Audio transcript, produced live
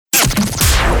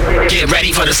Get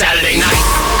ready for the Saturday night.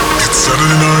 It's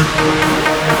Saturday night.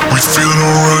 We feeling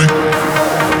alright.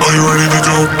 Are you ready to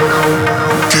go?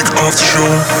 Kick off the show.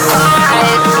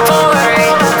 5, 4,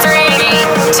 3,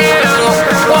 2,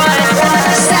 1.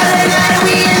 Saturday night,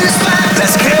 we in the spot.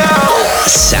 Let's go.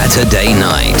 Saturday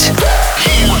night.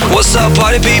 What's up,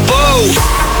 party people?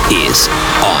 Is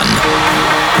on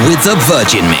with the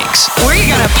Virgin Mix. We're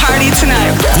gonna party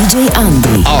tonight. DJ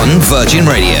ANDI On Virgin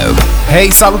Radio.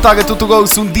 Hei, salutare tuturor,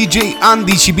 sunt DJ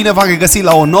ANDI și bine v-am regăsit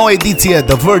la o nouă ediție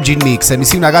The Virgin Mix,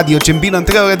 emisiunea radio ce îmbină în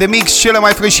 3 ore de mix cele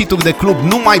mai freșituri de club,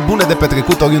 numai bune de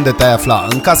petrecut oriunde te-ai afla.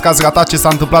 În caz că ați ratat ce s-a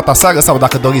întâmplat aseară sau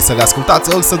dacă doriți să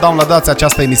reascultați, ori să downloadați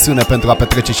această emisiune pentru a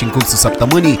petrece și în cursul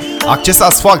săptămânii,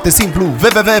 accesați foarte simplu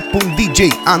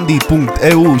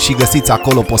www.djandi.eu și găsiți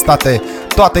acolo postate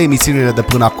toate emisiunile de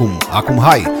până acum. Acum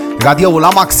hai, radioul la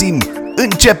maxim,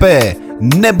 începe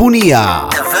nebunia!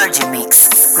 The Virgin Mix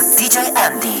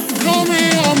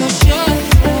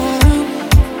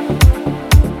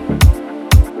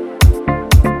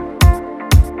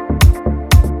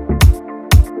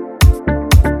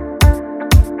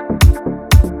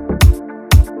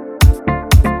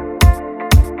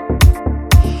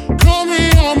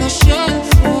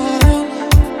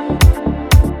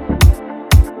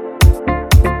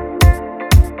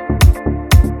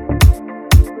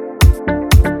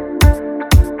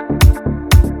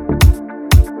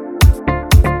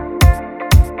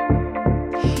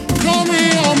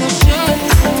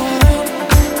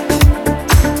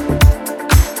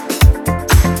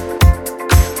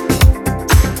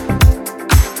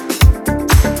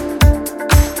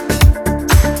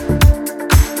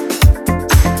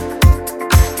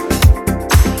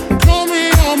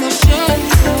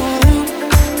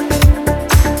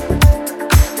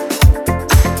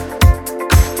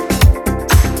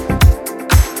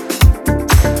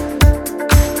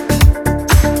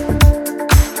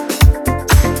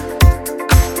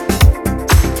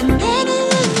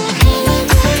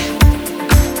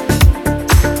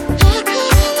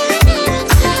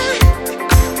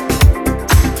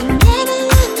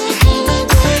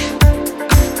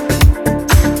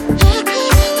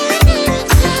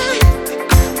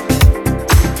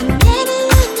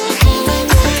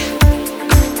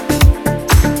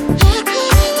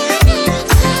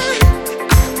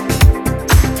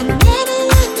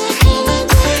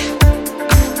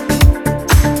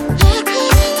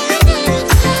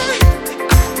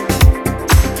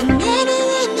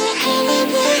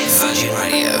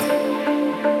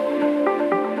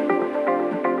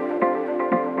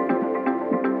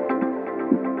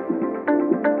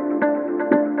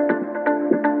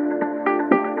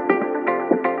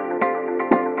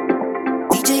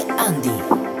cu DJ ANDI.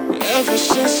 Ever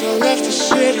since I left the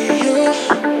city, you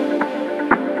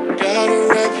got a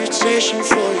reputation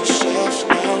for yourself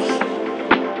now.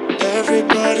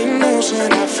 Everybody knows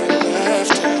when I feel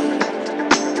left out.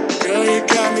 Girl, you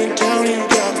got me down, you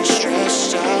got me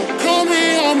stressed out. Call me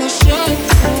on my cell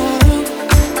phone.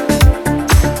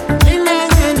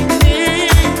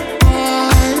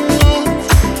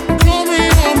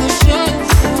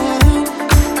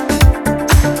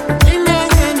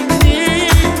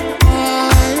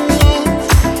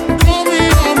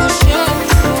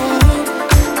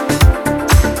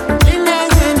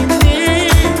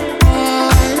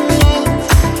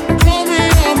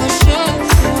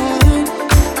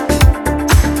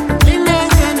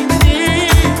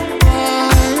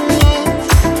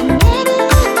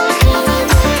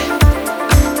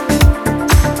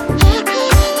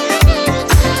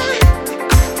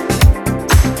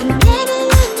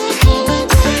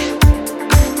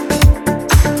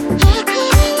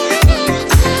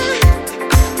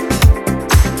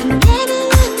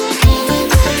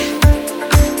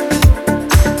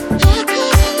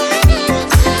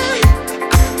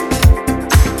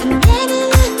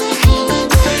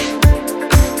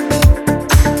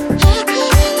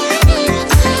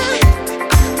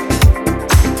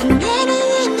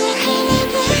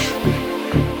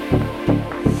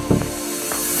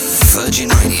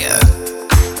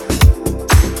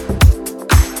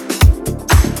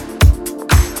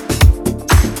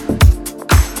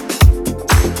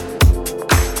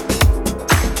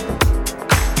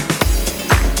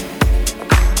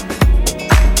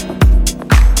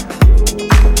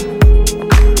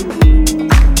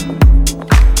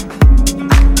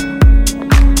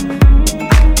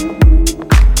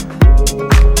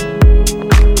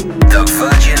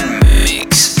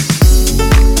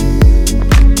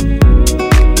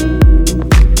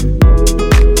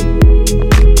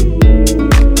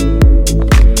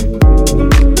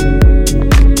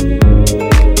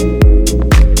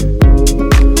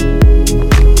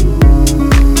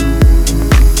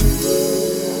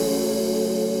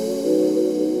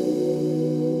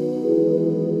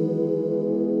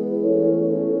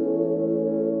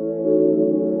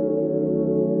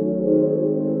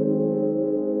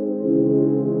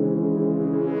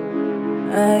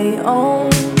 I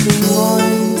only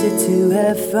wanted to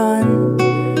have fun,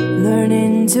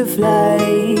 learning to fly,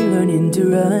 learning to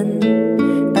run.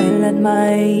 I let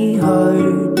my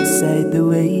heart decide the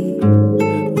way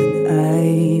when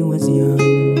I was young.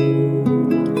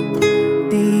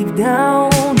 Deep down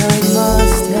I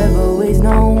must have always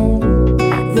known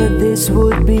that this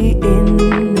would be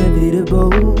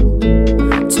inevitable.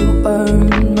 To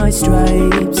earn my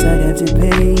stripes I'd have to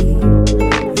pay and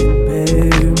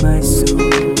bare my soul.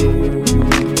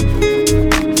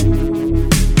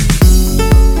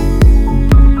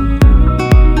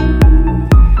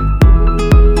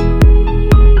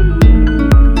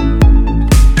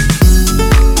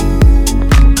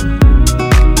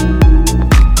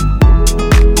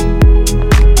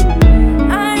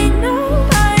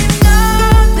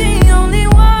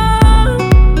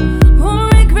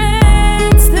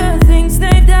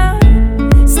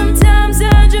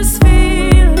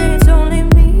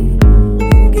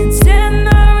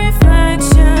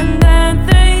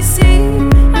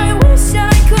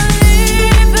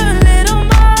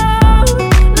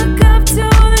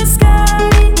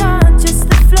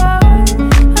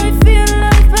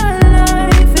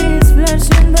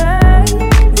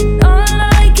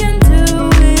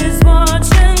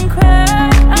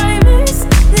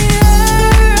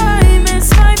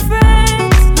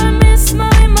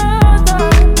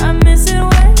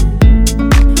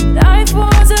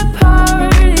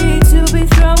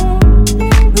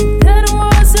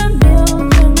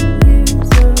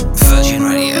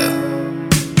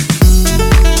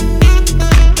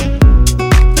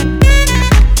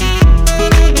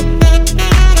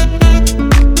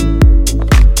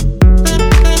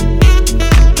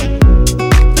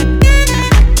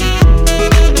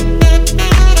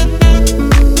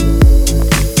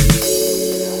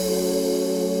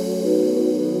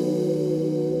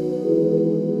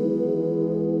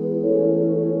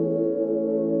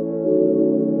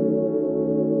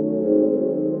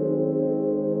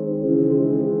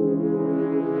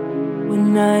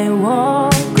 When I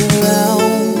walk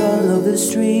around all of the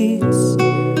streets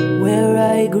where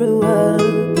I grew up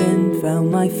and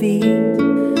found my feet,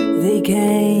 they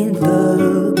can't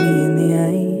look me in the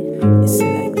eye. It's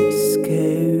like they're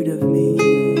scared of me.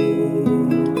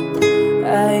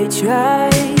 I try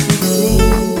to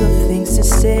think of things to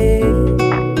say,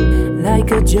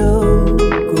 like a joke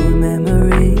or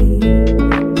memory,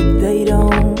 but they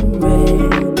don't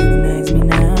recognize me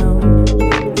now.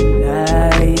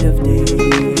 Light of day.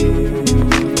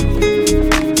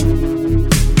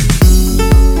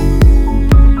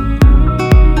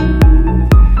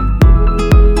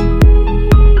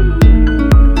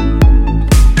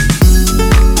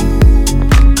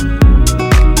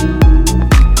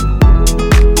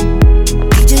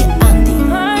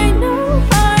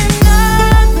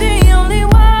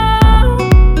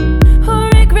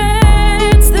 Regret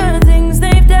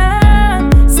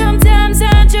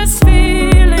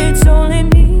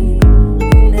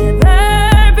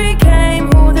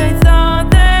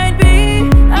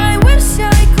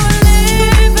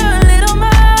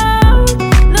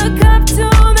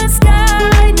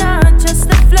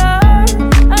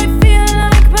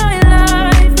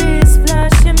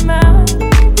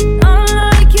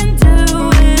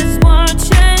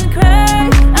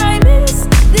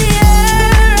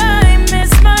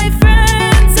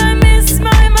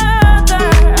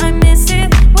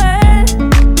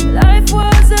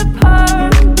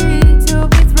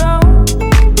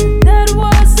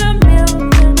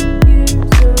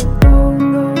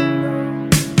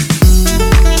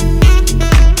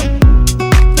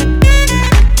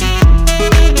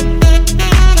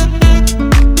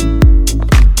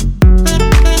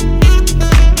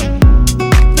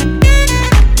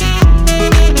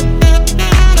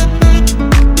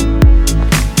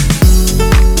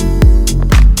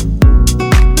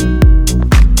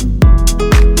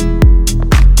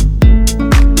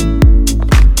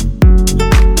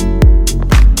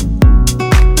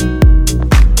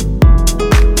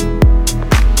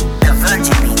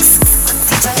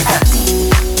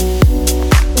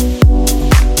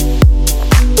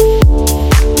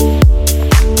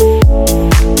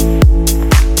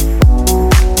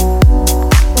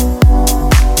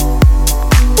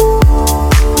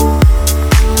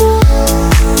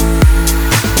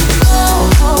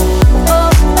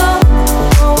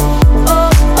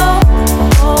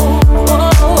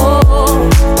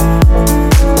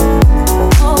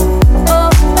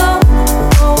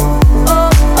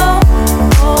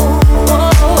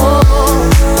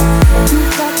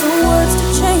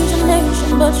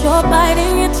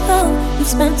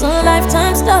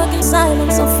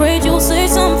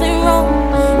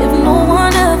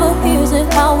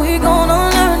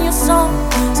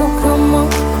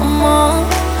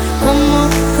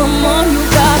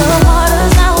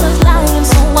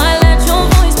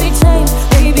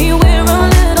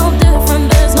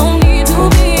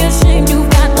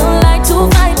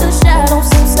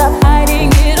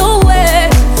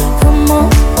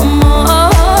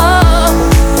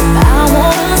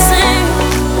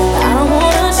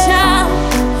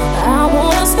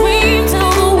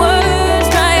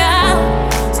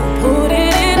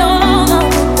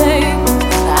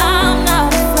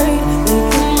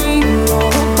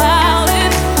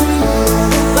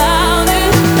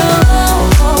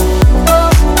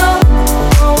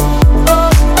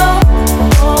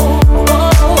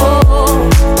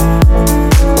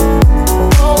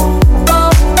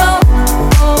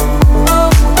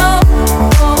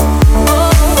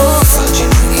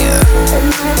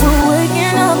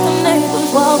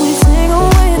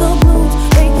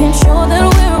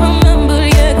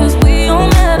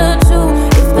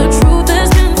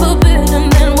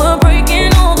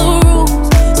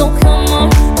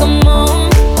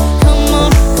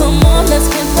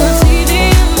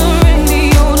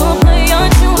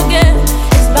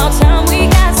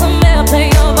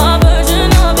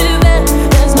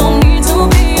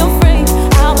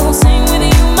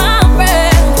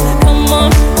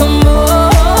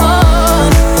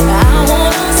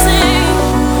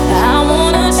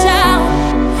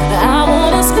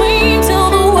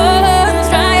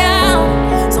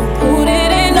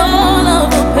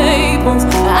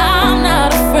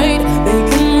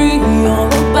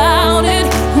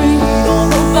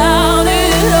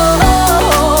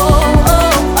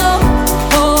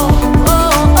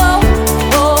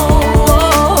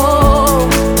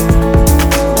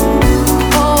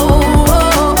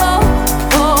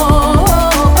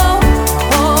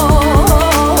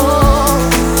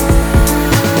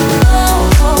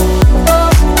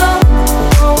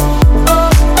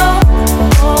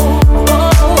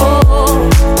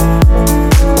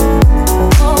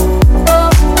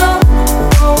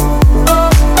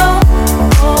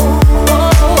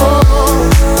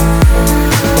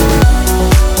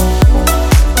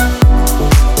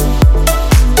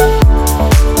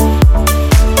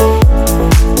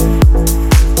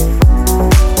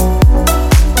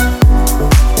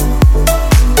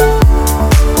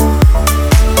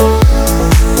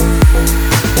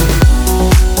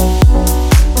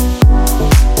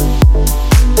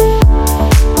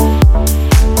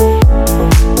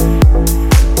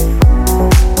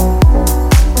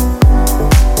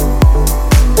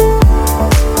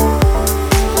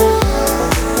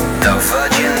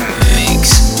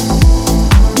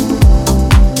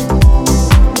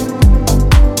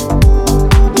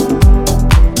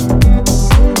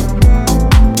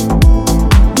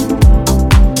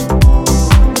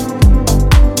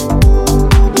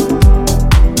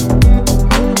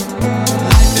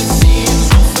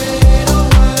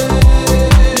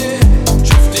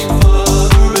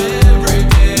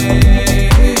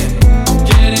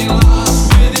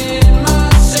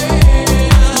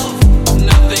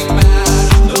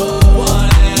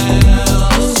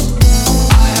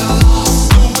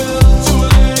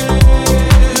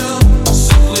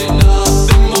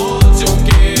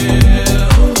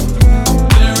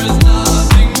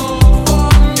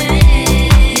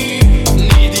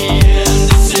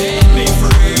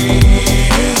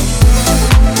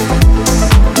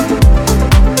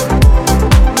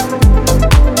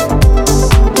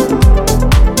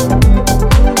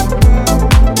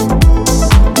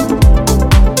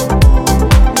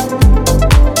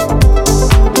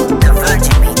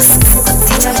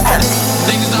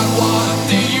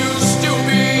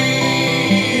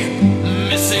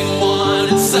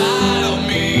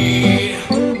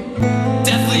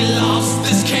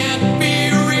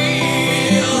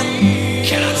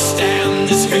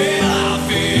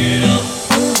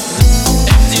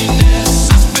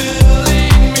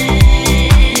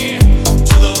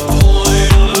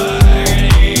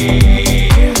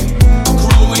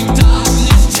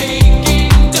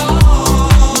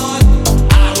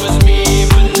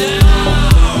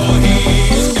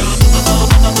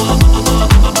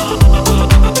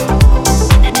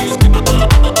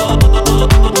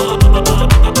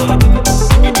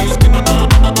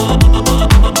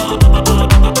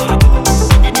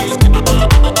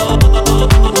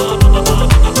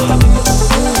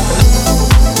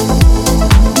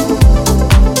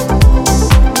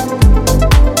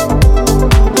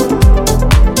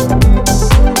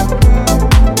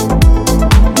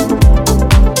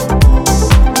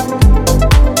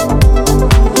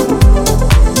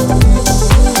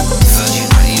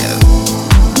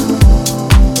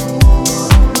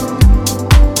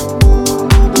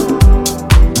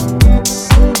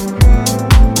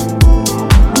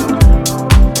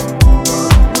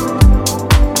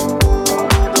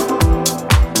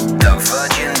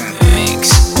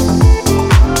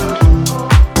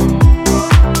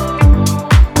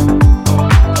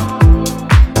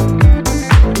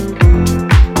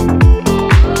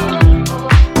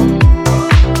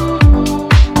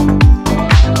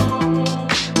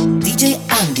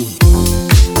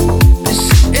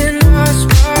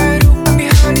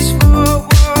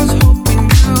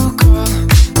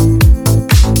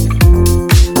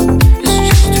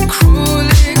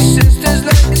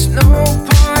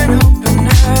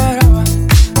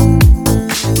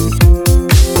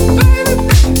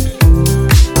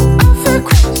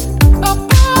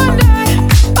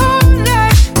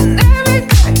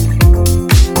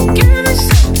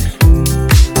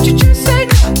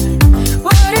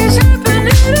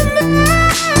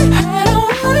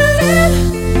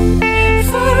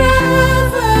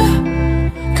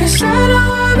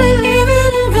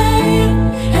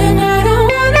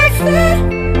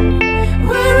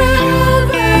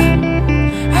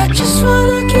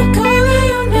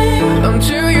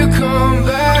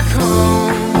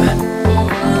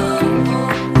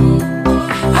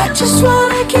just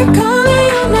wanna keep calling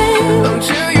your name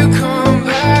until you come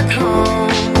back home.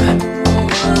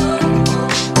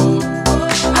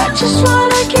 I just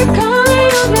wanna keep calling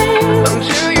your name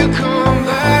Until you come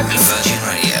back home. Virgin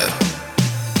Radio.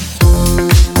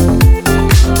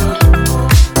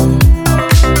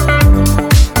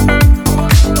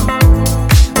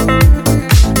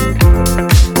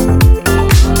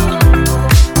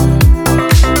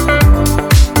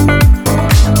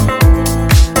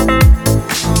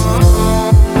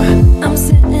 I'm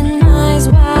sitting eyes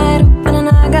wide open and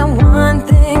I got one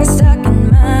thing stuck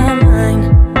in my mind.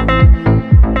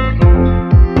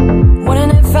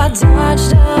 Wondering if I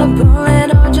dodged a bullet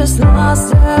or just lost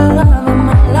the love of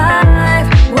my life.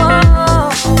 Whoa,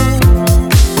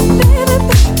 baby,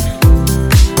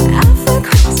 I feel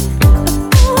crazy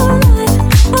all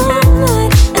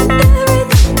night, and every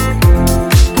day.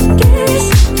 I gave you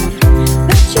something,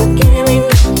 but you gave me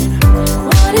nothing.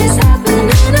 What is happening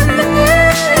to me?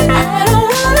 I don't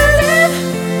wanna live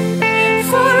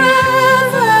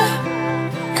forever,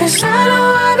 'cause I know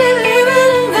I'll be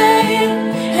living in vain.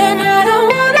 And I don't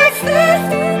wanna fit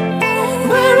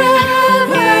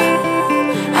wherever.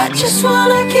 I just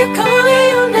wanna keep calling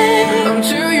your name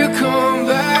Until you come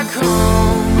back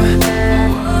home.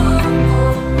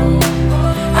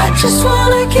 I just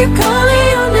wanna keep calling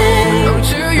your name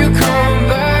Until you come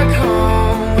back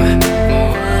home.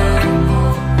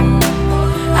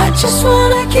 I just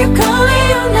wanna keep calling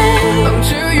your name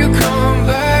Until you come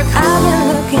back home. I've been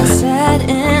looking sad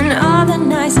in all the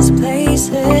nicest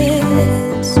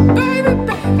places. Baby,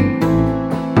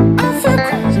 I feel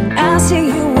crazy. I see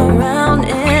you around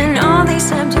in all these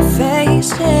empty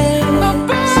faces.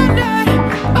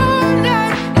 all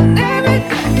night and every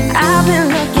day. I've been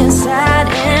looking sad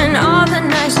in all the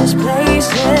nicest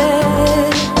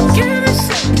places. Give me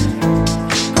something,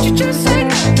 but you just say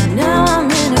no. Now I'm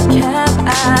in a cab,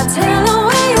 I tell her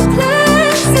where your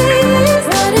place is.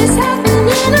 What is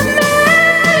happening to me?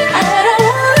 I don't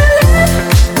wanna live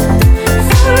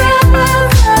forever,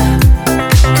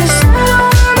 'cause I know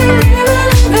I'll be living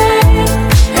in vain.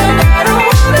 And I don't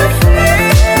wanna feel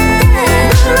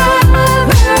forever.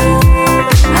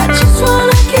 I just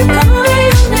wanna keep calling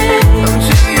your name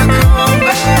Until you come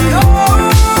back home.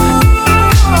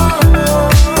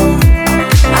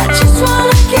 I just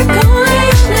wanna keep calling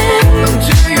your name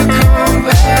Until you come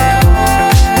back home.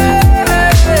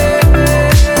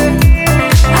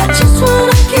 I just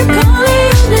wanna keep calling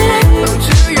your name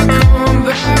Until you come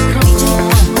back home.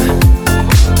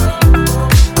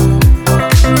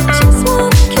 Just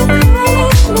wanna keep calling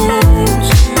your name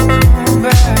Come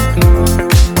back home.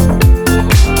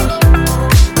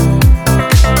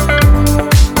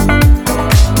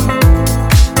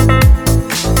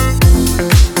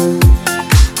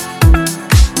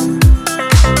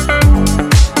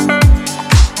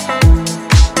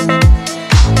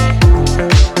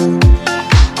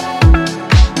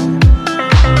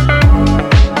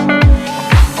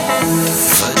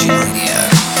 Virgin Radio.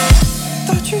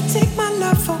 Thought you'd take my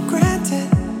love for granted,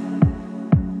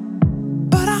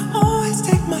 but I always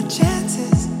take my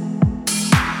chances.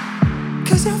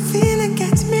 'Cause your feeling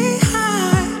gets me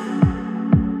high.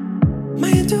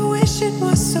 My intuition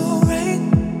was so right.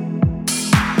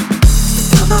 The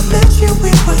time I met you,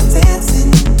 we were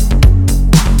dancing,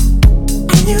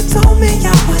 and you told me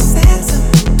I was handsome.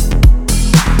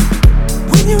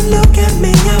 When you look at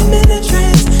me, I'm in a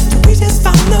trance. We just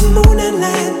found the moon and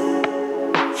land.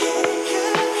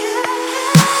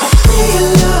 A real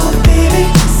love, baby,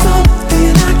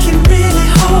 something I can really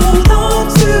hold on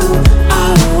to.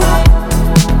 Oh,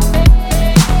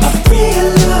 a real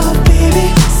love, baby,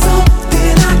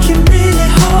 something I can really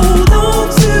hold on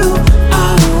to.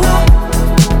 Oh,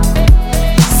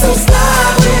 so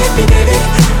slide with me, baby.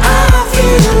 I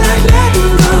feel like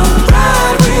letting go.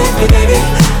 Ride with me, baby.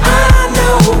 I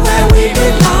know where we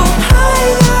belong.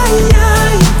 High, high,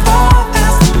 high, far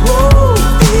past the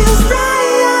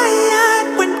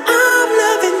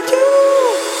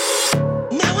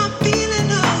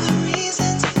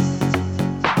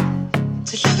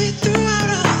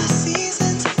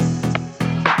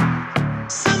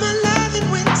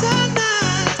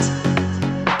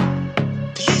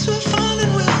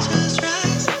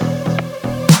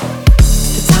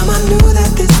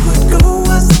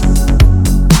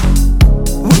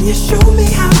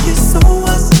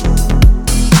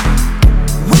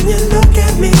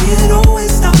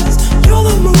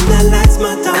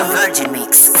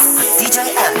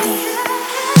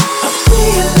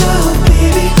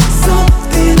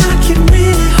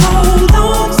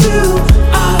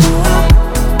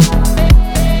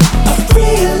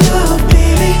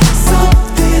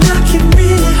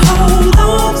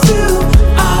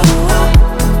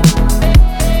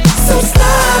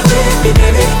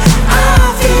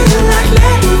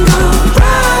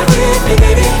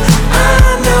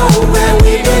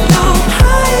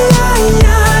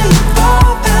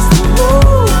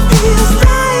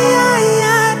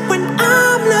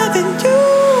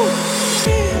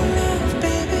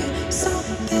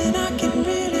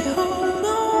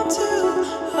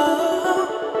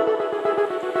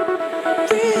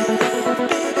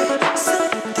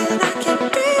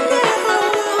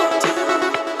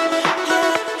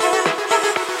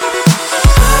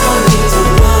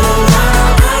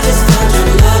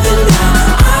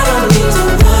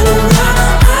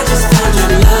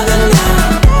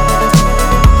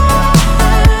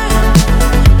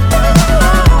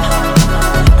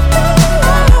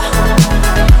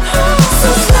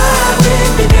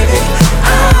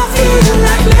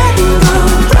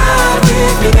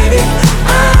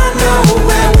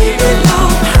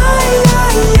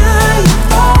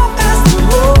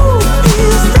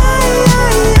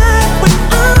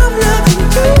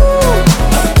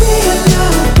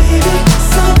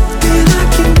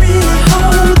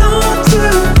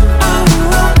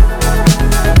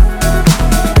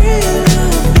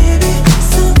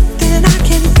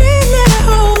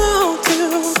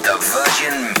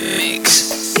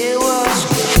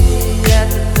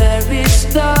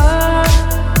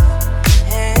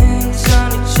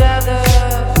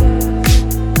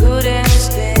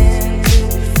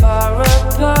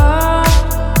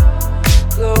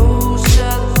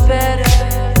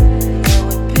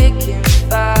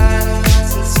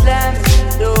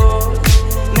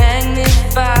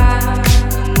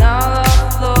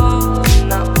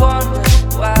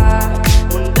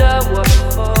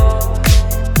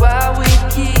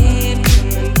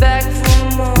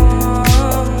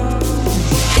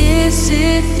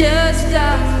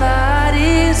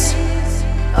bodies?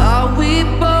 Are we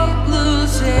both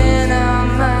losing our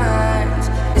minds?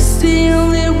 It's the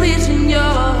only reason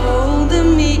you're holding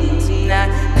me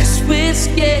tonight, 'cause we're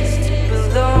scared to be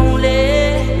lonely.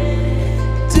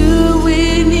 Do we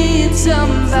need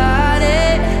somebody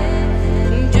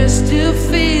just to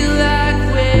feel like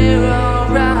we're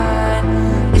alright?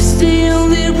 It's the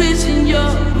only reason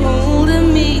you're holding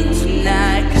me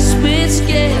tonight, 'cause we're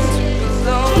scared to be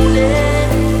lonely.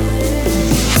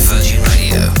 Virgin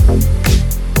Radio.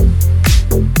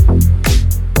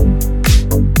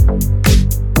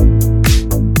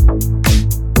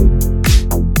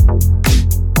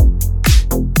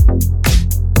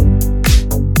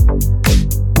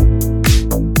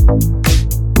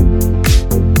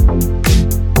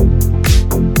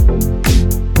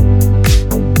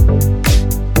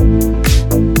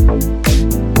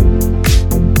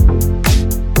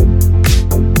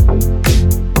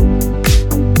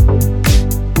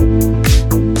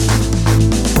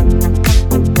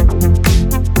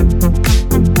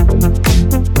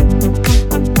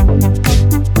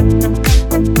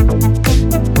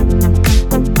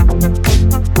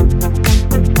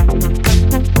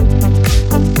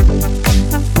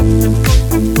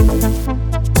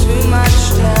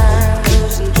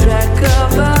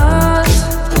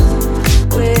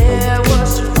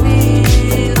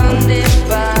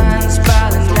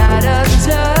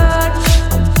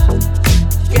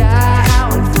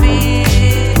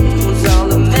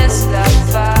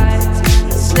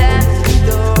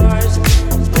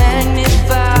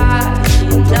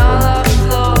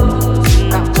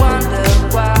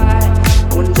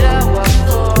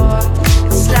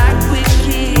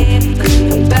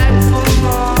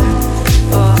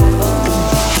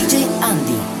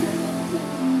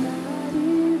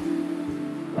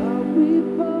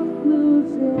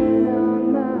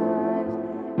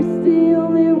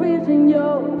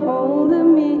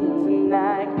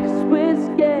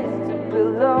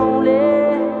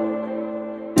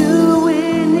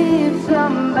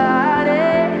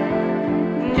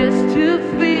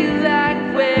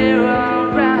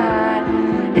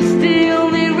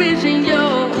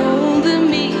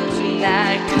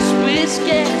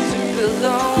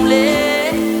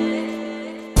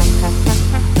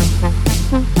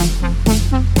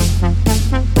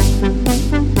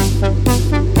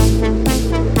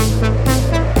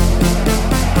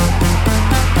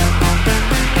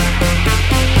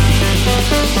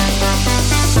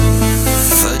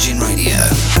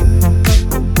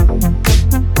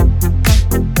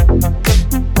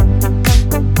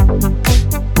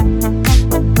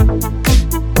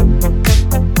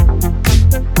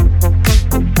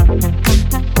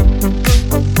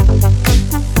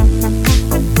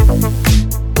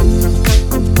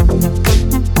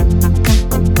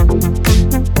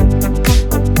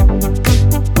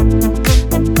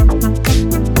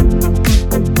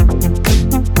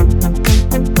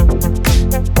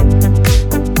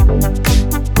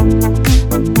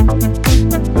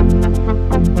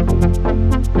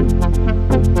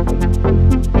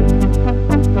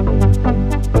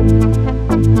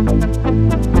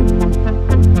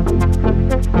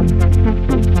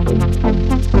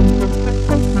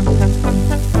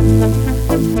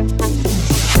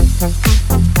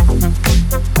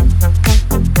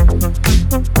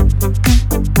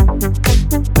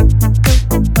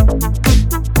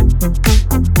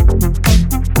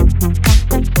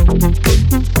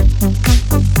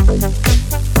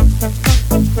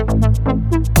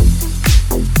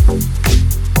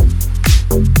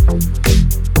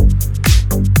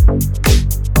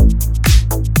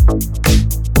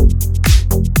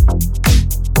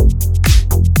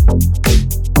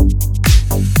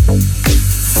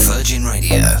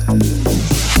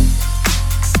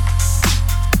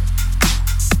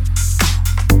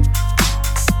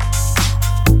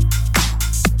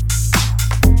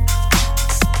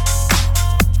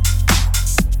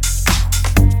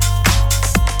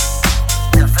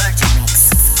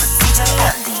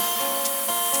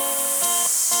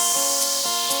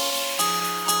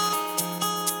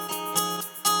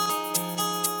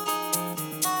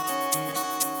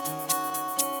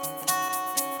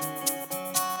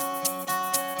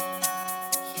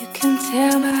 can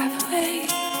tell by the way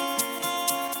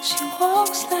she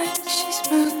walks like she's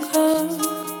my girl.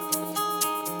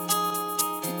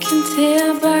 You can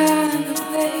tell by the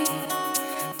way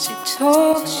she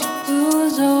talks, she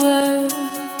moves the world.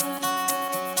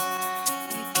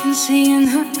 You can see in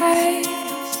her eyes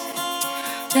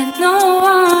that no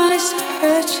one is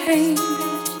her change.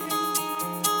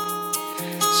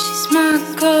 She's my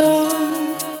girl,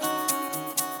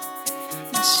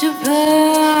 my super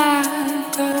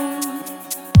girl,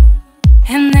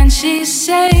 and she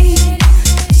say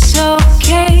it's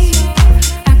okay.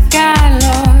 I got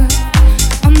lost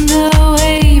on the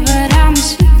way, but I'm a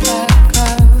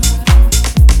supergirl.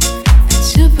 And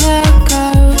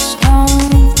supergirls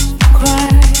don't cry.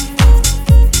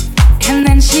 And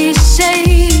then she say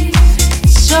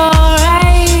it's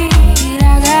alright.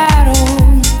 I got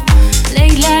home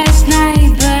late last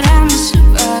night, but I'm a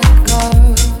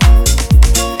supergirl.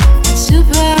 And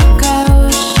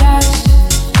supergirls just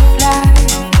fly.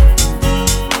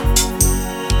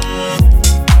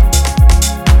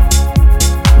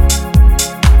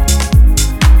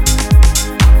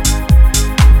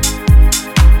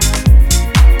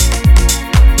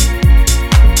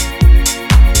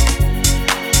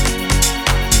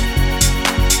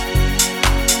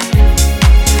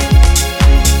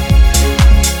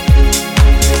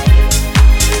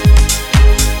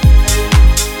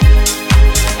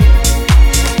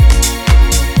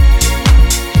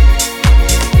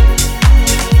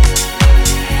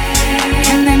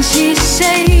 And then she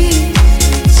say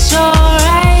it's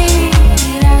alright.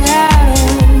 I got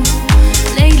home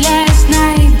late last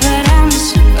night, but I'm a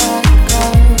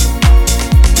supergirl.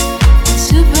 And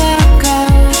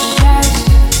supergirls just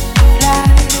fly.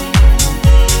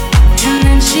 And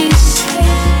then she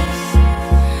says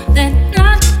that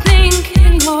nothing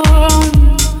can go wrong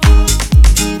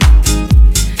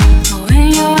when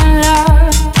you're in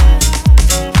love.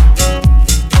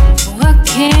 What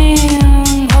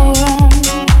can go wrong?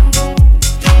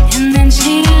 And then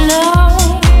she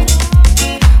loved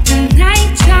the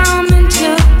nighttime into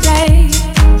day,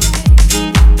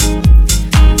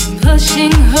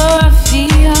 pushing her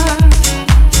fear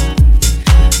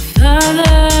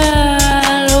further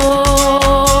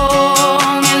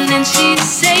along. And then she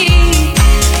say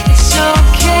it's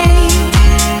okay.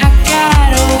 I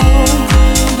got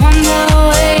home on the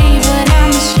way, but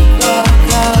I'm a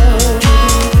supergirl.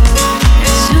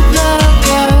 And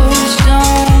supergirls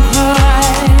don't cry.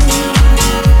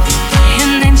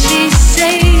 And then she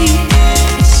say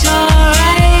it's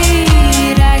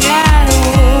alright. I got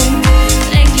home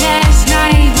late last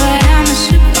night, but I'm a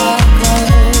supergirl.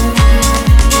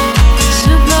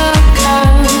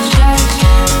 Supergirls just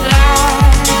fly.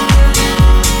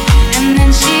 And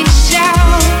then she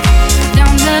shout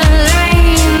down the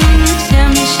line, tell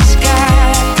me she's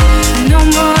got no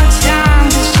more time,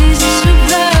 'cause she's a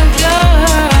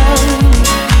supergirl.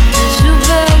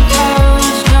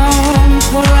 Supergirls don't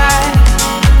cry.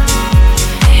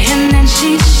 And then she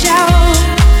shout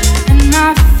in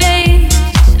my face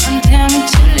and tell me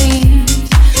to leave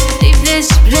this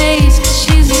place, 'cause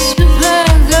she's a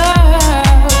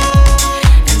supergirl.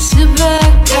 And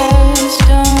supergirls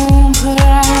don't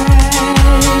cry.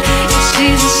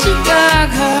 She's a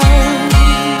supergirl.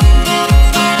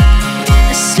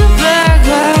 A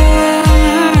supergirl.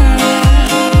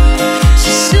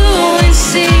 She's sowing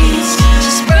seeds,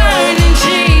 she's burning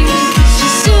trees.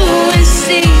 She's sowing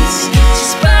seeds,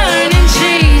 she's burning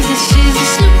trees. And she's a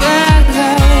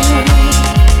supergirl.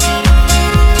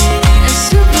 A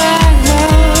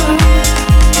supergirl.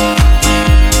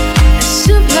 A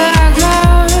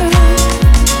supergirl.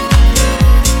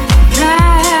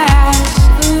 That's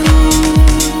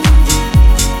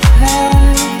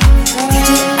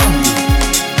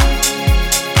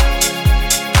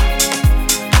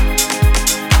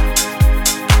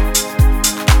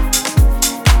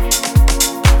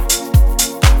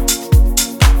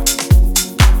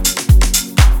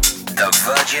The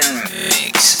Virgin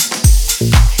Mix.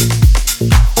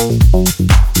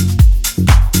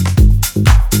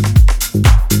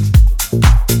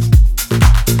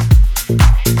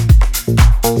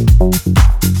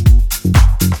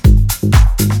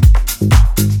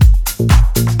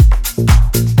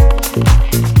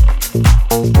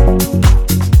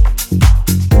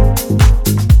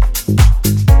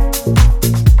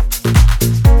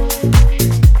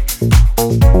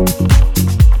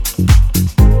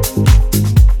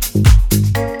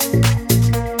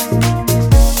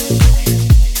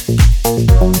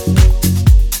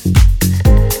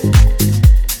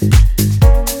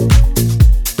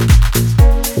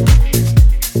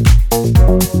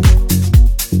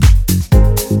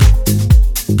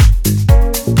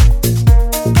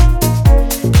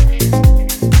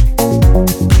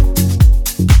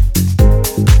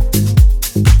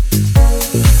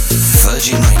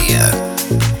 Virgin Radio.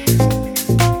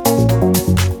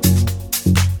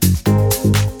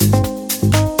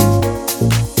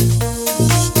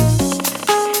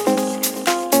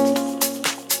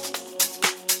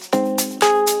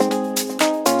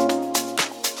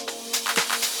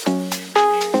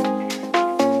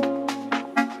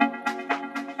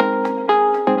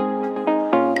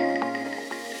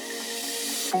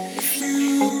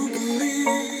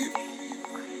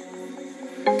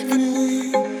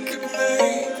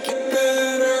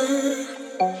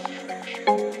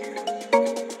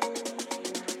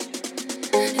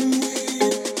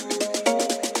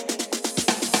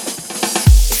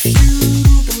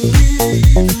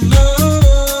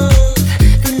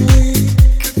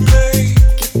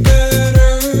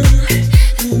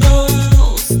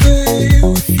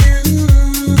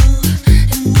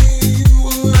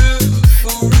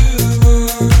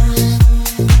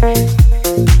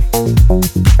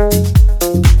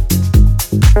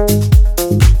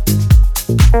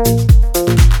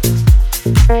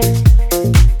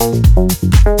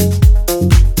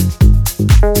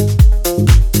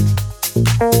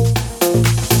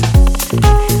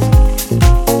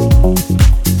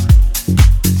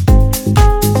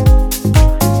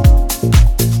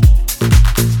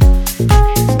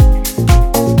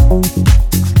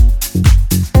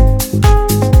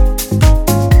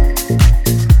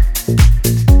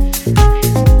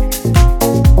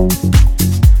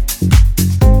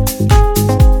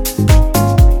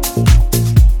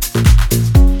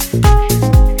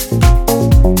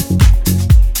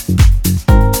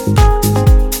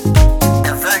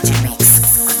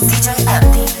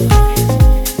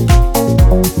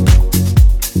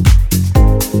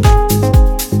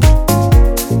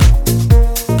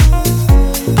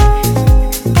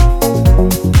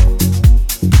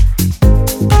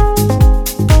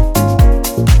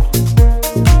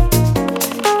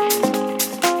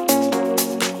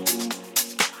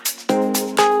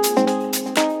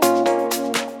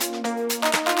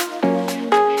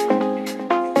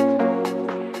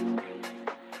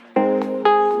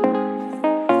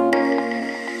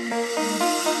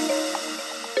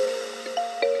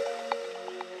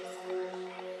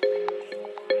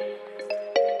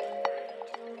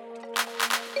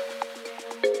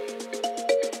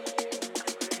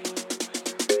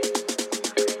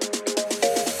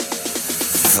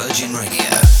 Virgin Radio.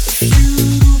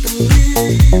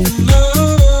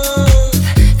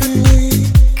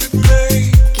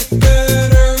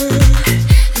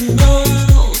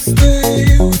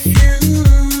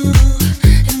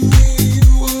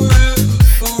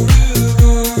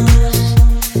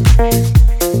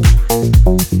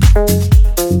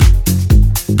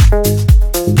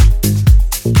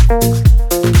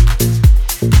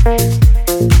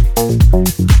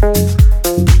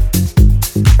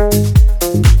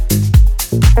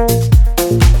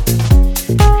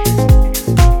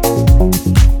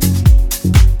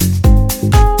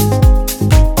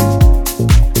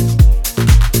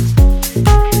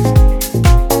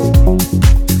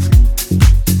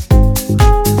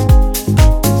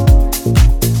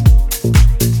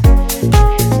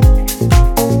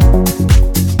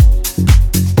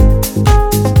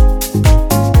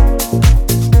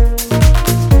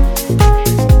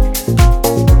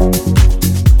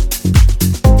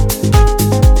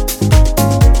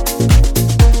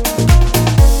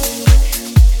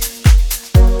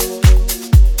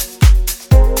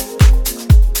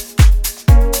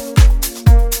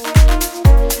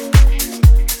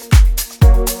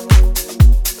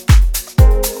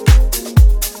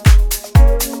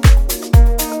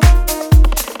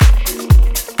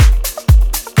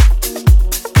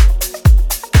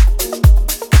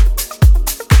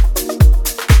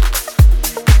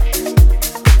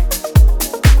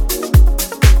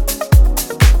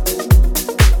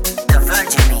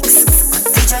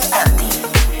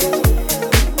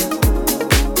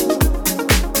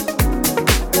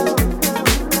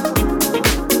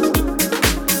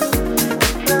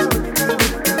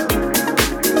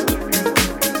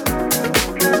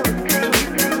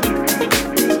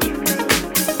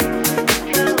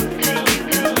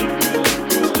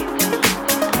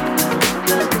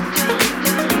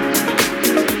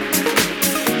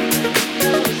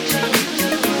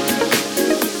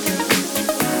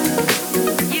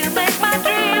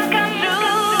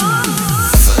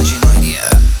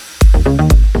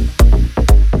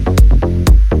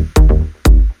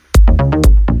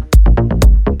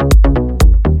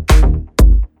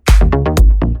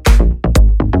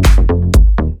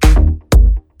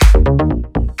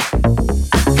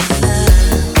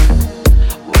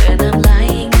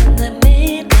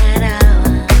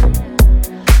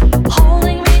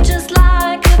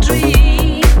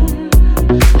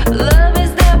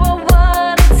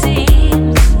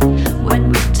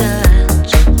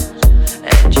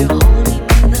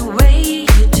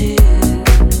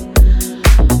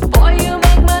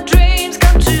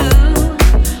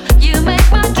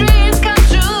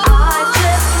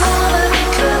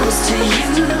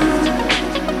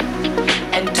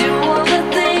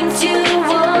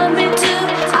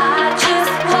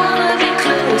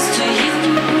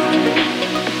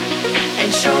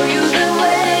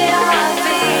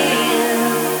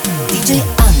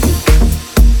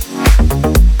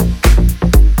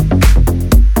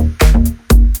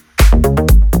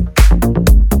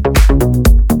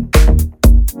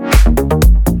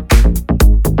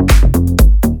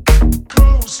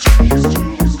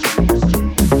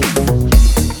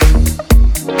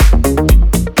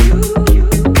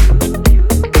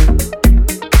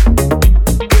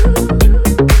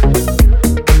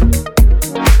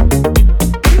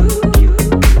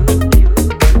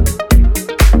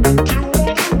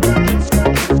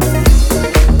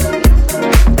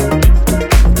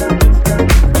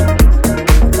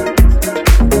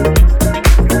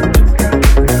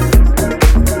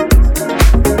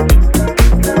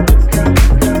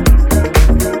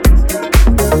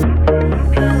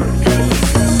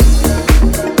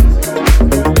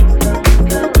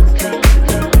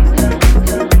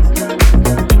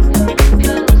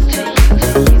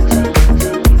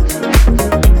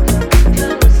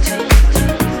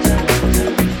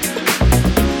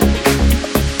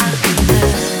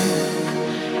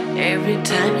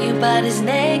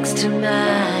 next to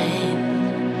mine.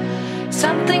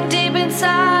 Something deep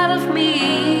inside of me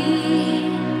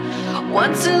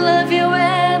wants to love you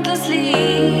endlessly.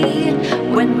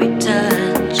 When we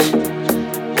touch,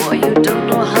 boy, you don't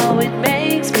know how it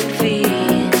makes me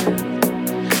feel.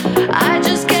 I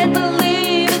just can't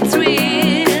believe it's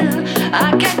real. I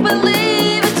can't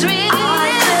believe it's real. I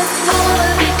just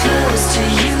wanna be close to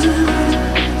you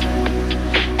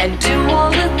and do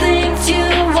all the things you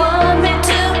want me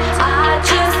to. I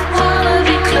just wanna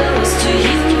be close to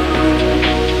you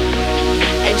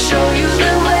and show you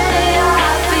the way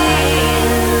I feel.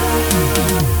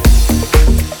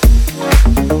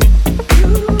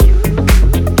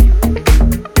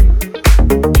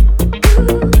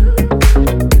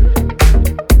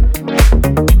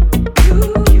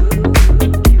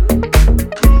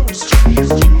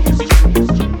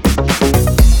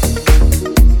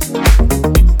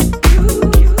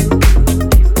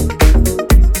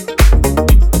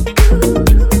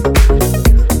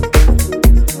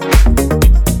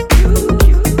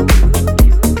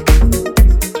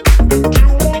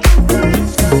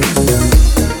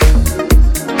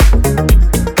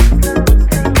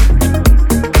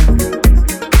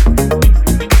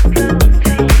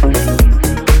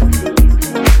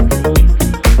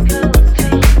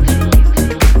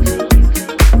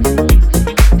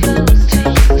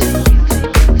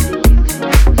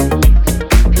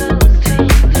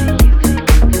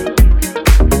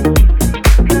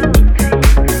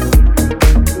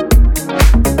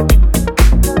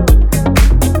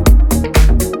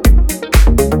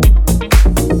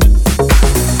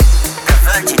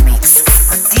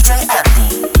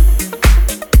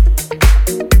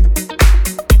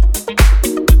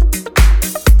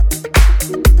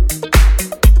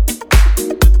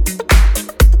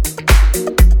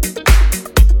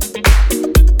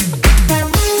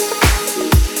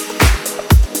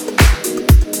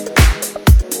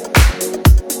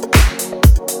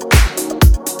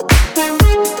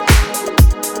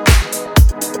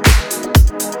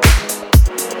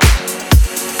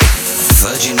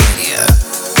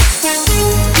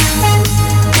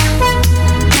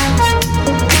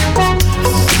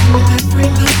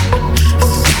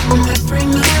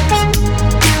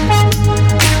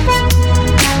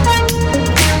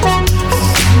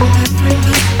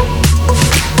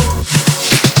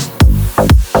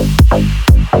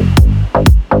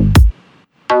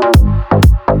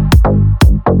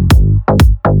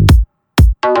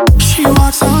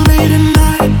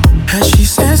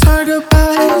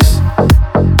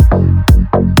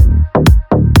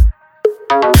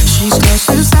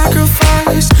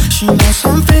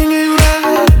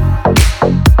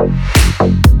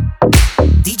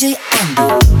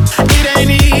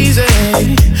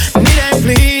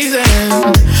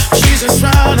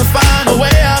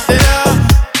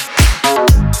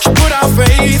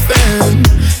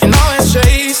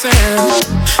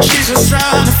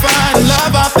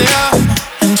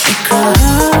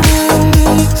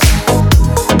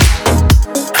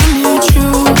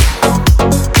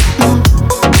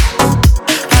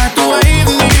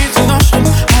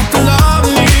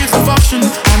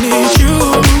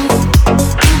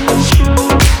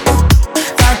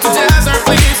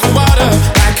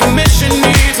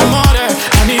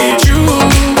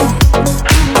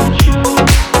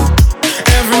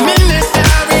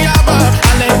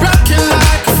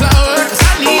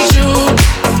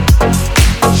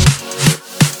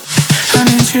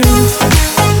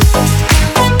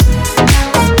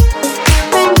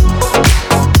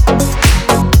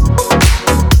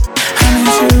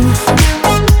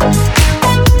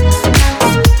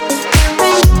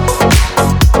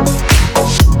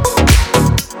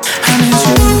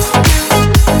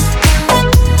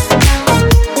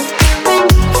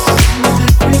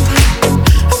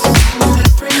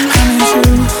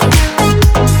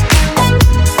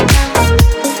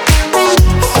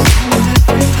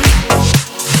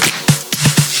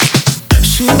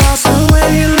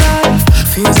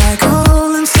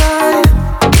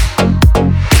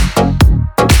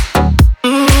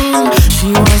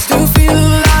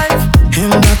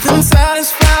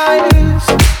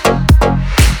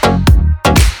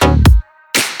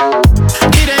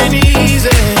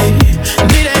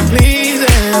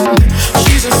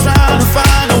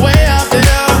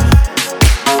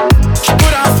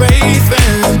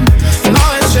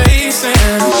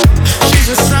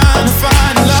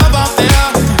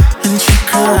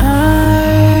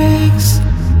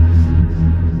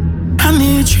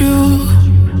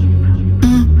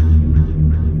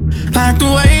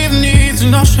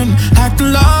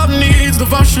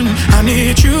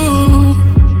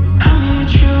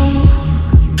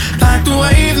 like the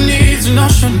wave needs an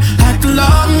ocean, like the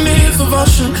love needs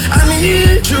devotion. I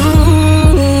need you,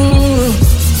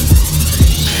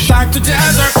 like the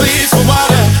desert bleeds for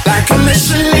water, like a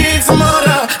mission needs a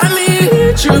motor. I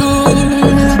need you.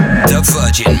 The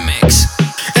Virgin Mix.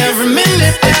 Every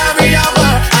minute, every hour,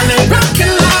 I lay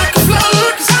rocking like a flower,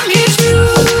 'cause I need you.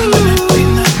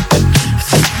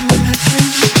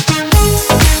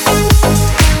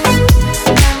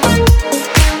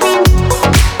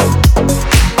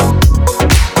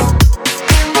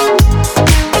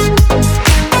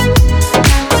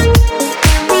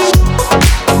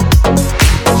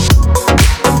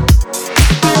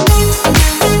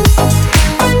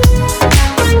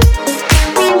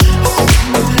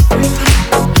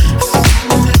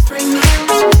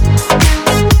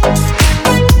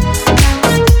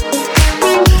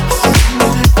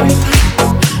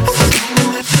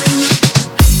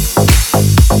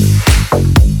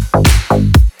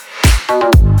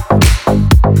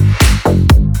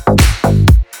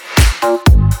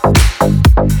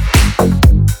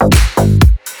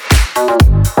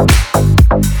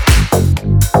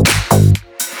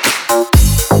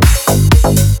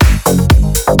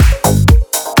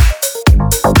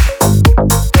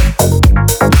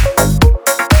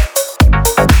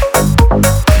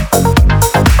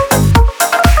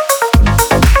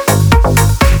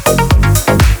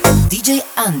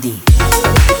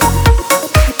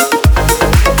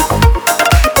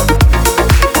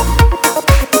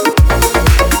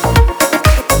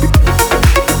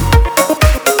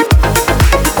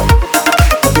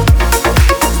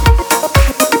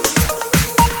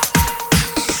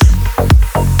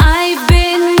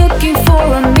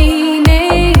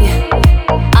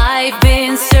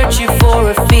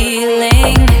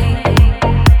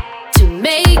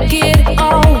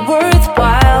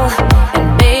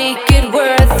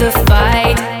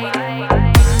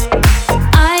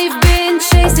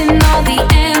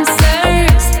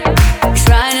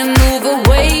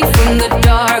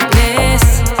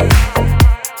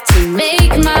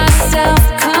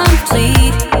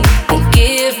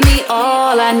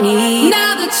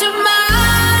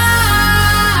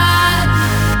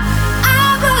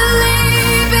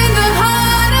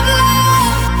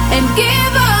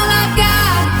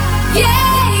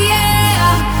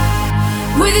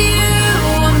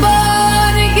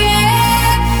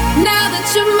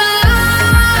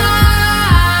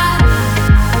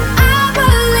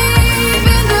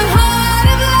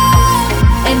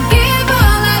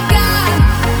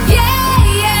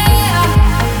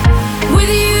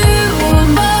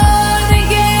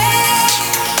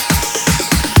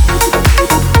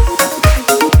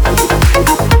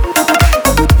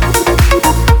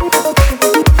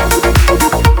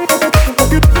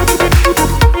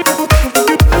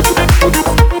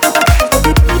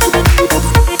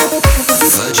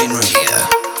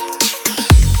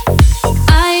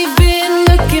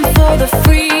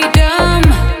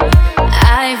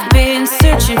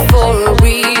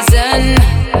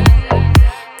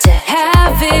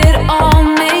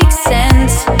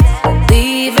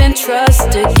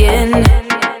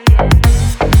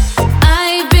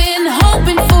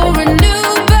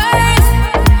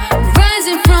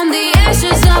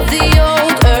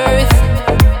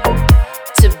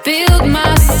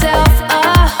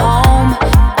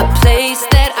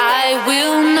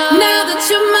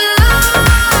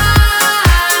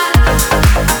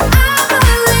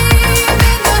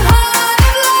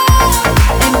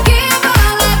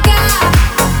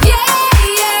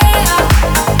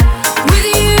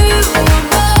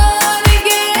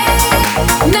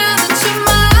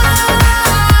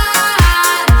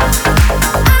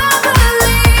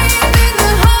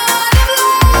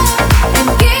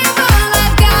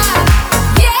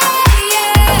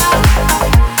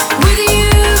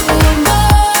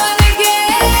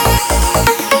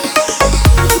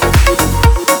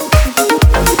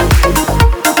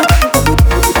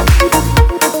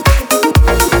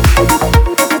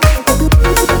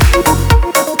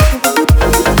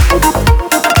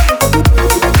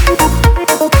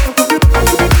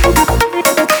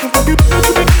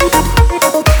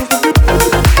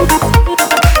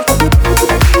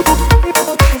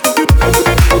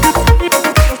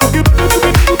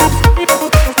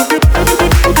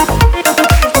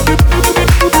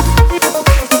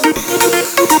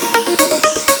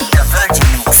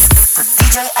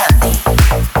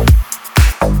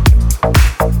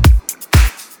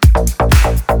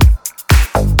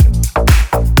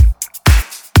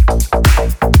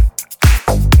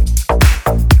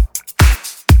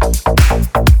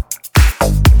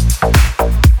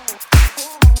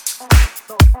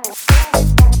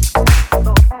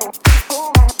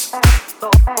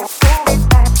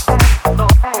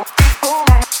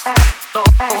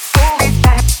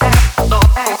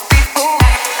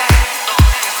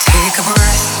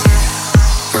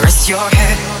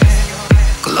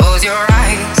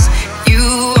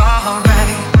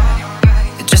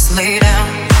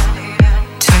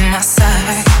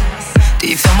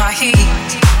 my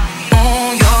heat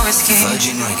on your skin.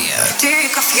 Virgin Radio.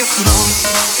 Take off your clothes,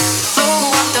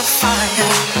 blow up the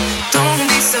fire. Don't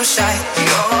be so shy.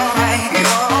 You're right,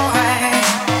 you're right.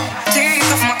 Take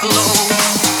off my clothes.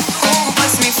 Oh,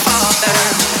 bless me, Father.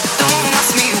 Don't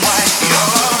ask me why.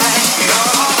 You're right,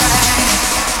 you're right.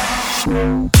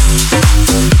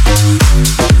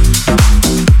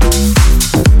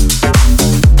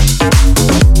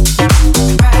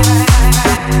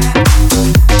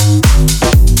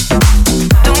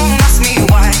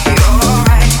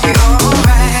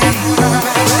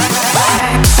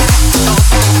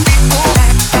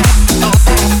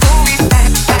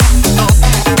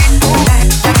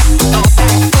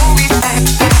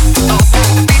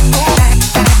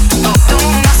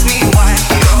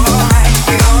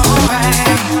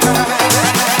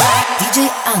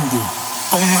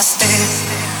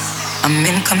 I'm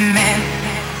in command.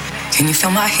 Can you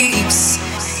feel my hips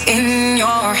in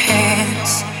your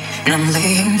hands? And I'm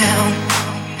laying down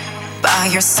by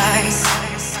your side.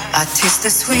 I taste the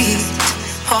sweet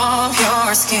of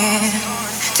your skin.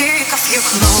 Take off your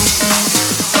clothes,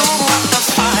 blow up the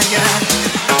fire.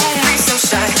 Don't be so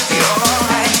shy. You're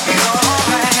right, you're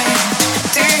right.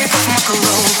 Take off my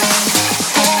clothes.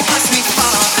 Oh, bless me,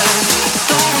 Father.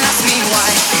 Don't ask me why.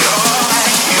 You're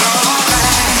right, you're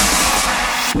right.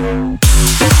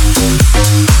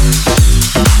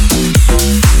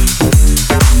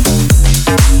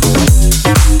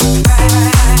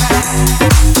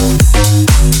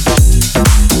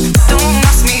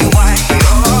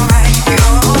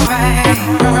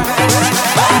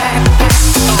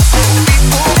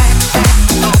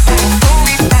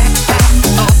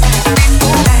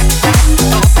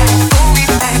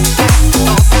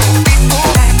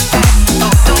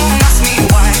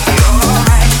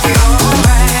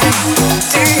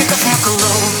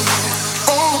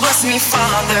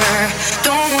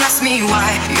 Don't ask me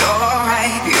why. You're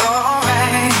right, you're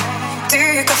right.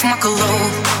 My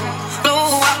clothes,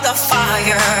 blow out the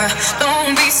fire.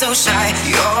 Don't be so shy.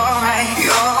 You're right,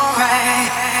 you're right.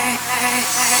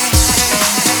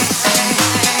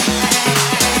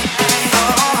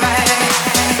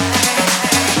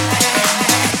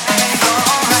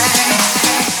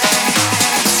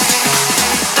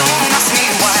 Don't ask me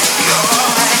why. You're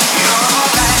right, you're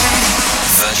right.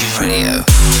 Virgin Radio.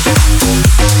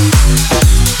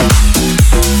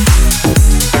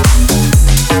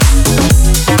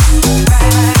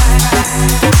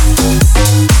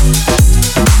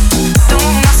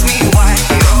 Don't ask me why.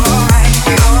 You're right,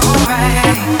 you're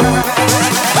right.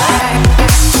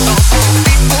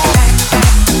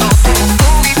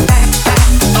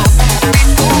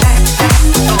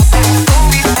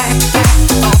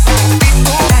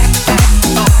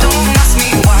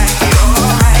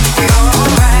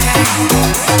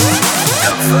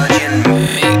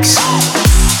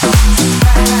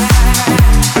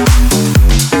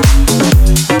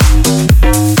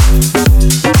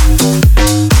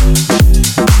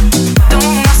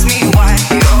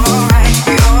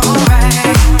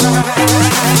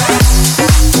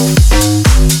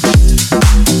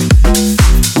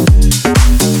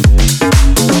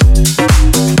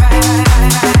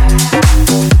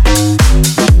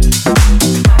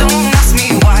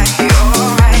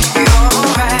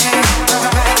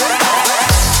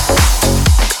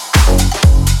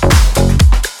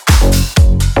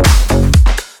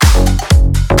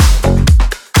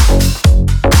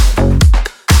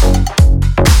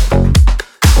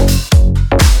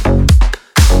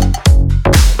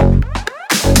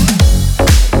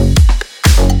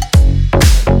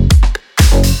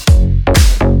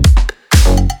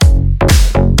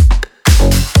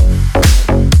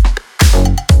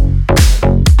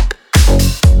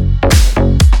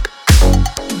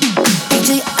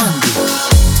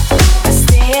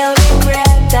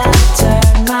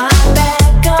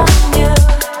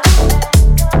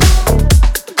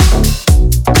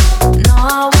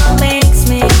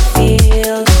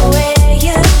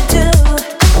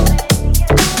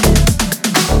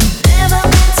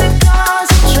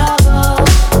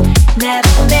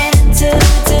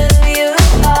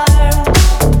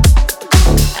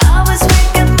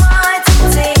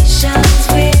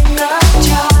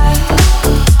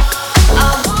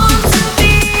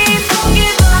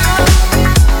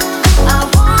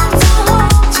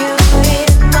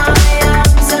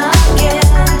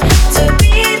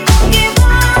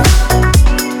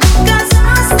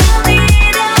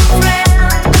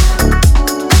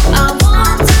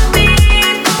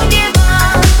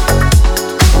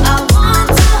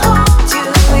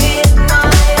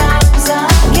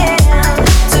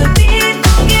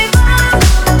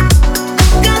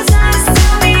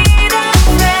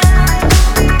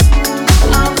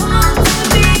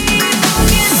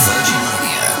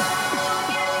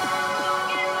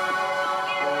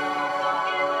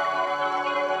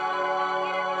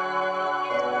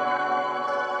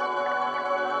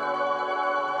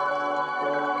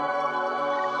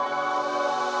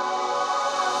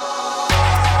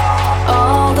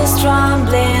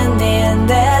 trembling in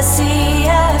the sea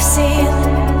of sin.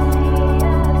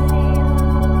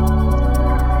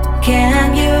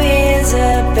 Can you ease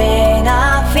the pain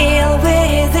I feel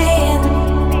within?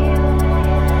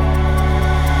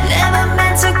 Never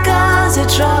meant to cause you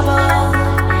trouble,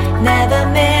 never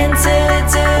meant to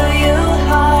do you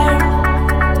harm.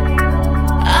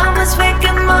 I was weak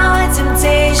in my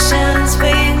temptations,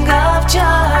 wing of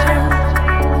charm.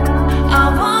 I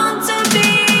want to be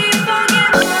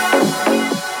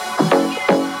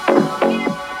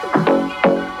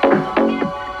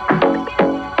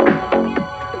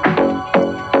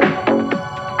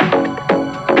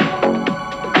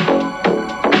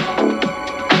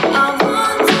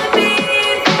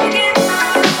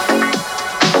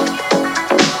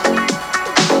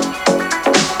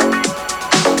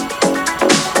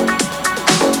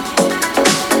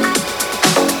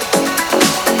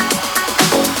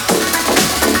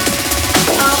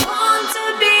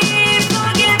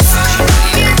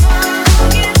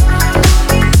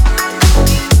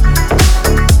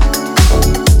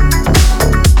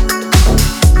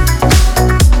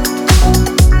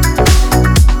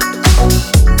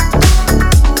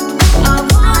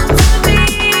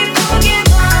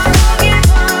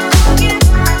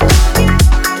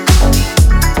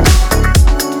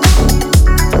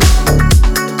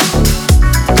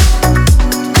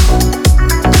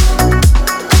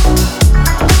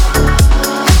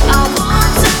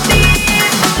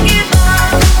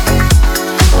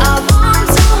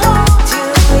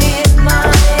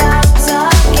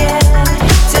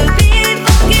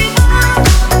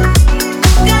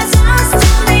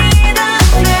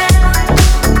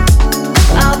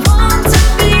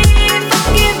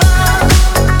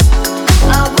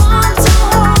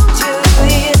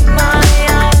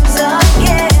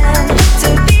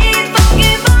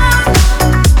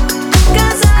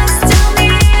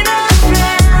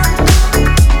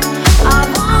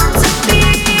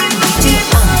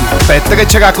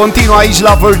Petrecerea continuă aici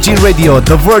la Virgin Radio.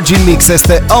 The Virgin Mix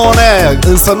este on air,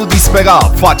 însă nu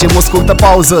dispera. Facem o scurtă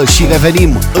pauză și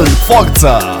revenim în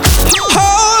forță.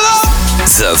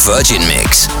 The Virgin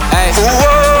Mix. Hey.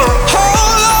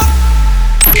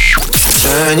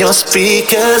 Turn your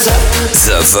speakers up.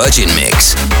 The Virgin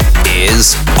Mix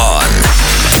is on.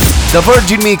 The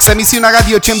Virgin Mix, emisiunea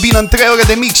radio ce îmbină în 3 ore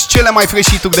de mix cele mai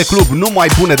freșituri de club, nu mai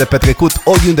bune de petrecut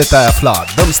oriunde te-ai afla.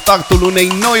 Dăm startul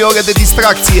unei noi ore de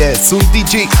distracție. Sunt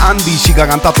DJ Andy și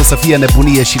garantat o să fie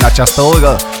nebunie și în această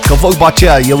oră, că vorba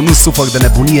aceea, eu nu sufăr de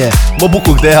nebunie, mă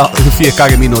bucur de ea în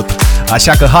fiecare minut.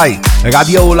 Așa că hai,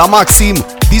 radio-ul la maxim,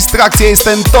 distracția este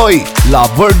în toi la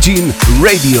Virgin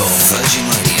Radio. Virgin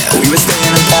Radio. We were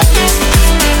staying in Paris.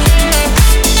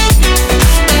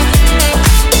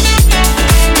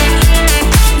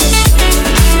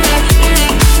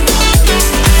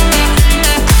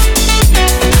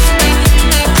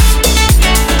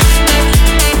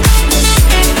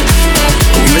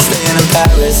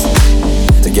 Paris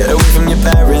to get away from your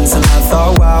parents, and I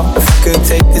thought, wow, if I could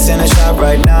take this in a shot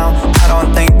right now, I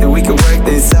don't think that we could work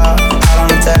this out on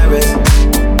the terrace.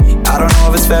 I don't know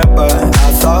if it's fair, but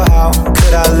I thought, how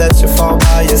could I let you fall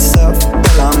by yourself?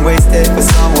 Well, I'm wasted with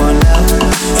someone else.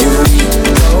 If we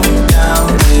go down,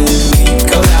 then we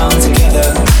go down together.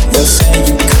 They'll say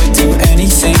you could do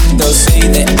anything, they'll say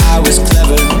that I was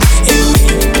clever. If we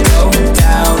go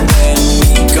down, then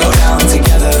we go down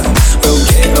together. We'll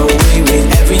get away with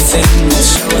everything. Let's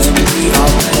show them we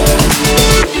are better.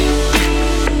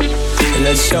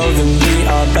 Let's show them we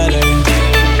are better.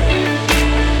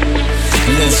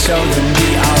 Let's show them we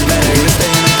are better. We're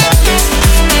staying in Paris.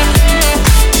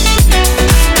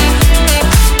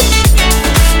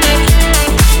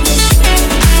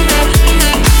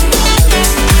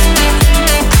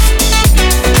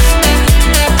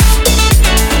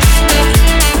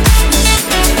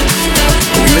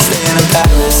 We were staying in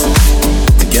Paris.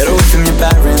 Get away from your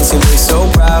parents, you look so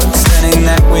proud. Standing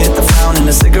there with a frown and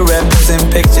a cigarette, posting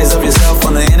pictures of yourself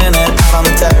on the internet, out on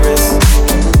the terrace.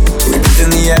 We breathe in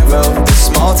the air of this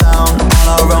small town, on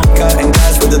our own, cutting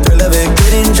glass with the thrill of it,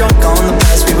 getting drunk on the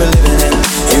past we were living in.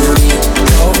 If we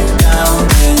go down,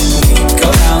 then we go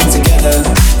down together.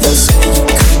 They'll say you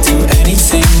could do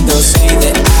anything, they'll say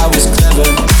that I was clever.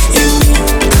 If we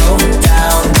go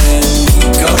down, then we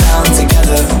go down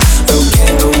together. We'll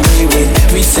get away with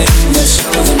everything. Let's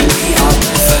show them we are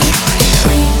better.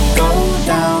 We go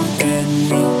down, then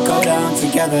we go down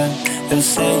together. They'll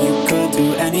say you could do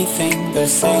anything. They'll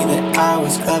say that I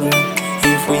was clever.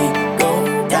 If we go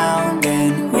down,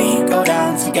 then we go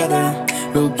down together.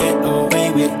 We'll get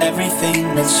away with everything.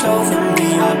 Let's show them we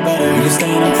are better. We were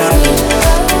staying in Paris.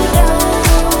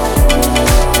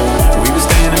 We were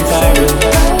staying in Paris.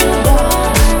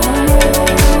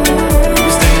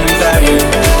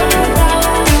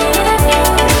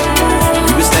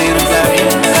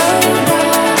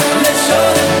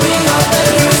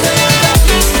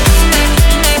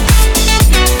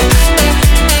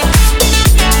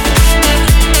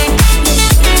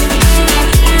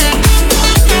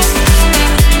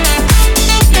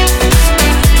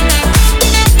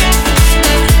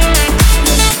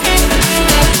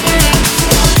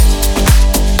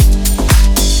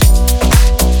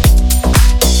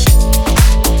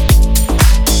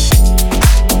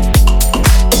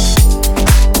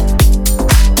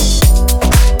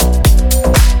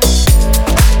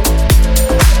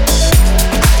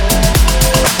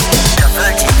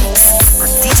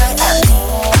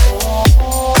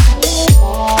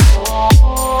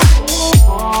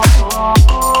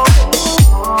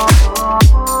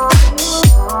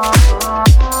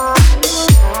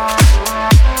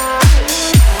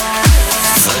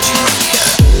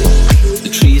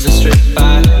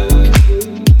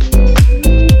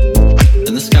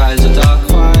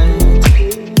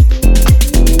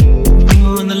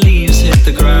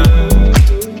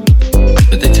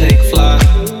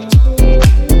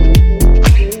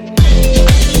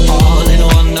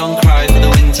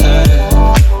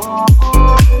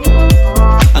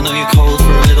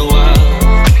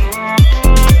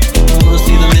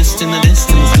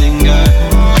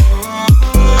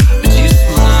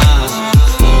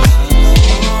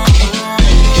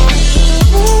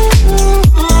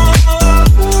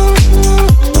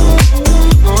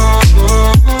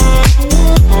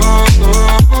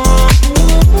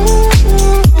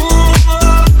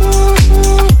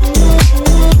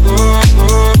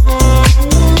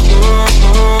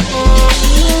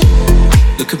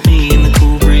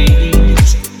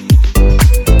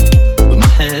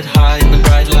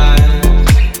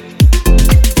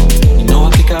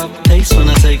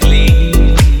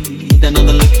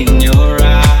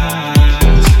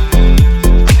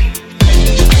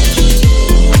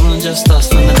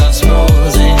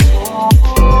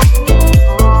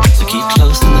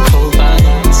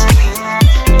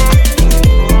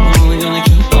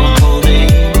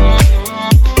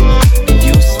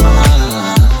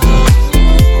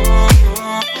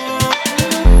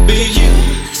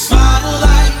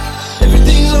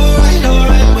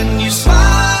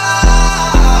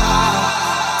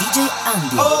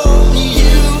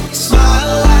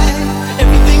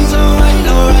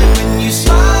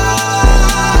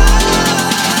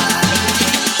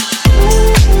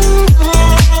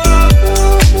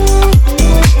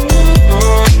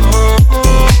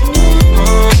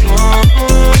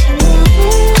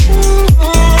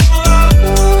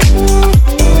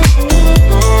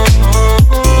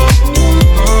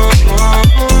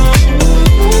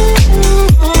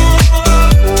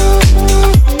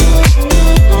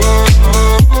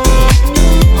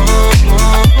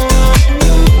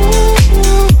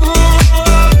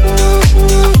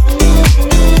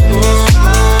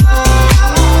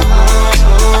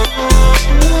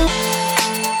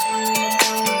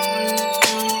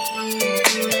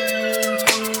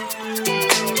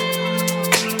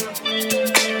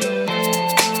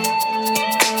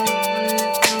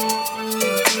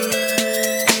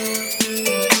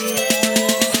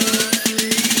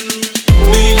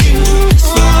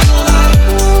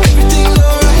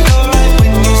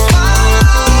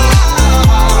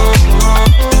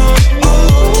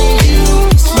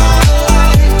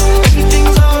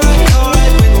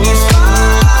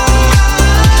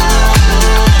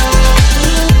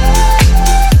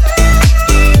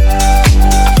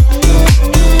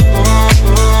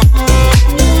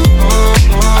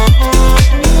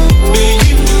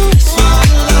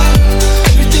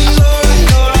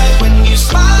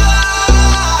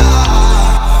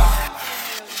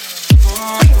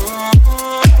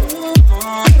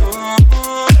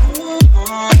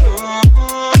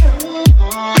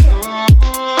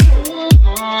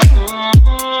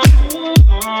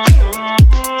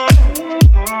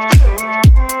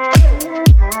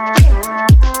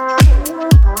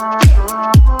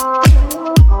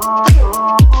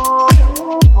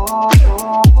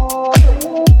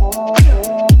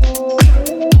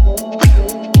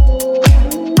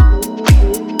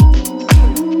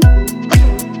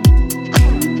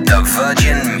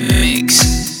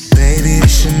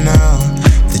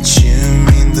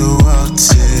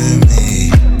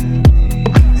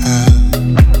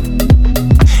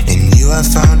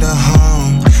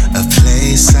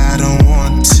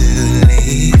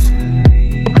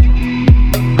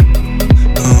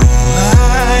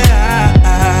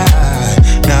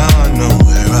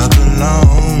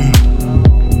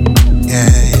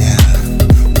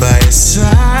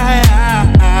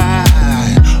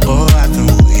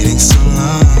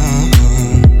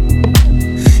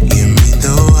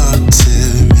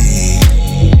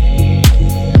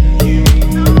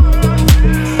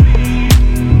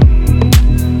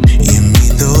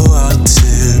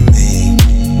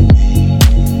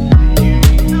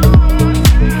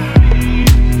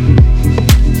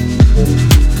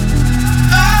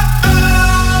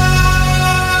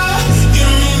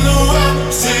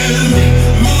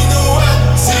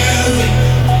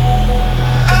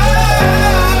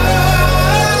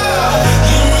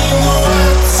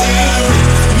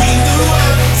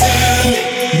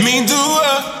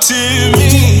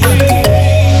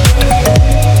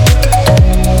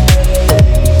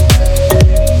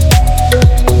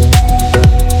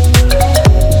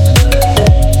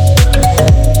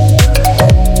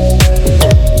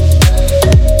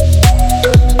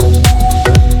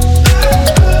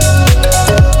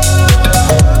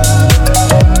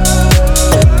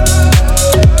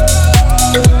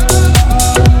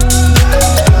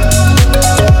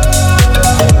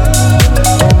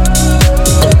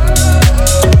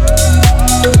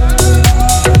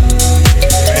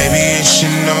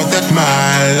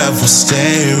 will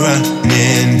stay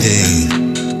running deep.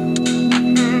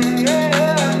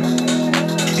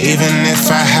 Even if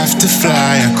I have to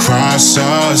fly across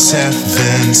all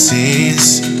 7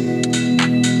 seas.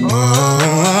 I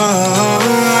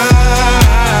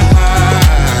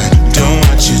don't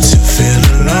want you to feel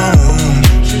alone.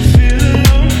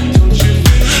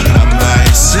 I'm by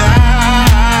your side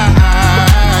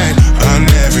on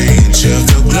every inch of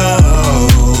the globe.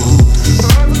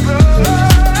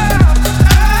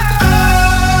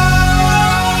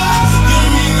 You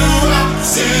mean the world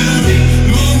to me,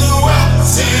 mean the world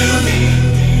to me.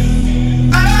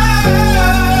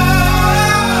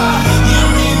 You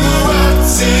mean the world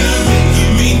to me, you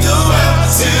mean the world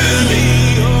to me.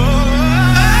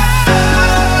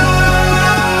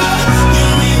 You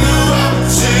mean the world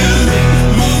to me,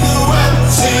 mean the world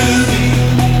to me.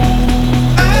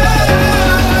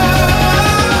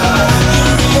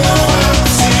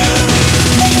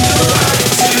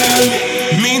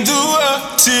 Mean the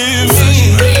world to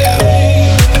me.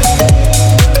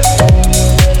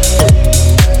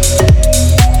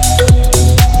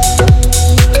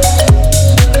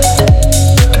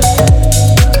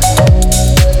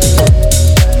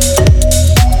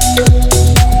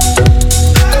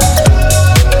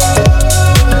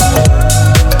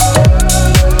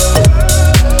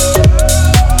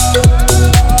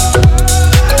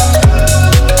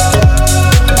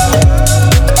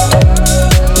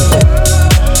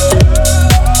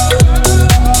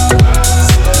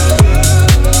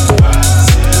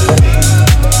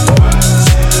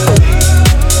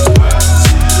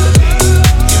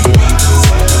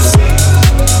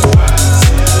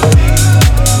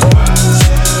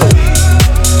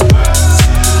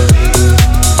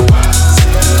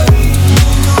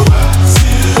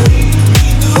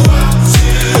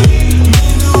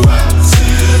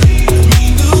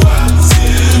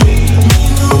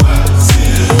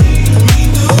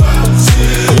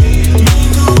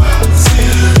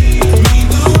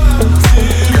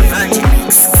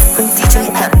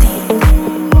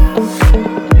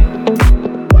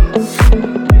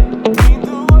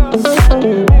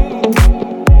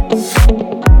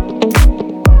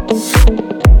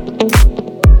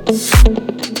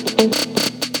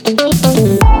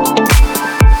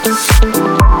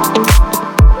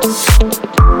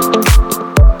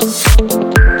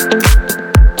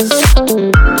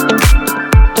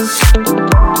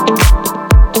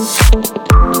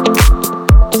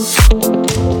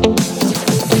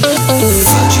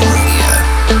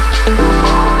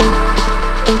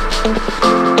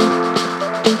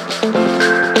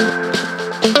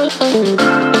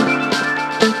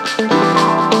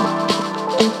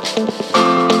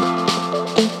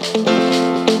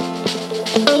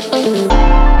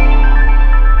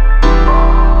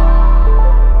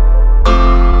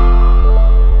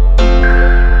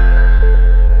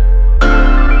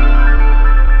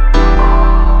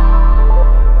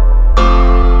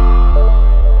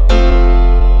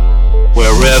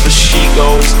 Wherever she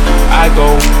goes, I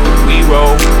go, we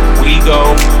roll, we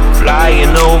go.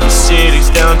 Flying over cities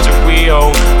down to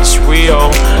Rio, it's real.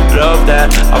 Love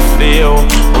that I feel.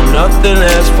 Oh, nothing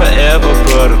lasts forever,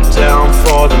 but I'm down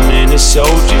for the minute, so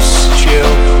just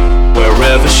chill.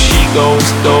 Wherever she goes,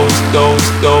 goes, goes,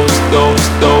 goes, goes,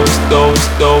 goes, goes,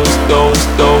 goes, goes, goes,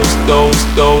 goes,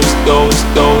 goes, goes,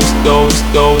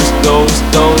 goes, goes,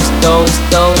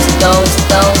 goes,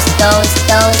 goes,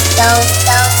 goes,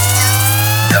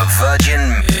 The Virgin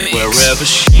Mix. wherever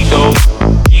she goes,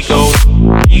 he goes,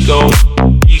 he goes,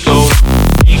 he goes,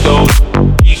 he goes,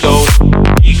 he goes,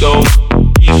 he goes,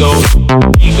 he goes,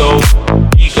 he goes,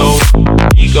 he goes,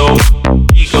 he goes,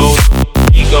 he goes,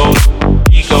 he goes,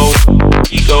 he goes,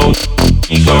 he goes,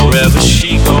 he goes. Wherever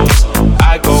she goes,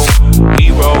 I go,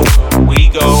 we roll, we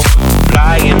go.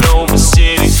 Flying over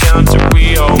cities down to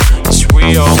Rio, it's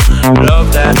real.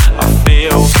 Love that I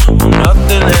feel. Oh,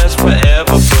 nothing lasts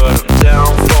forever, but I'm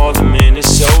down for the minute,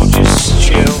 so just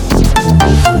chill.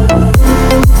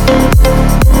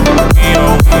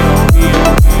 Rio,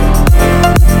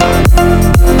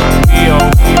 Rio, Rio,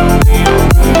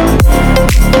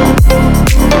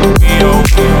 Rio,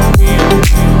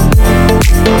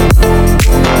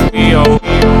 Rio,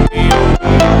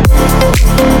 Rio.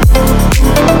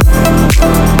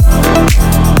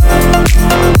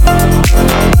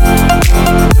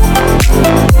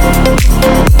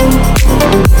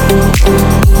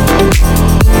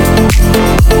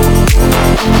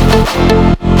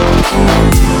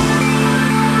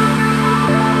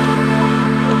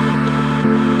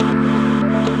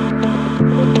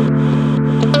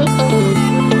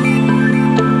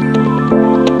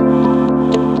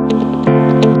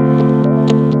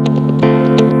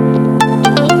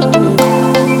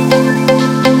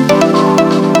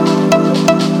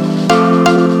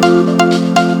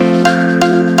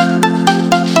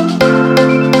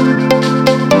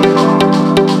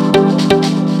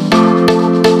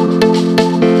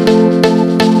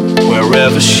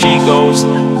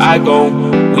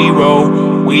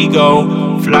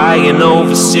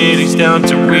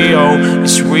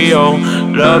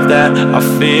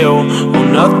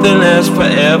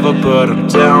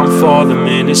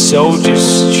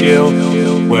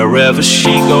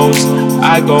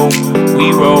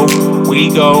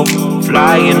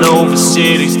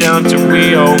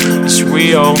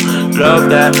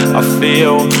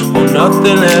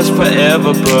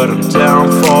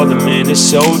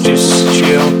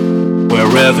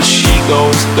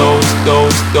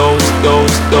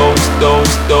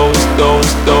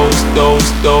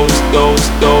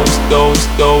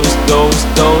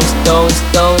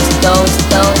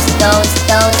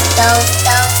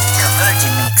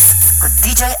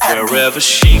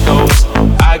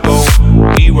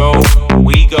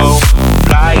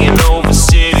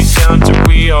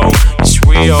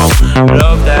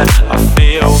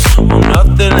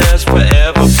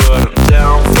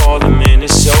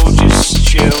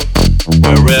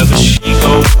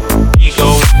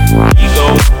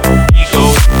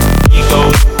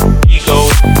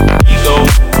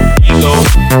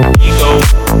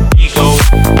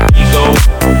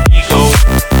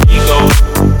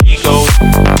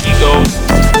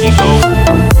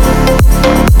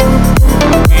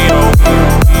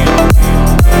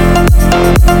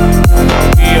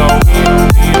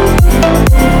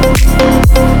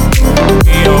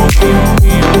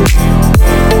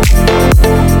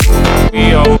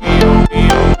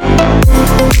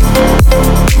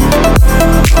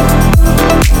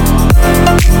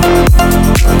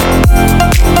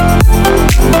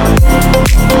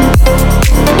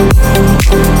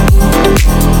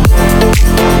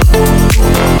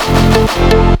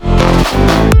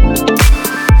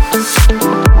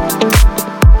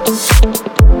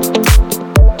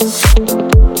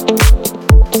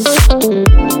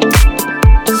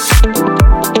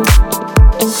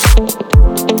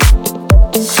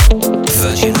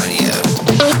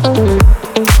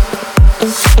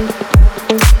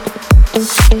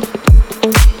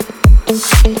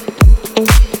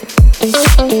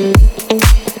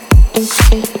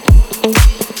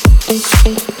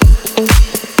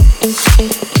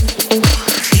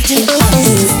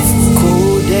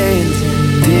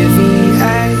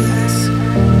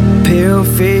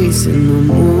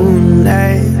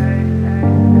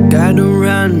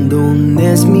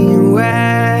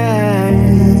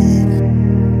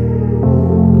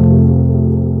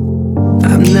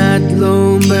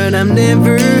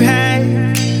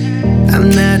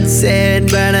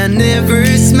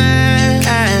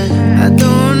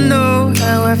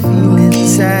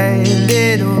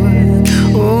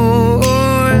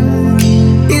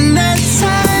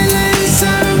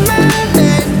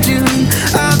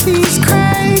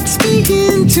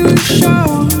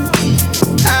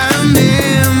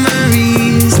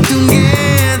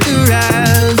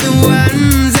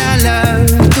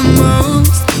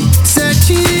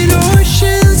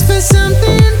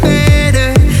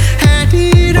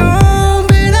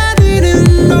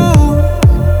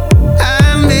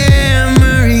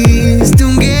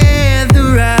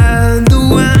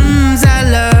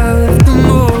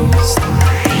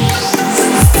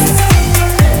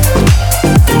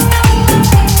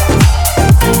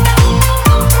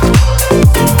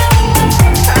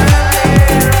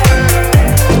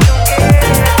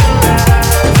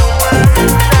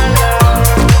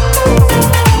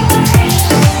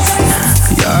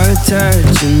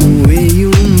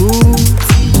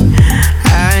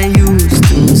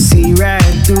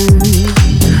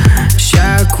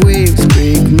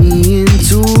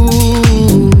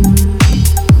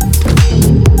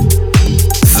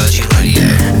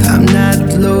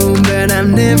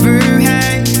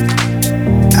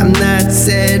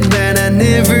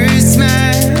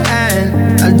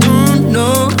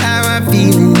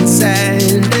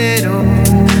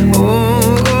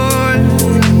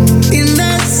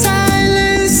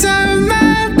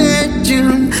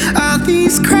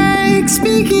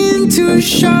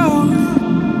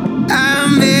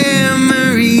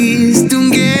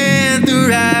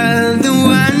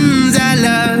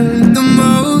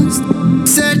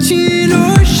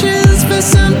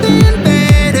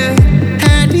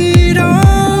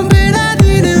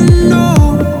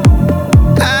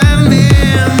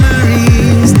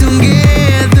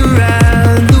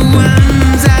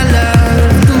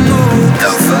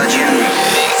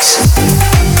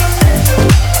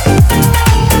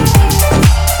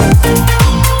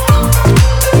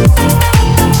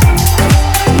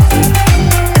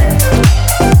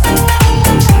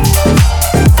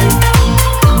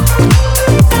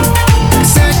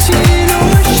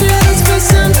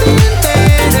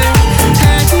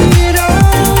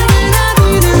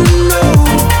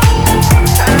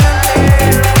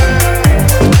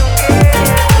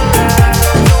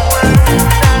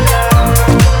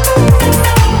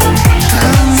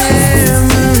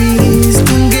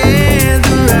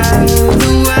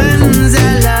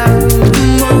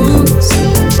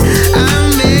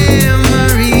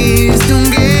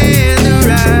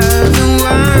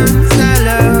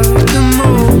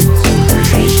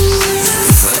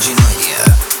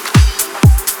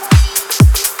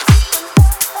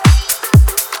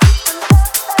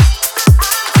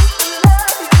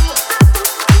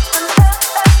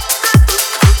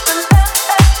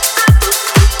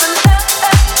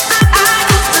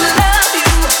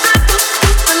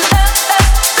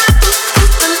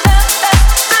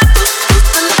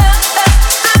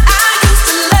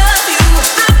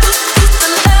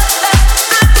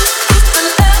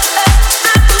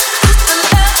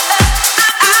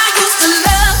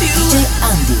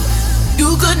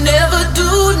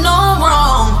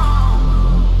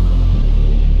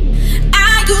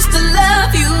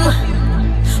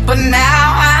 but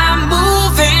now I'm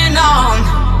moving on.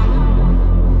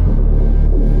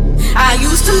 I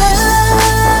used to love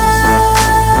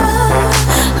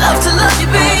to love you,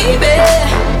 baby.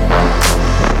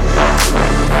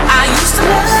 I used to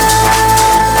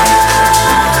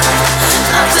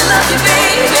love to love you,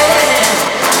 baby.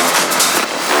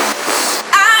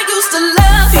 I used to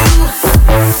love you.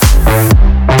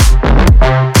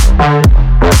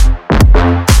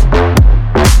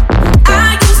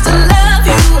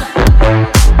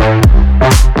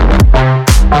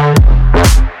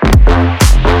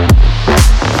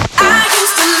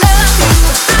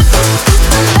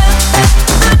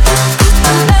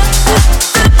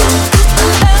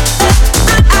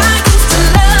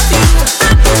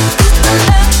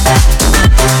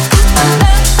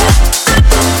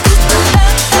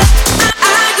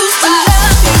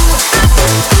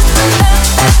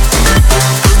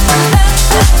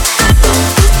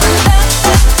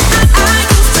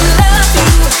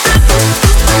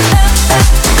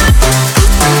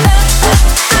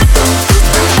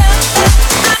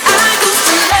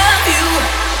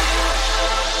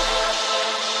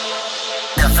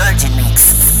 The Virgin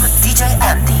Mix with DJ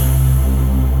Andy.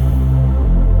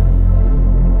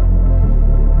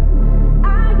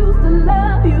 I used to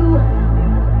love you.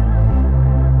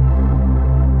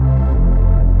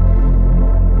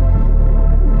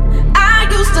 I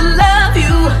used to love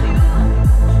you.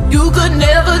 You could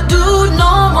never do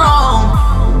no wrong.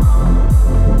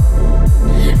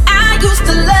 I used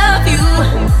to love you,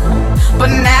 but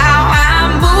now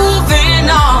I'm moving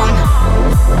on.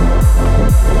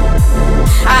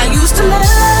 I used to love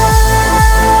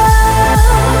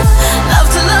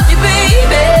to love you,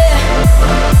 baby.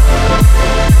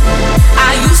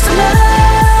 I used to love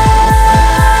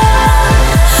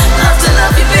to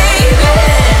love you, baby.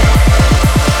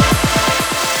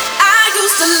 I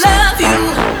used to love you.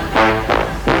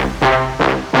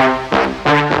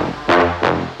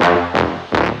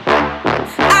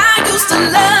 I used to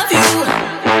love you.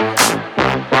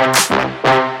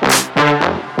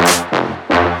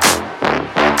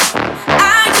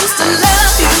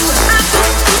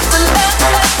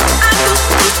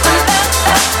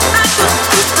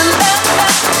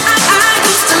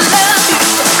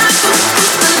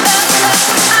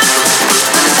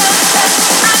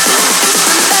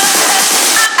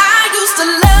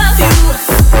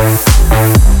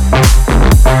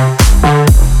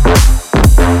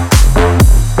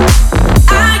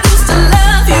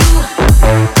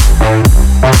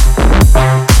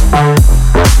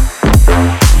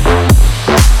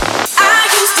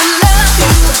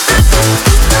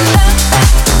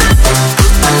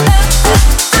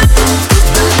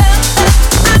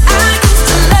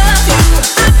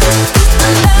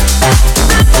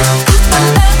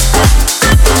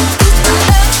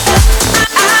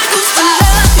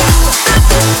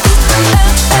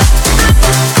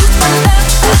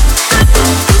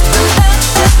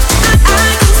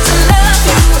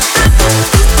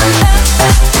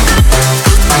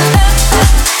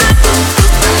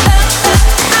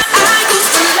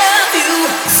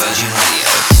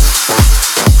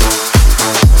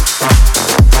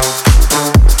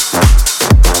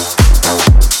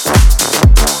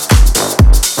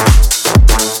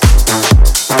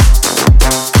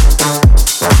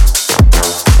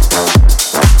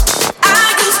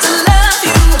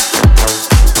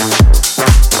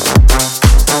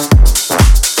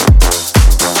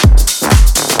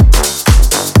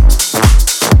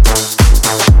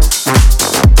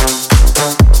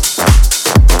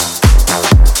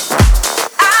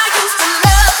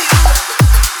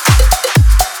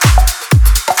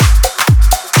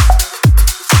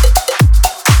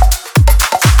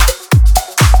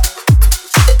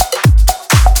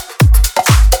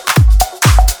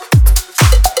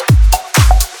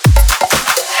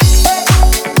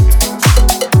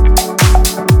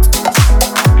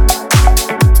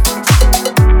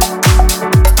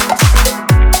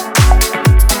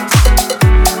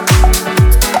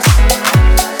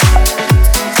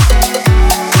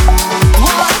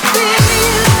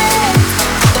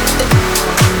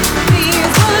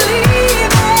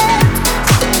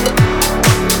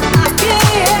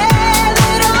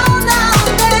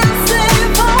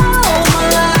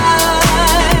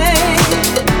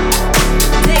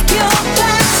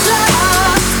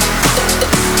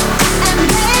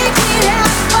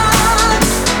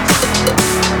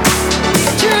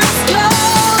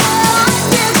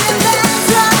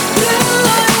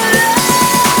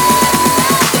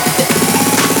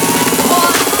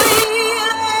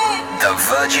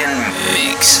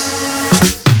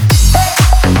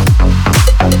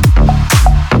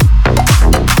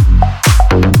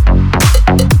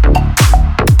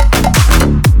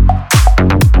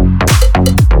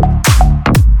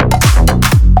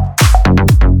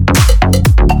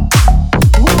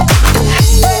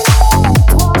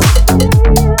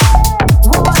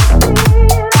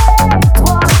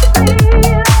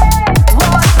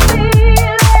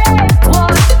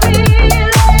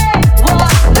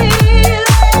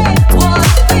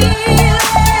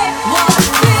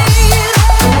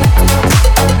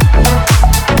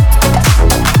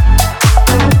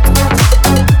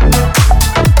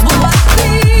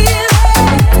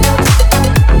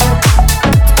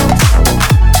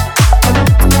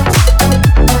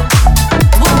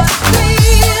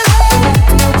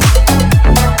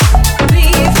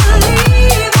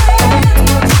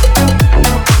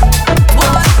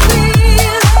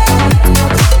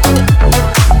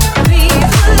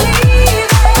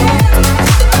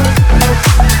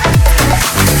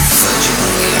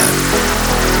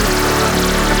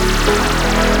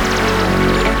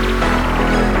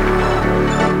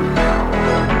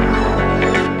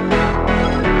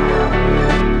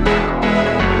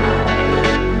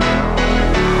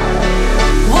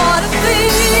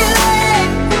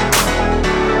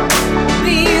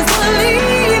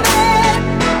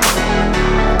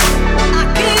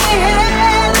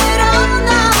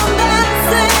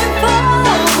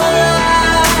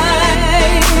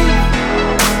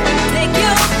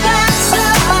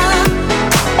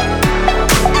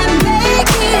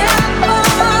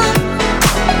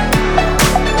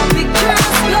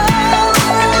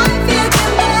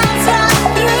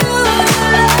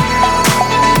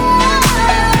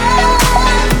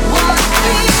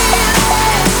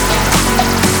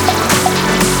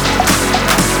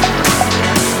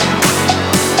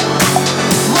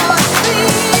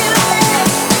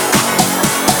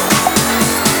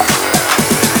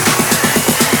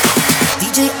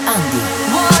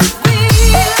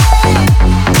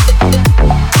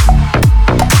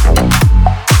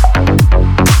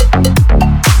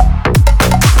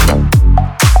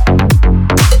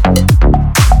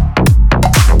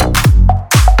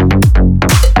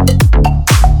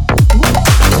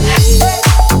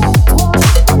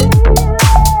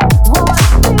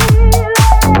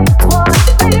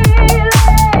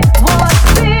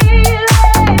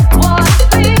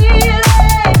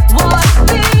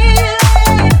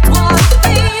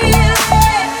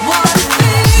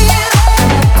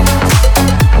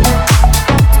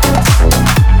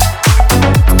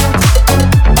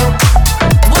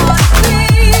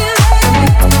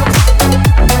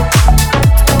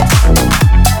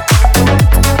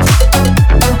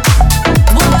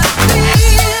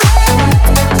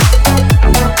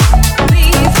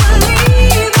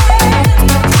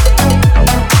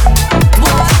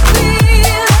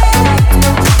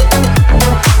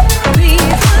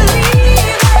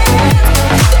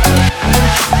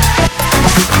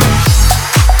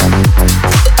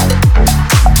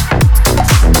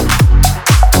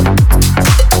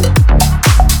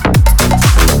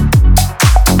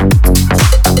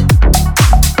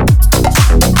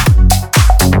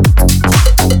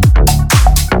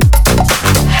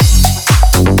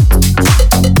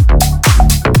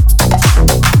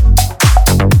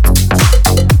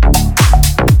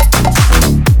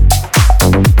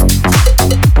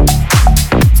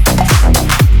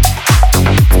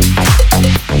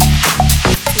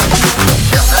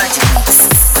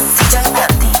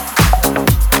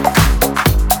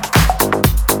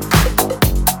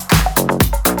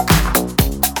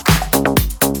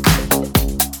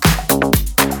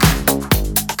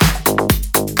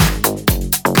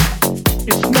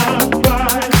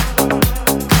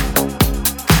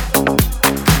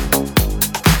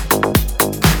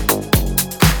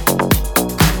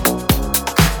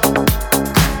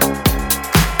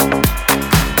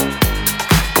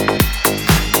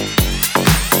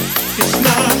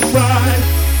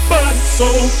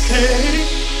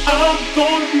 I'm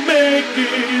gonna make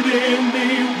it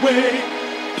anyway.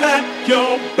 Pack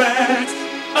your bags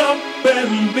up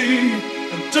and leave.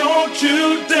 And don't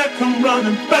you dare come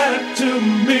running back to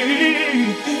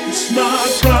me. It's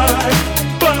not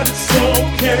right, but it's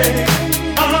okay.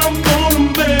 I'm gonna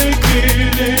make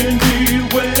it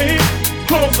anyway.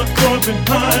 Close the door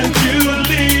behind you,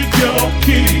 leave your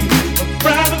key. I'd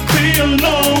rather be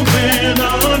alone than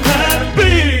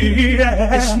unhappy.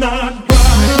 Yeah. It's not right.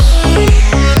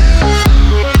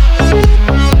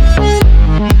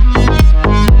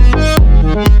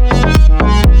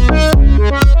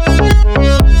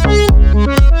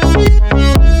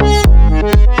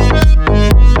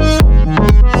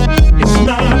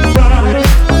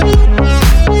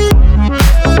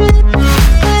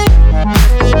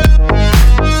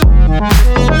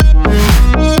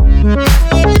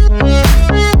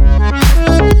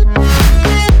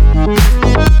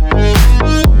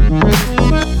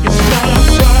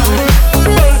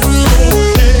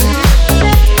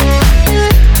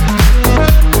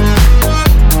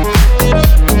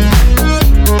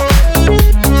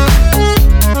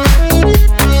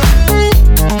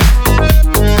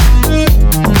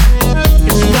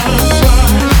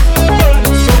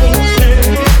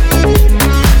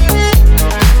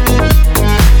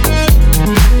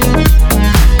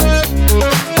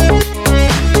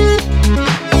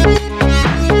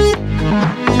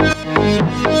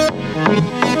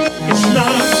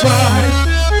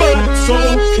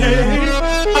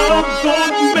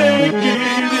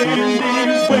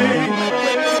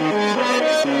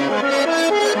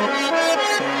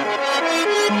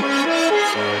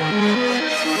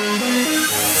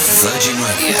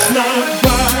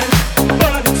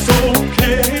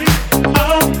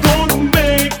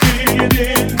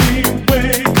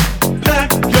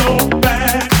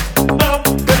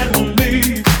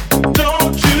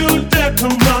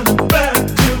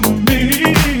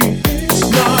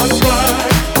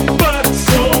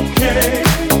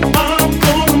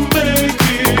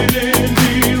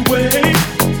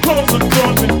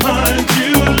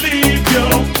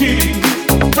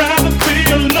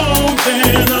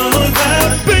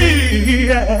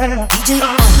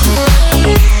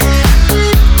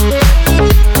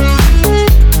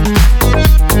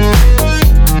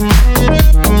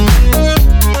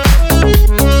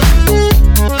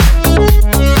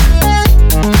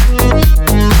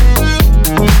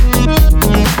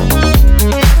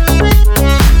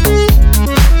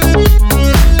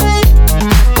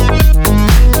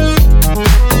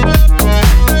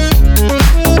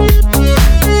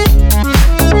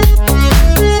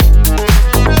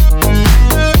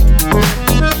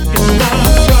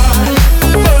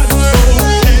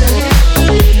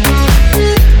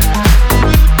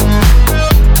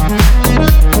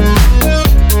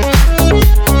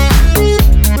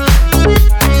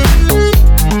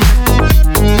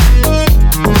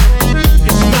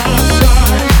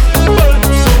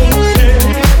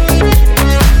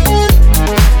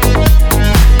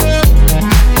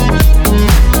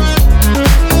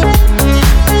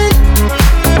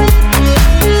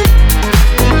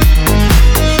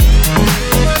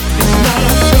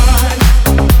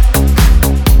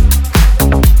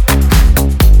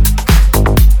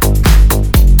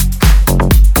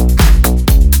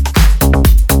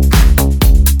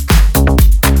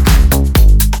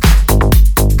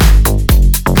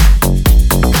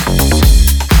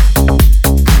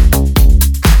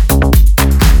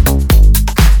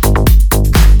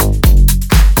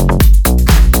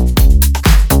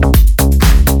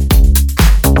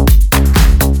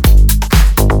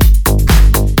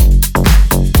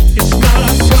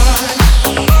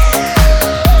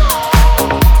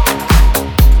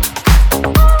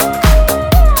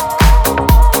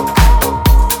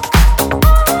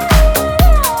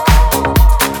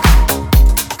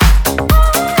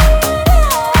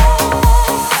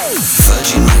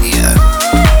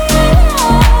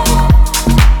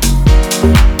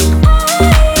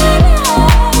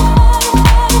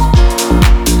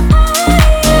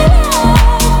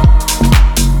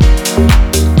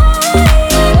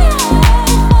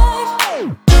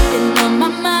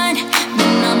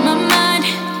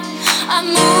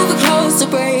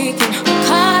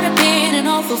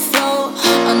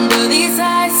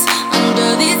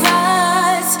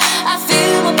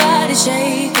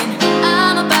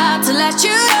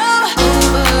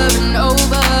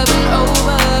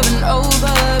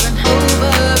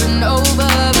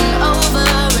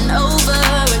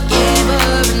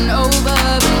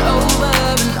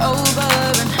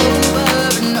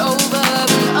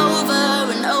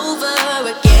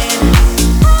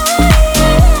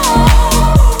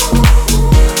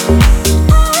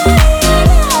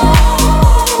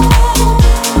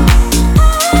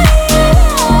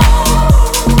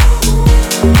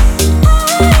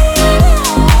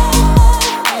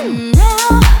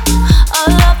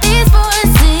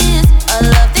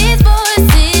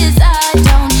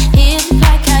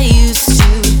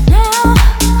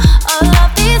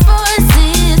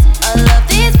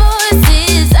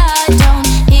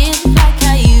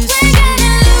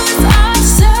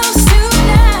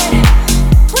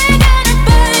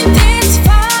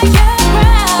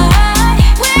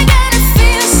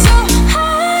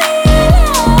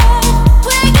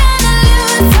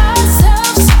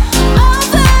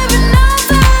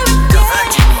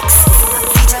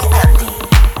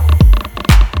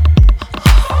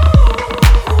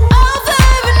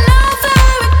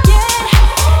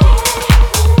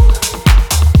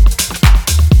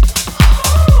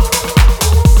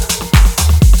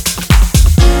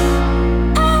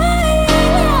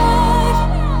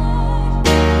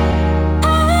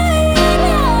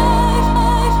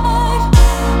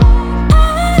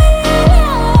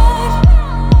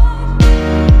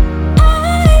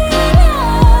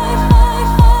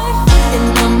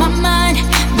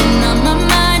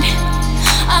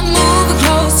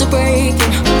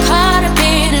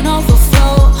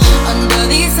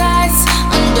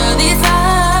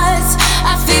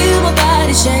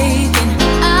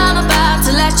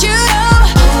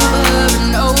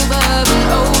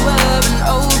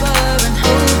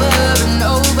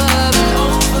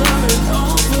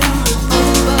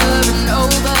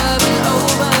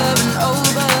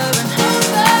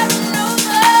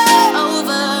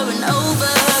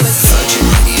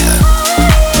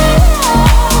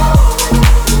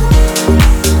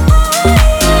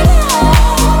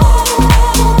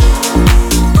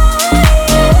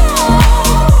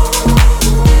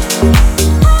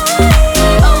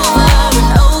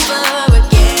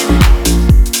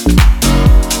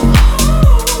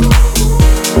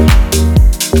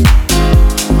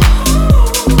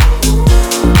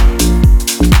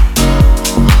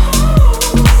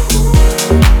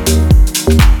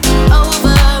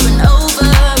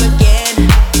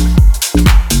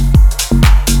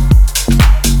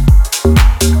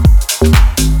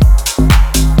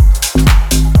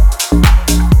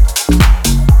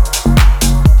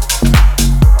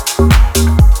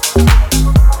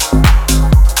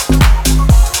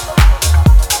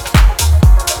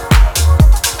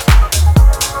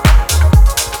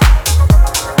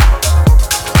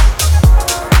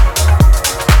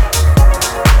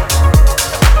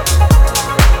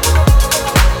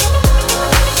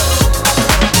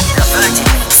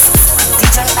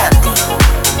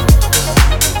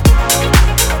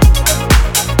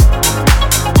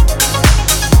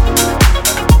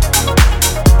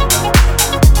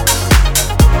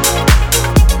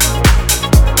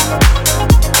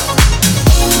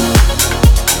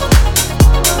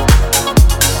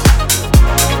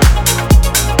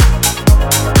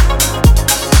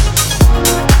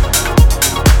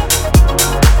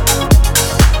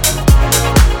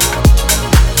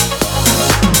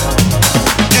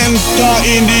 Enter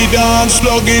in the dance,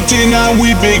 plug it in and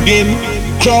we begin.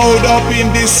 Crowd up in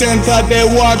the center, they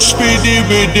watch for the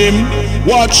rhythm.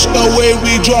 Watch the way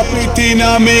we drop it in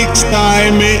a mix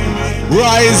time.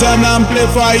 Rise and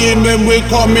amplifying when we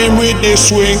come in with the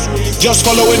swing. Just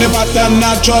following the pattern,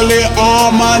 naturally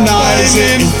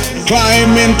harmonizing.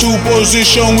 Climb into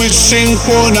position, we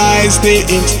synchronize the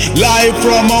it. Live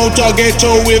from outer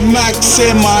ghetto, we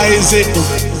maximize it.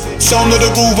 Sound of the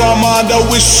groove armada,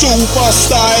 we super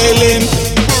styling.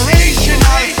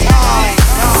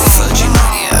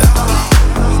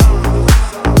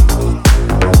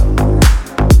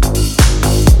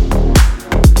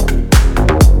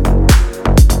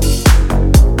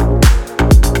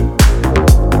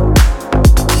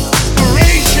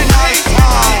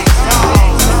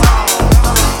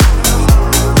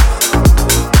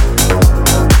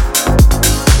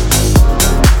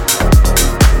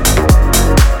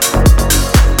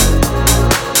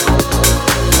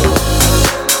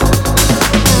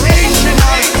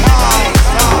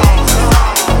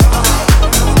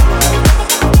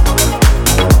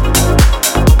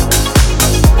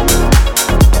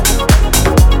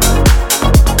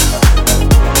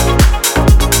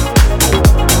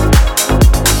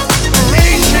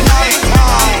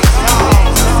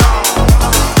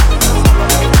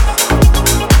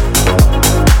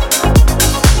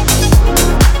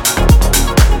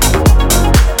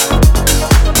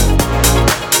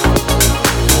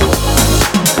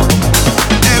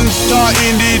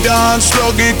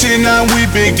 Plug it in and we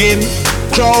begin.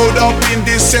 Crowd up in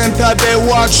the center, they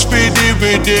watch for the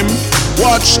rhythm.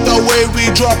 Watch the way we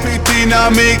drop it in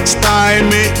a mix time.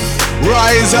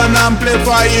 Rise and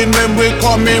amplifying when we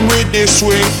come in with the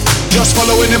swing. Just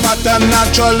following the pattern,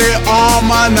 naturally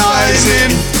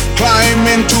harmonizing. Climb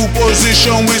into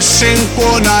position, we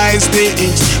synchronize the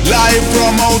it. Live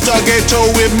from outer ghetto,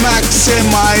 we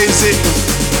maximize it.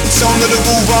 Sound of the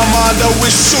groove armada, we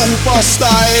super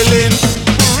styling.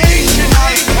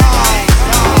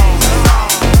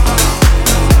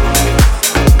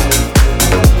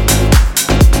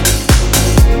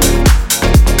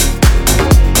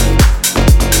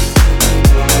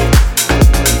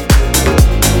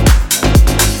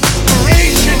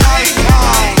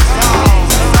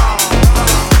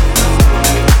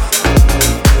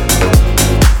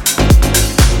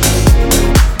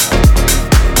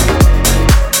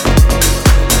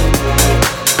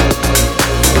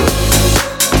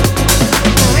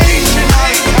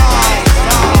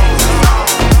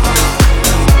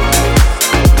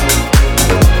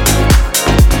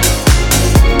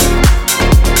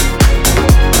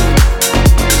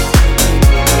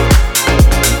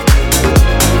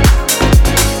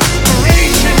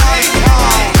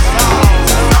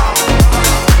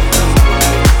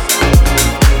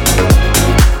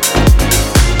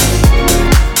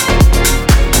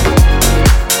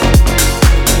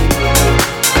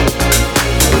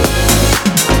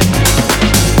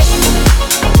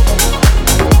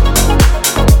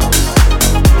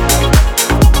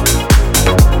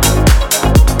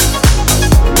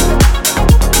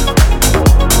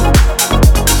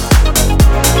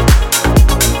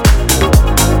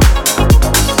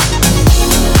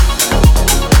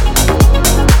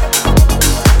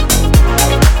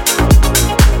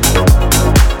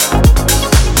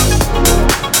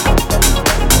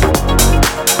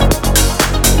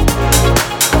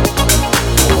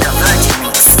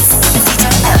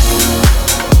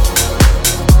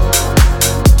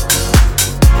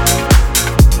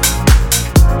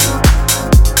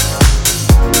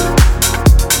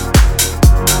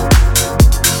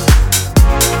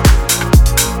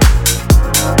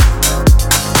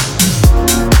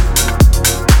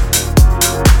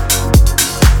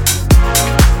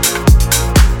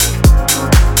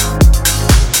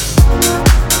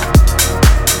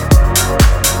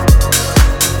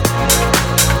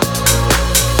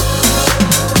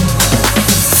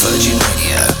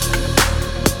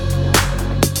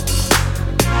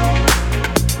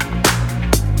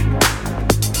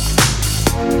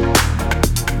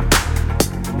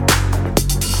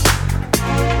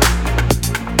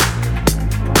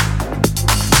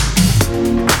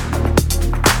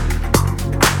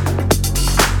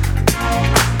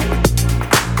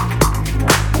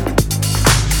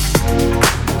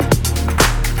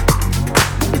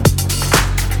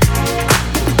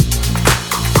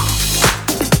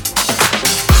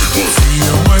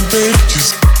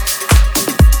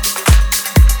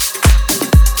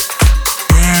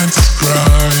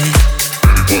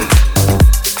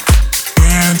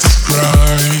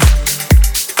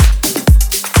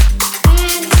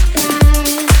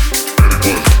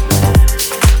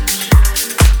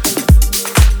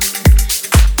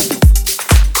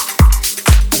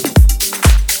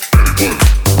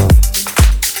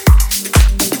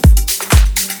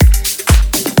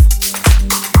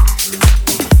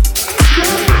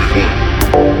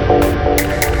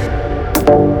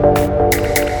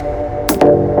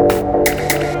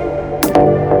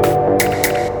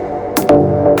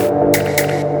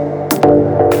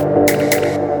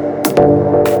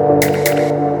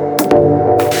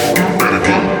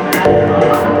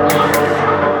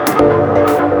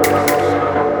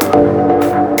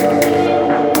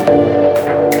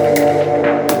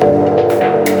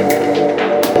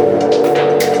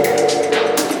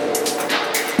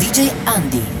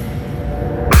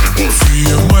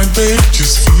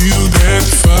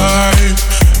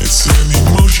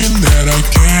 emotion that I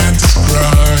can't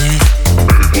describe.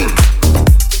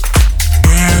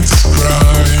 Can't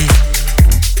describe.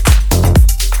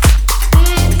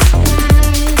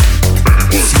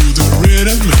 Feel the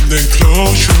rhythm and then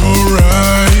close your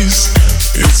eyes.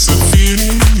 It's a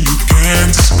feeling you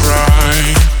can't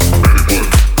describe.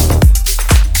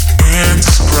 Can't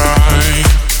describe.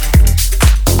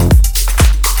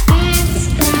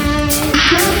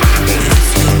 If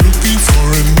you're looking for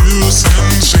a new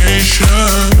sensation,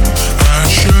 I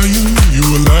assure you, you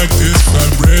will like this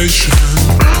vibration.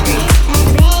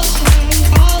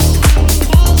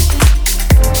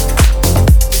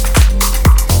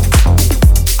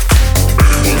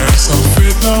 As I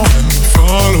fit now and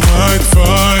follow my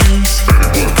advice,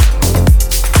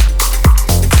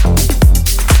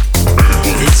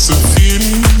 it's a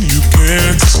feeling you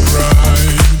can't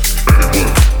describe.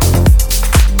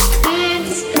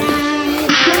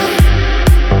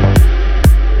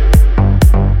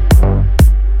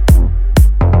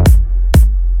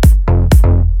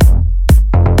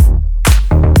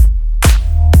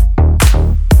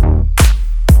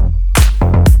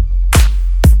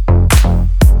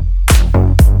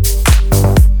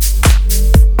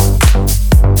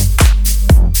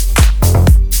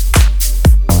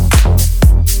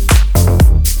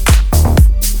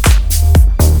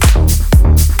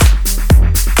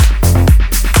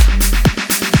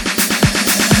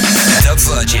 The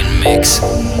Virgin Mix.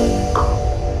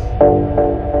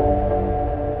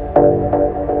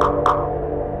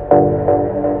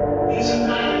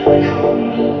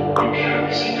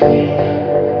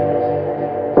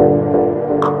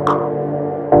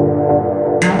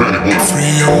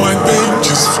 Free your mind, babe,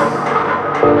 just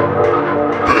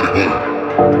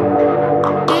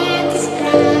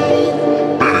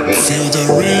feel the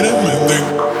rhythm and then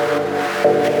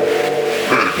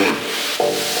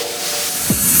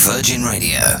Virgin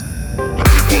Radio.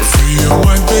 free your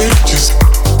mind, babe, just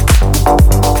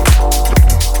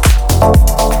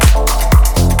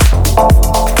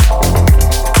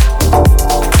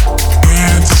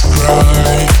can't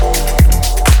describe.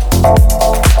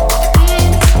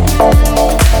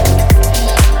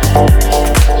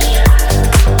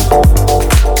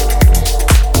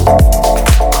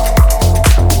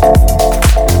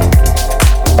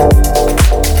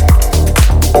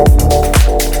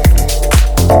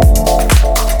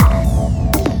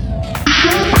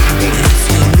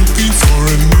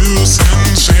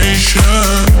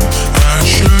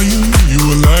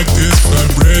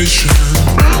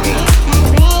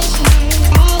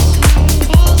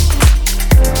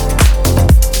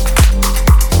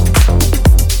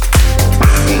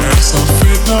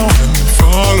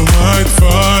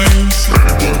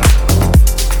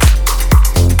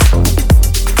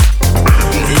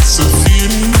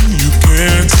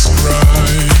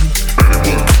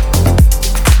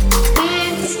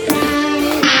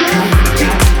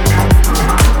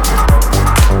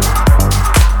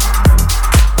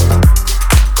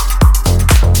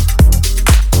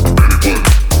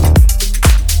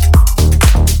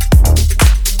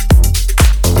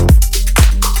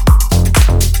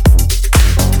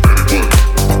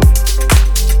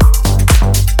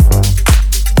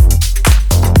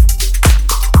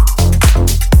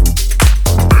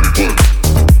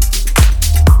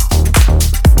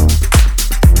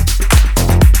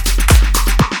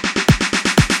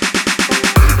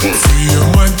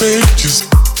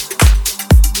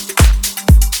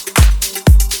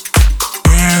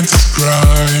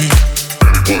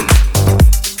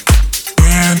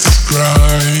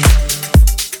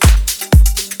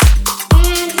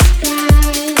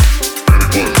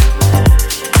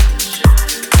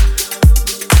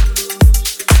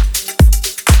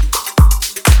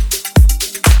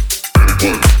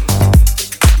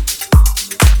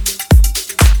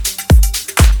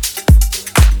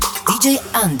 DJ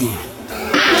ANDI.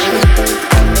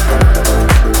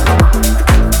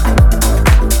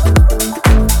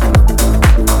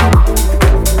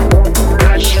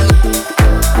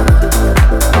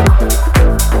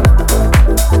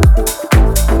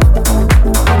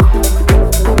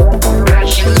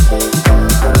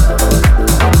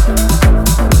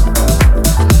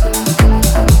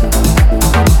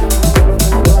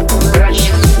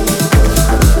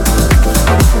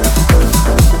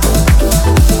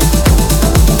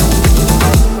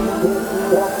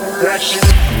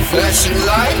 Flashing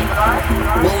light,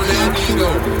 won't let me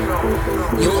go.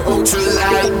 Your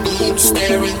ultralight beam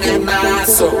staring at my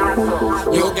soul.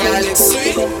 Your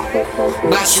galaxy,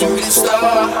 my shooting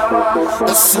star,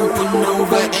 a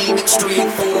supernova aiming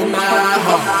straight for my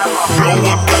heart. No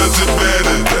one does it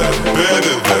better than.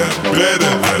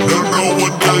 No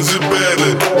one does it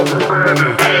better.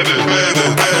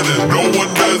 Better.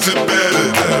 does it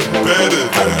better than, better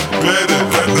than, better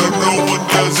than. No one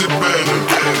does it better,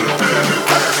 better, better,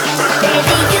 better, better.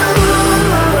 Baby, you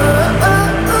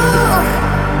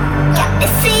got me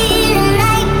feeling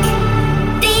like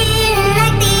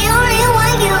the only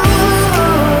one. You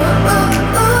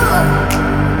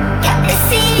got me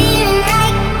feeling like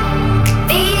the only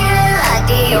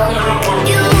one.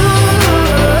 You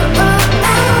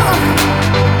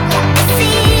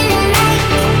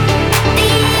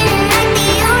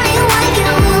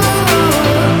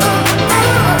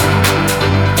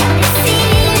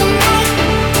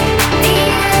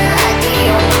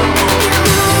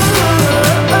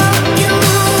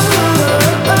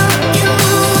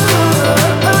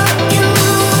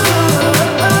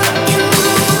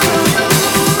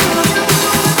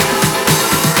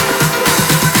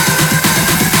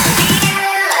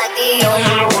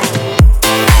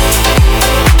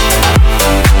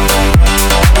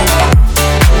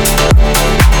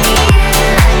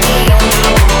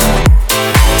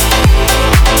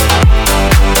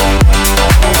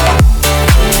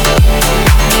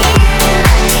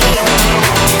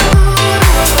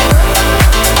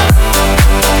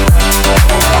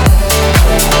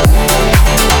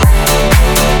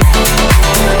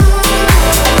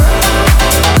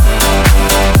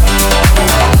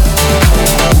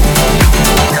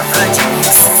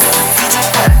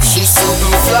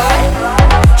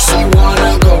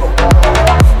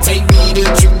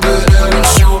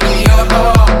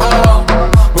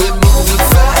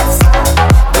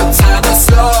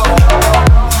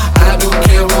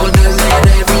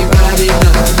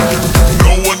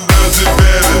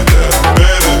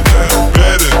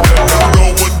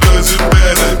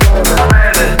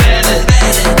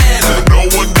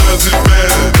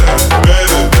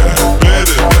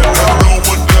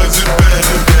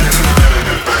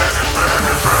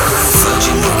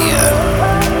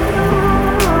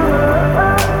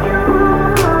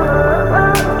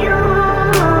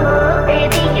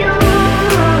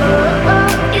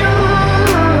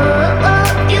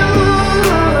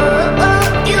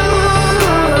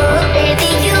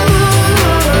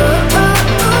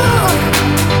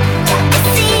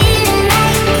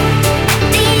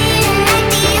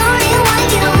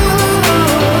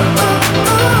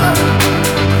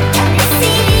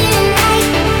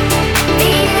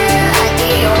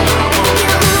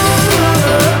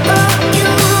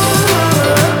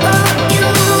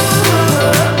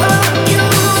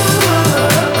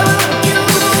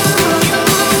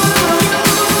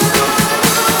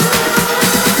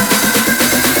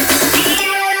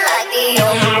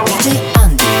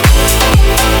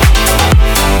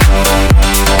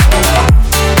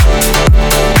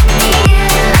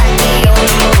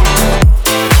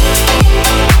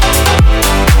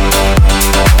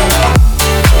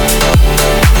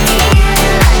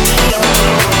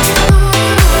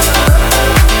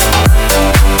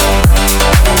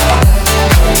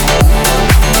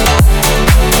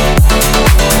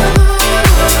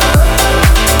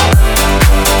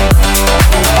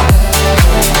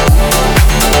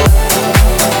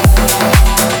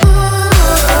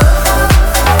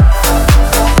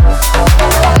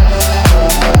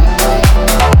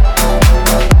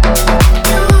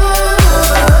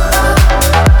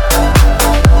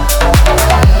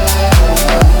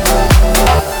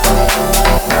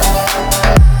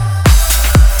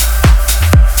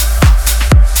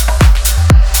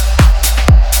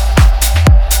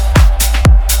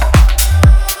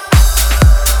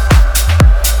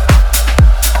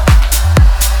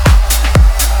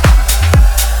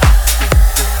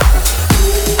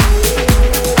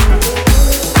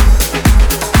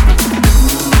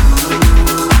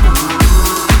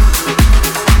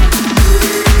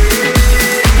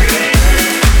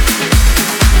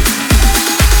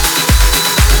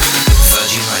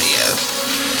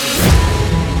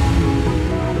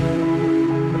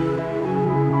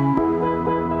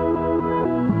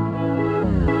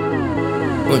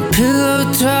When pillow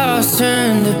talks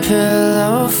turn to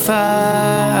pillow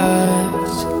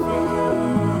fights,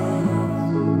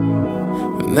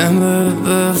 remember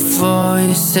before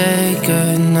you say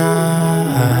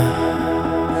goodnight,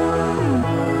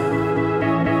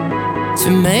 to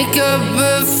make up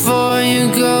before you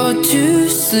go to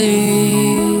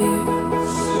sleep.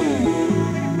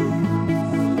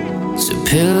 So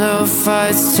pillow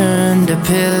fights turn to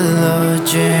pillow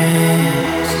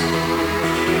dreams.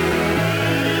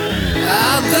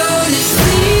 I'll go to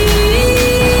sleep.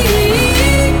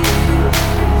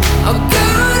 I'll go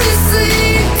to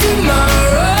sleep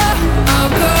tomorrow. I'll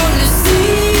go to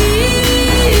sleep.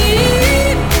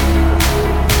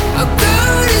 I'll go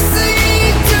to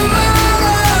sleep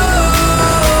tomorrow.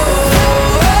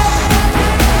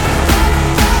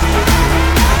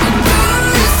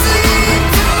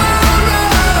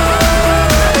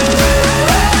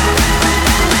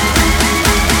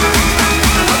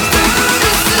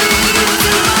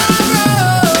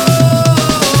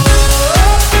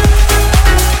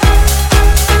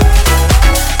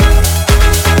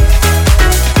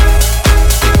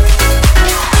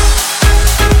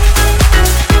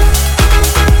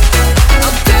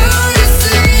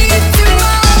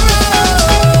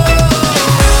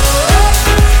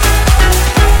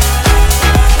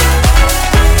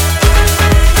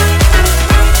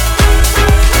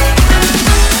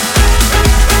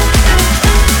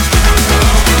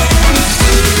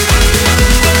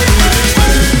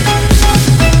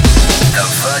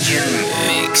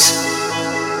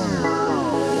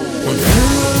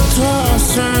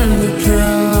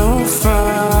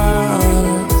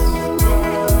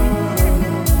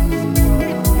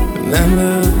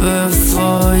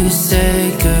 you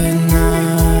say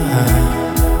goodnight,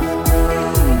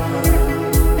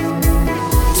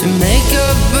 to make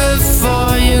up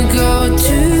before you go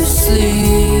to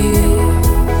sleep.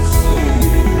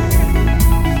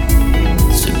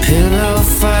 So pillow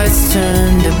fights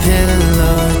turn to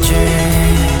pillow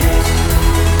dreams.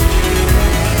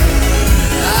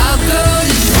 I'll go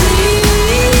to sleep.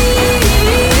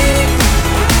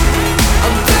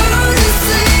 I'll go to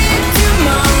sleep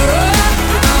tomorrow.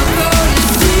 I'll go to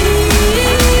sleep.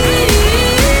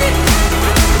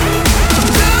 I'll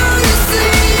go to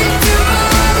sleep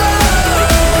tomorrow.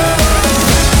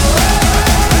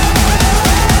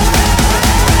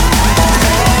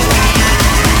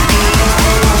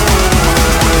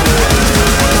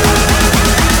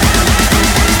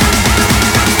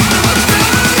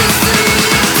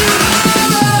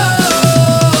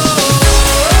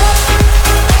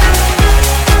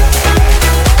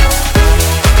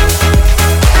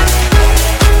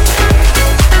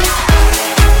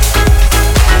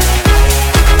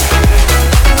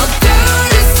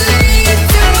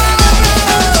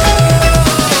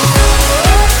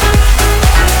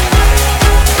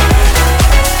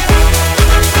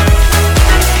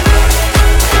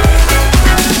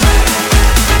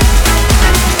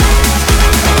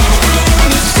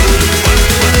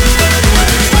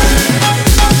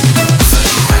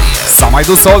 Mai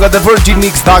dus o oră de Virgin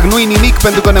Mix, dar nu-i nimic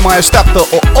pentru că ne mai așteaptă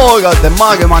o oră de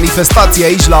mare manifestație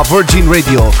aici la Virgin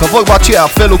Radio. Că vorba aceea,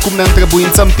 felul cum ne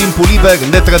întrebuințăm timpul liber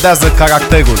ne trădează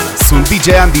caracterul. Sunt DJ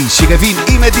Andy și revin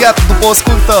imediat după o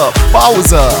scurtă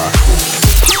pauză.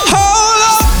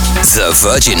 The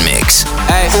Virgin Mix.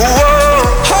 Hey.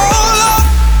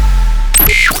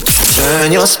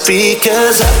 Turn your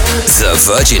speakers up.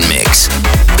 The Virgin Mix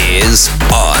is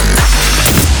on.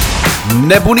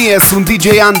 Nebunie, sunt DJ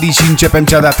Andy și începem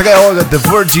cea de-a treia oră de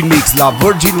Virgin Mix la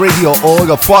Virgin Radio. O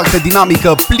oră foarte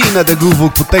dinamică, plină de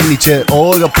groove-uri puternice, o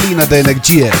oră plină de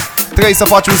energie. Trebuie să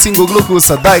faci un singur lucru,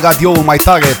 să dai radioul mai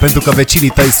tare, pentru că vecinii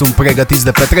tăi sunt pregătiți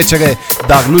de petrecere,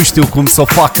 dar nu știu cum să o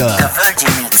facă. The Virgin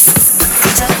Mix with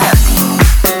DJ Andy.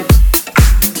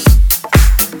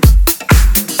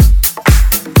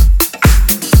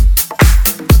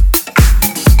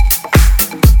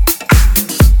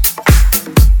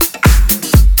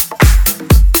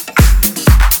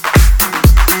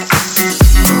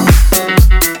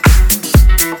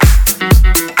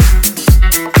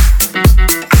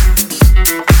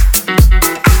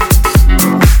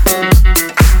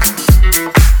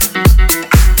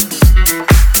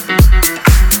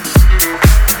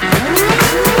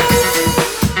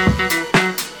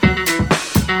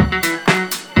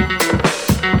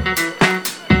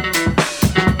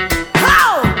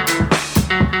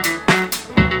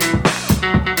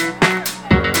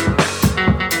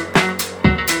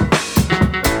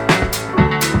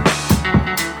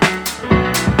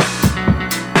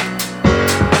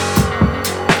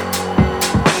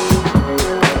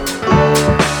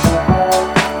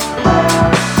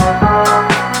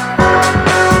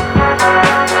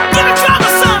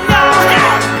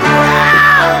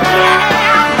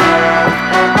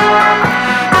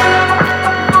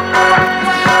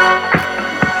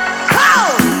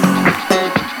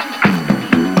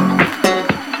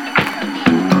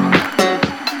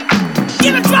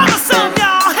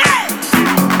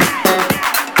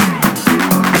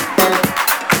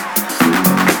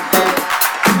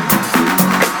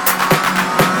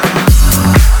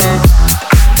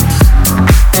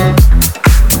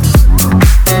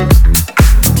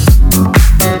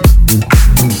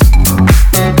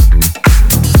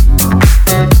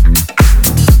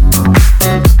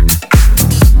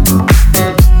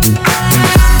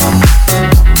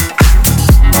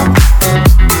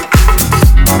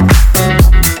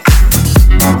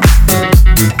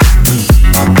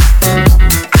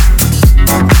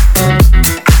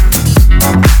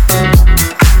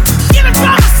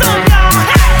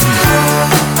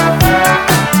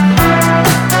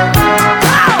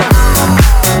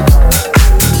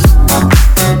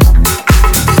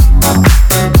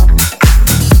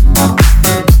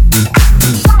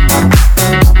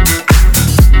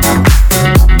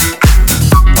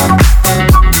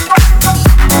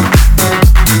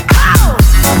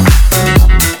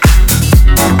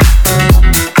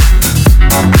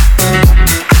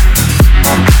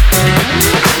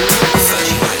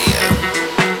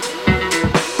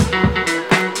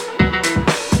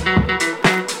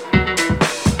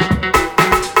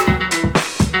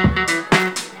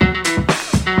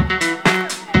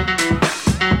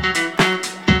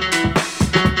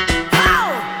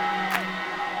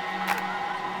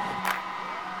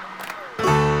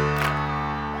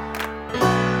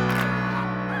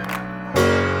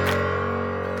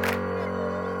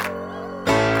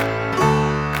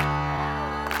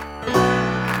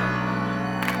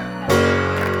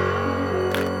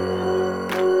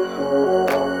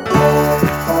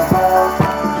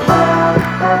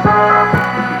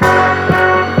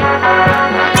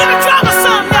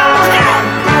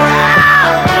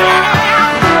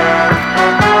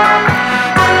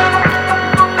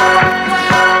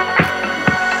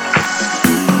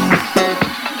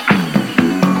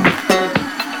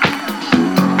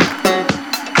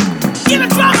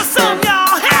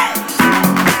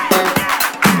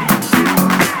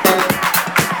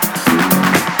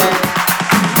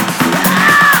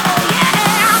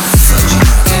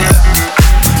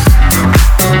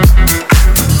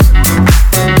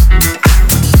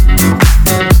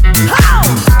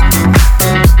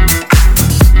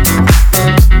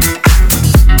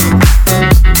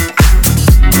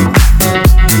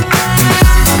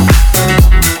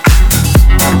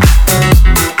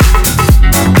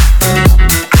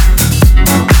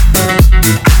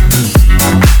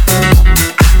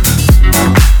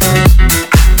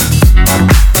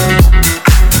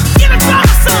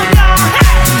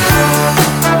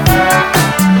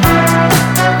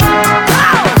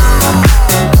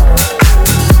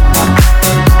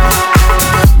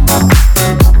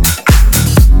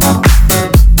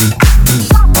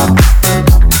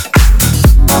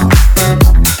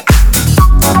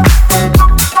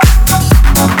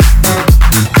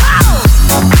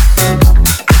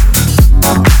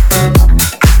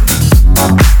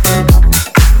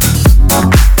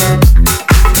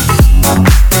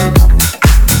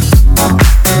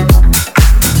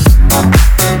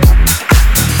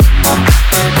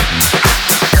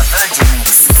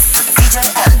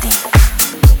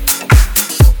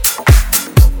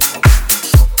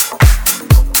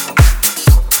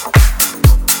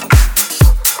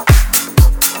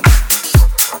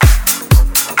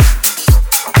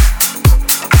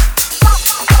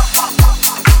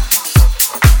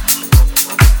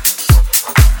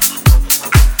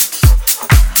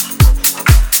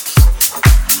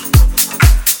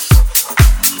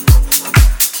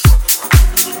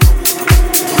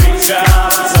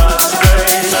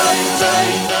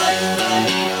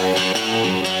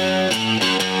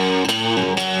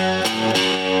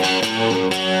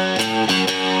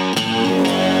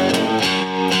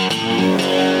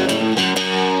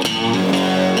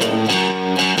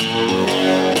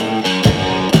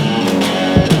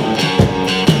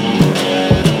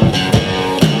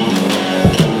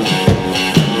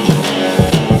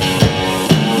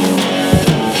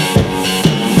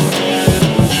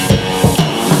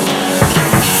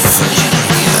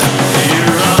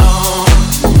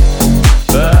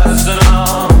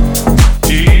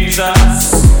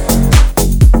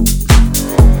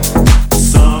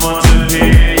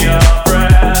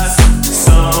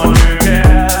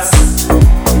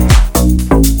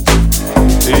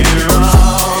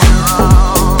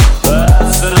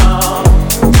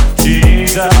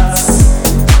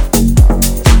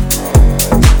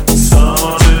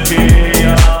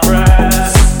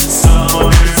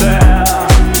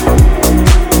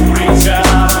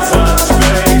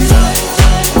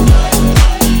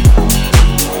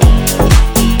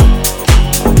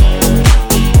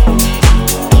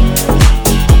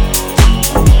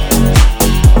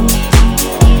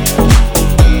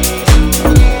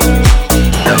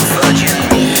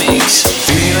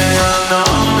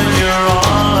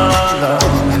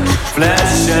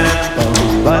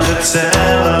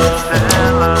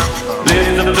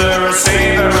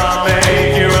 believer, I'll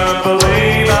make you a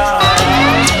believer.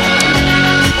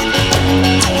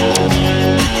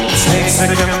 Take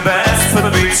second best, put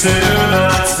me to the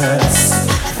test.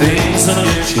 Things on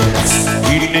your chest,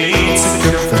 you need to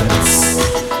confess.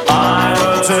 I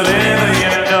will deliver,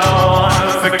 you know I'm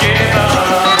a forgiver.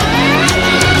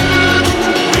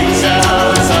 Reach out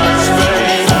and touch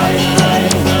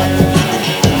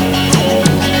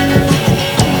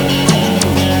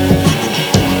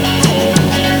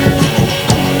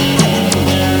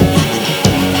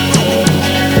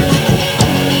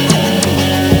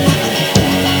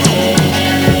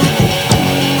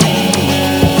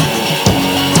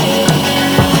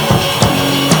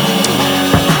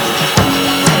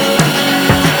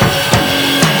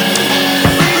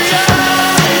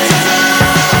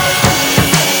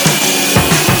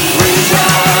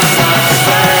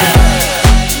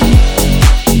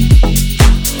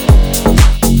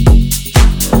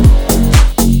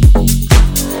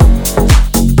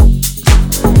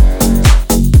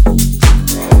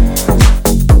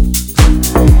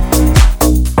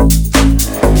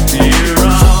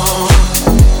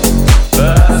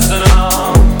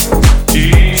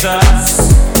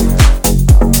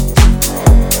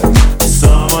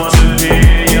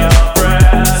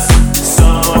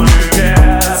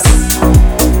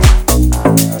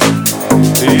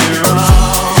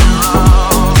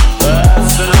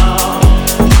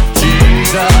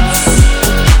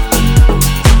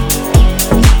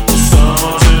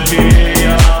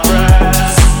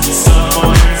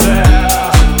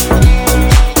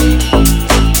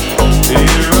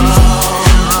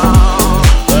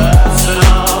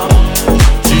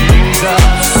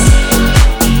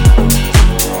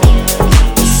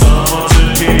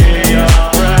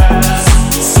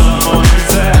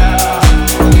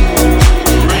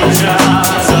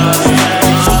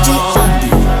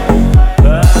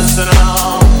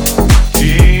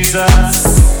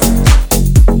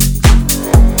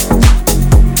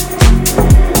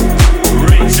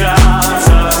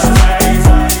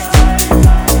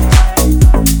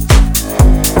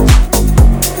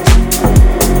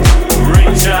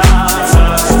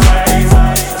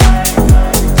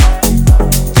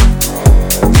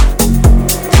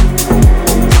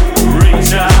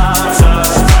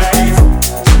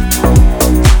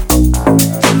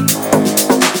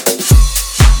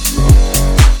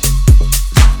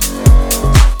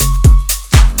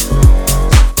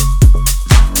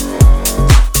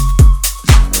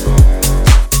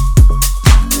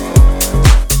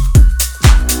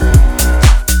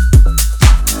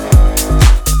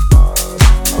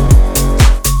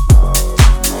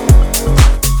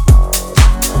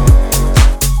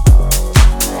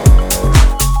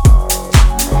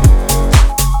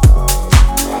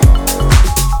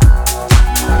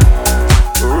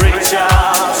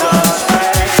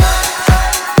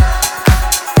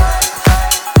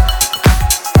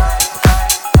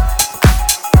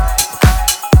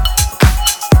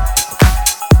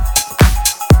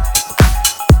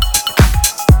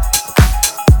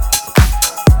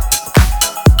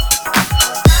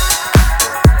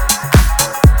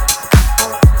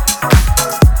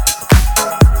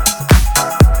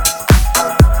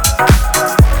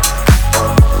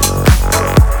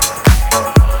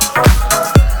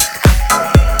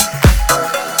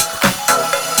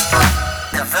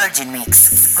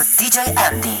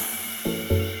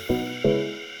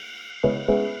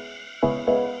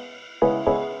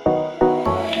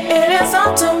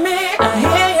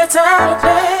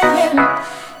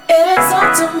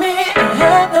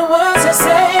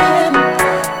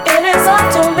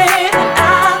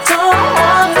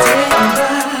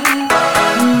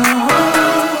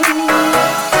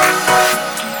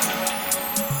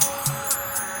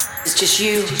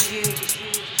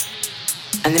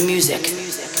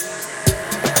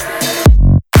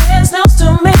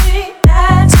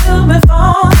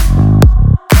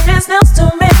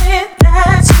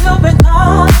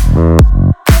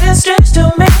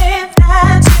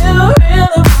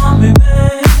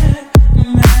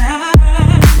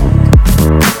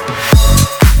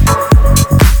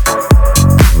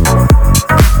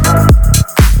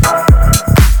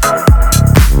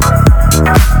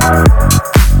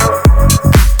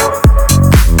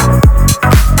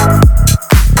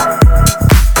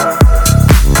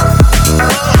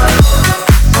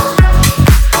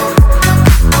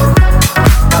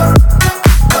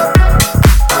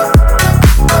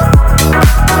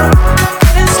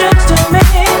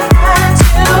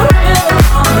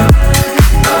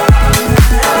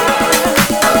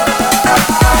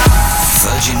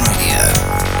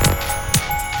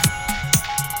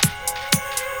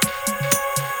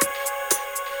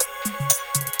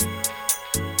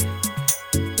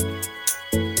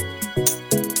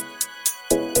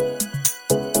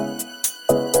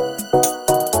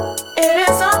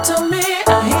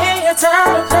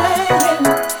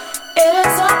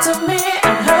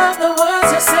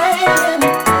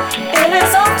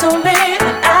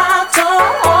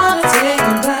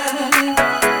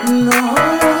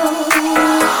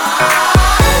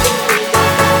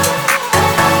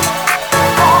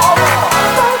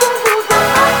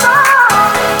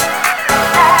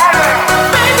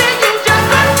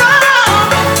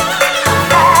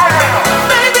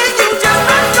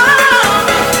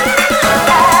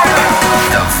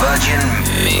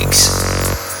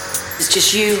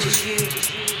just you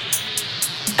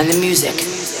and the music.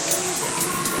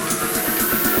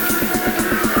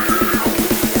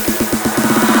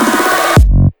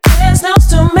 It's news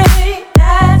to me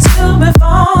that you've been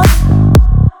falling.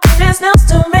 It's news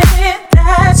to me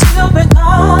that you've been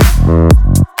calling.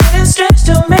 It's strange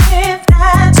to me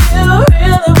that you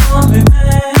really want me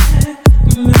back,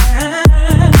 back.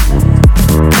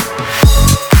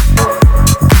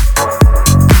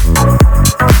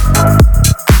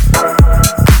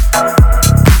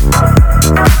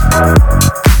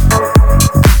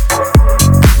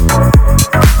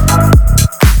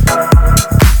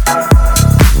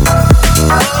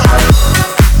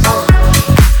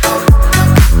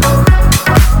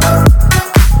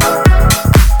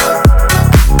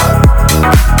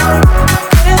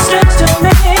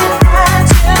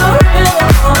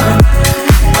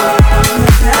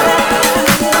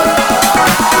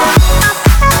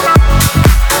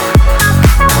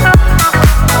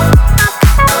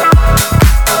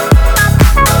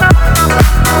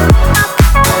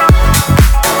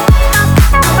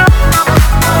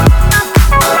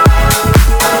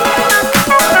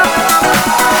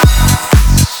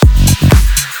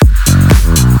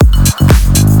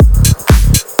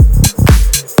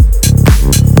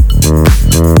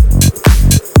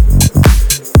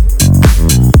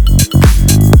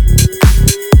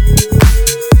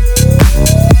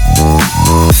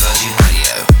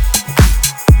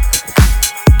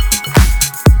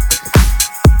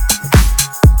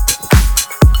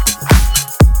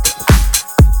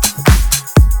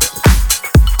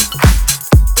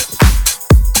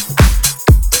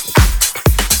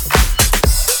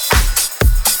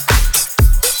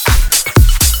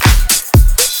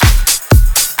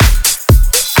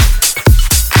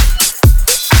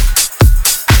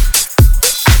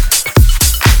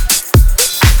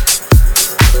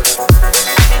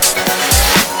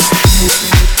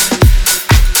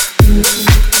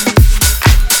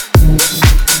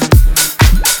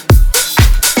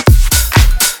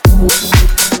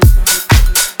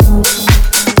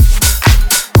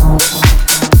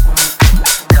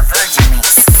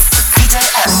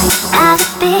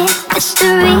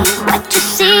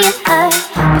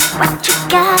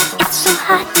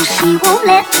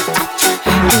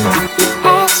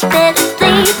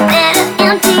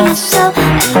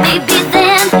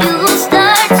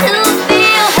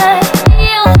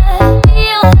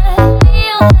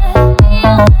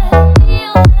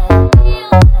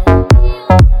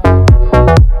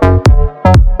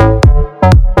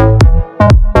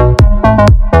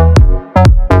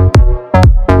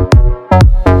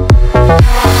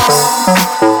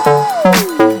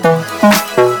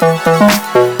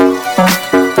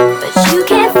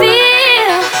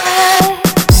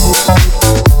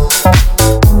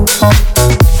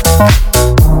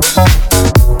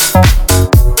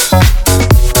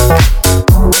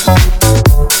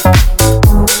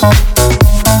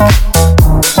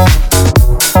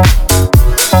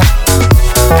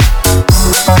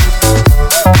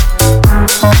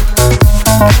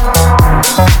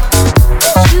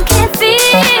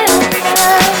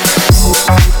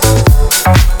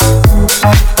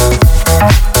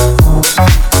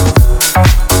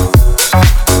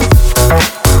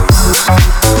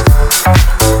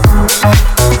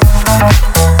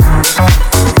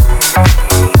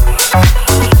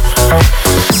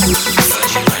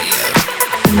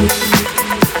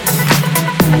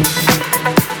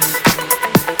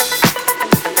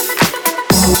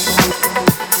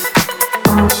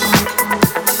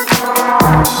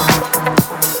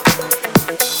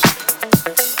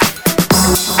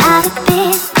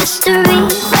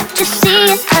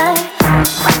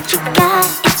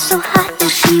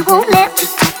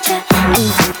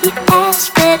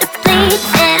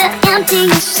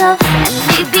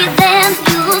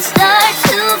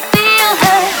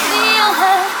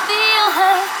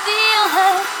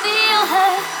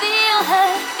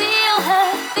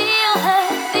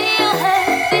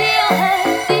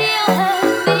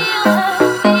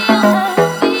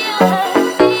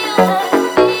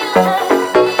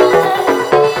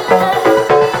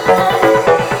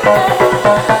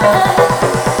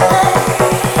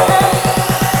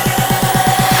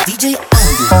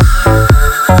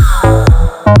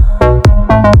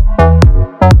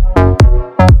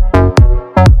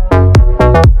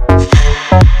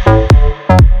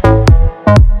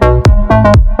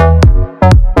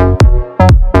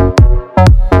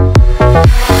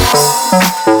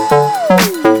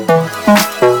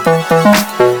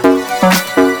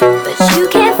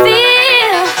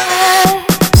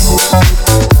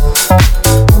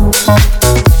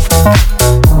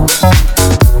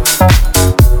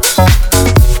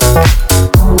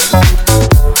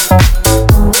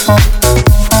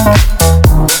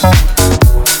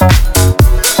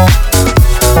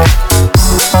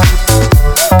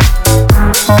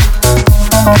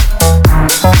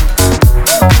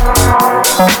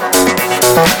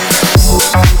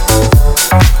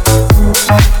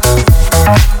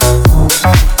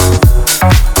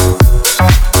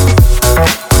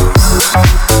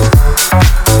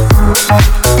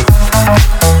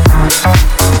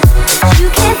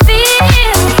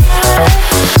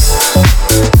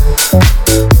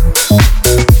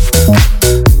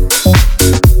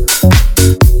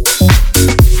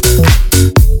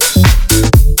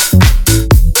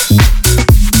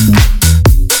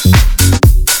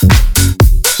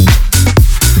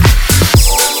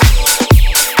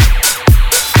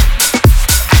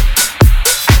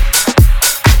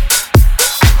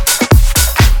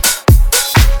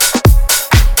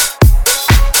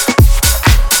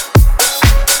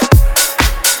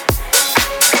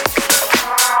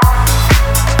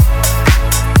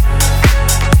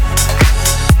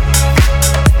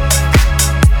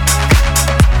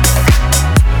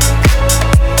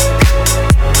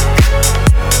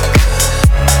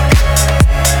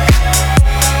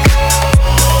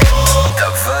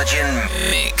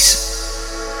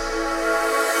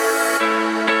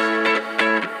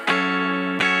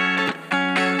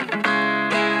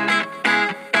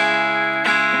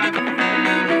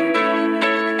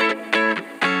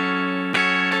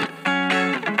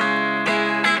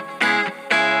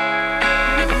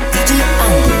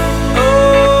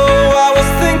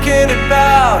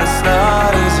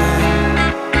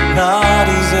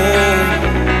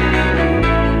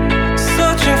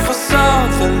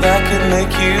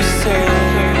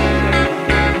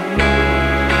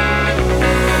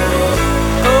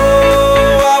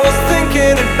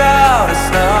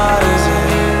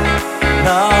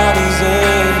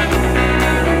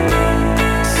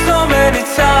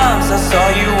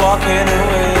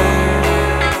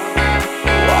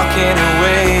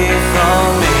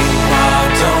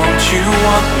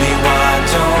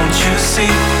 see?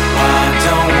 Why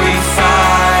don't we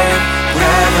fight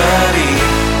gravity?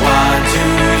 Why do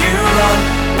you run?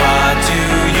 Why do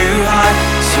you hide?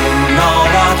 Soon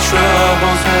all our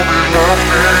troubles will be left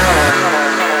behind.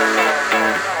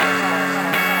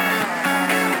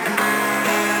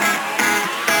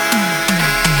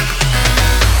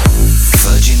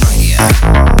 Virgin Radio.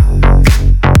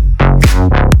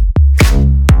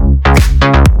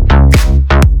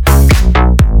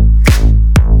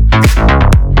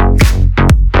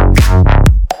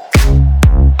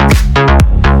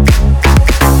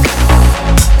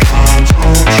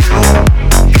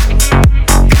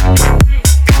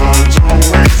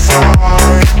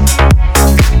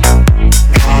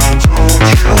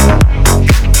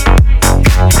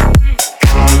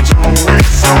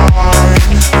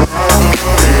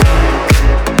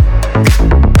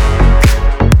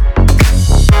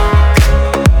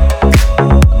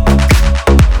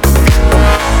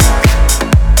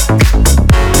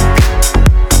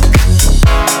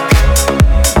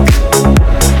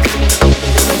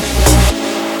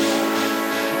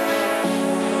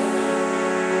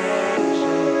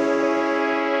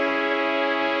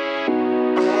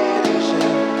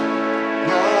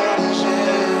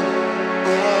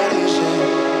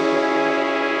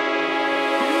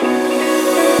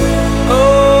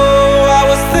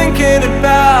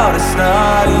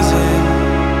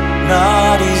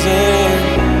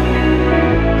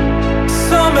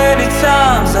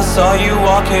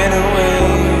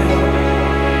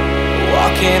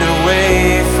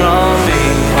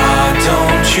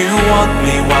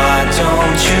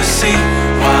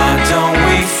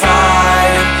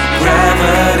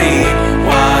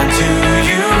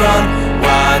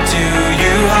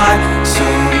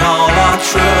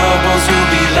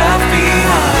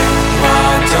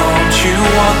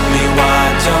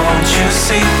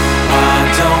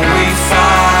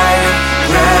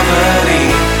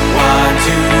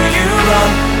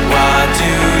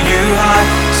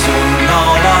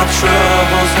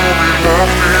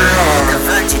 The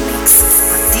Virgin Mix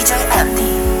with DJ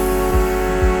ANDI.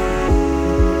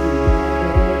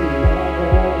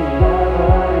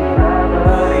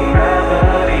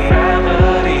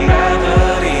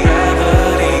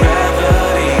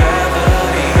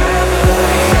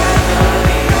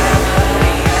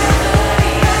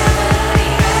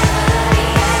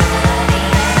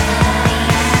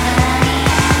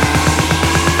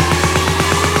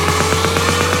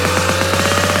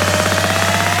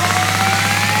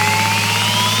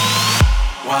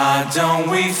 Don't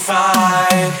we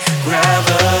fight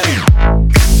gravity?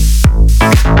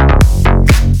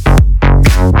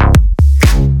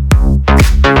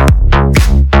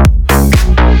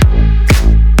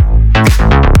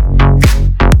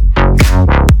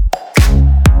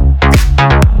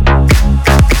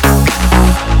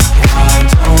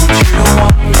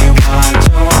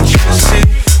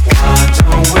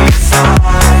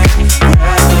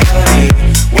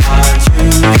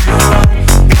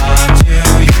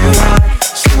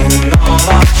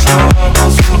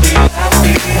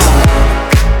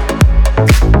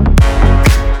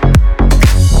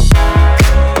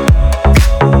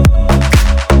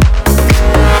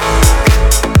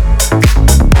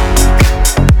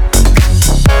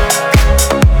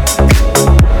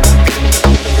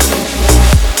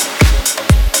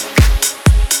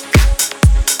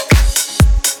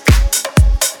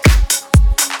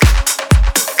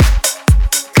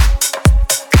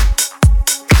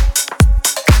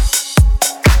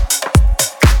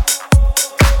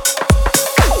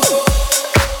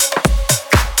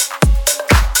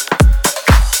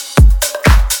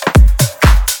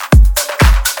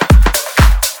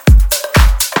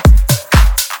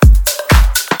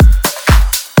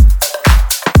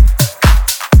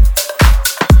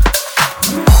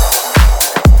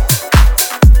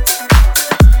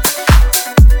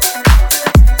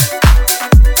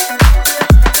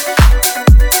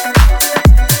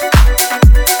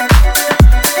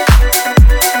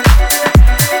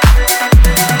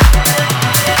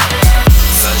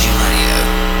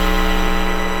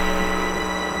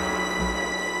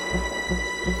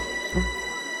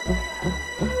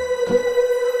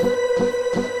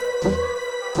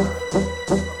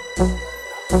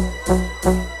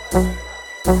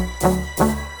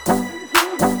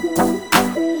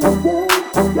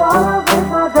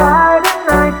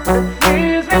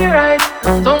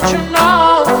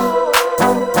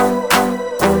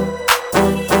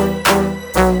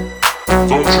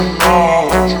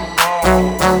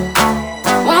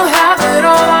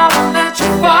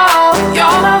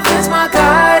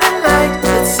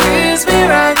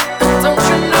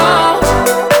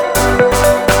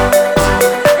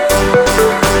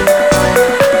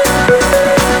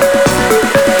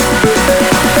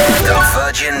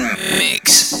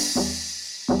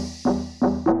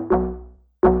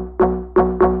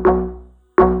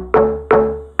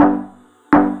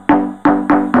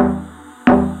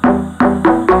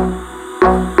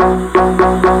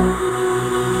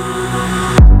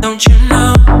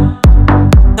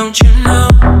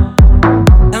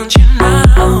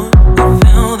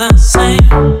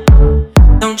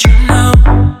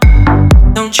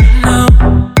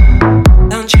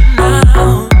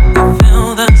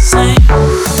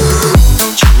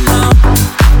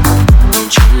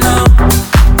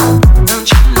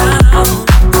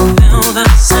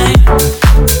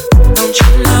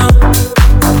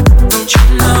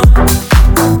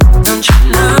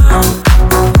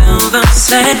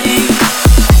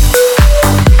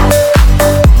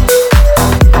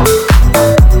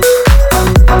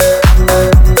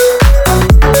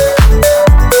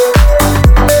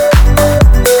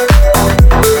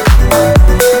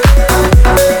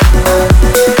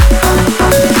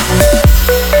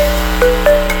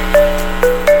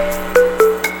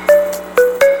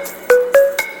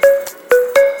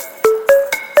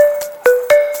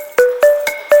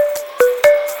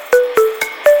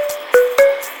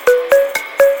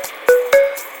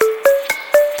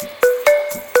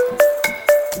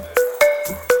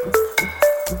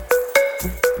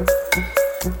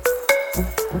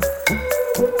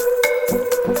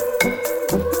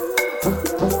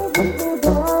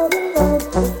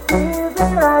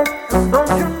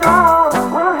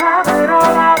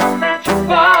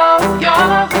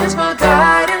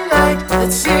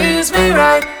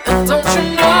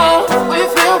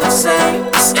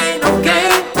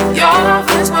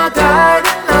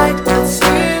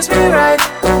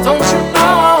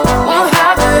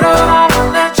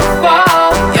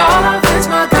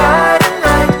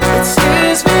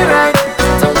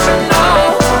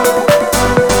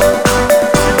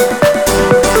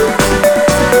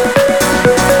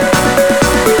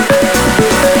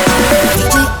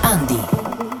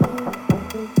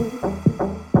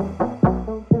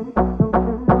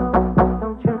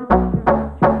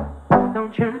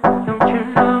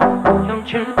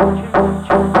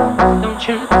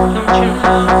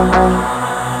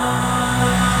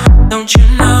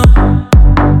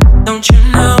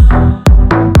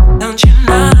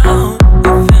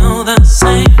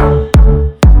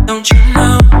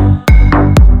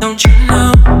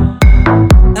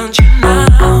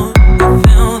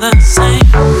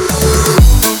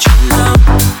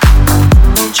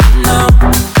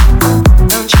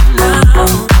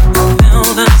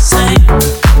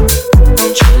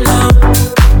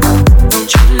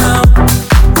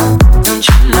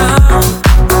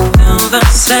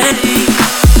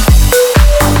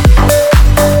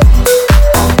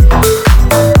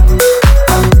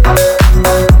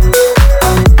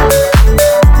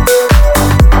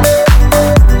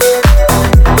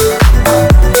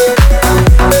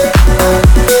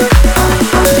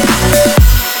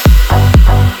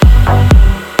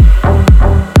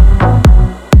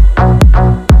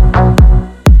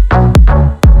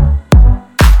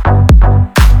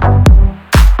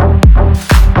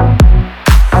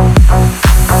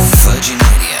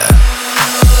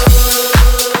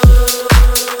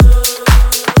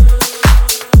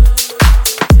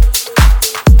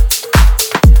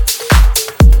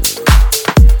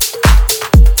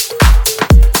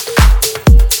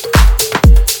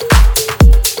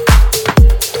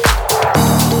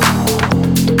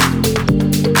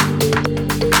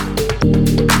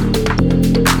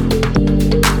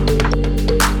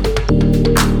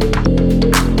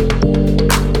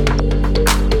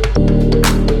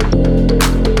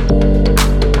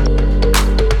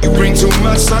 bring too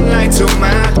much sunlight to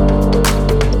my.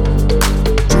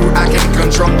 I can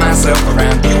control myself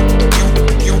around you.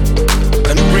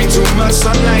 And you bring too much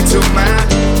sunlight to my.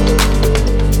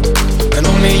 And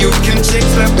only you can chase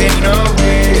the pain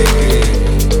away.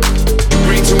 You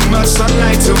bring too much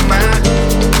sunlight to my.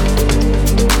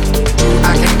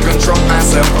 I can control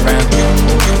myself around you.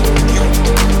 You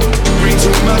bring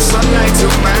too much sunlight to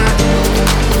my.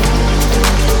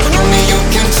 And only you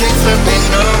can chase the pain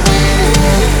away.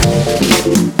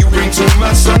 You bring too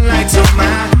much sunlight to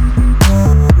my.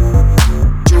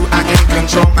 I can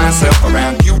control myself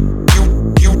around you.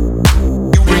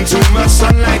 You bring too much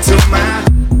sunlight to my.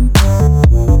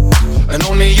 And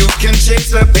only you can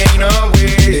chase the pain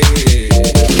away.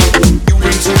 You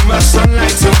bring too much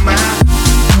sunlight to my.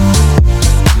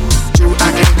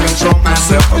 I can control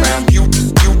myself around you.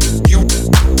 You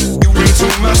bring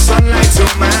too much sunlight to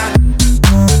my.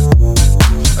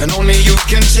 And only you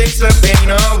can chase the pain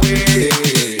away.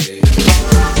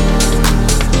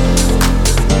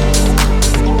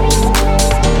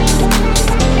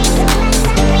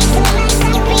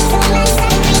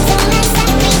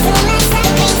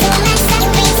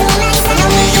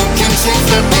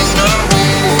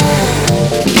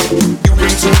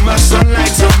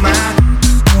 Sunlight to my.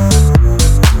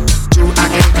 I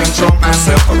can control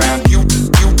myself around you.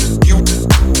 You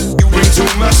bring too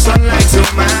much sunlight to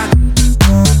my.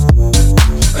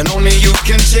 And only you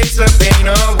can chase the pain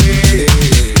away.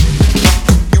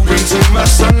 You bring too much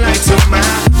sunlight to my.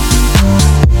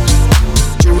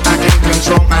 I can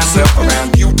control myself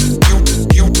around you.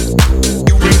 You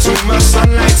bring too much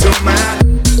sunlight to my.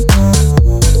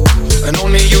 And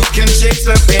only you can chase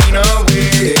the pain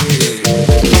away.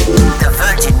 The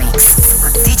Virgin Mix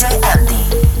with DJ ANDI.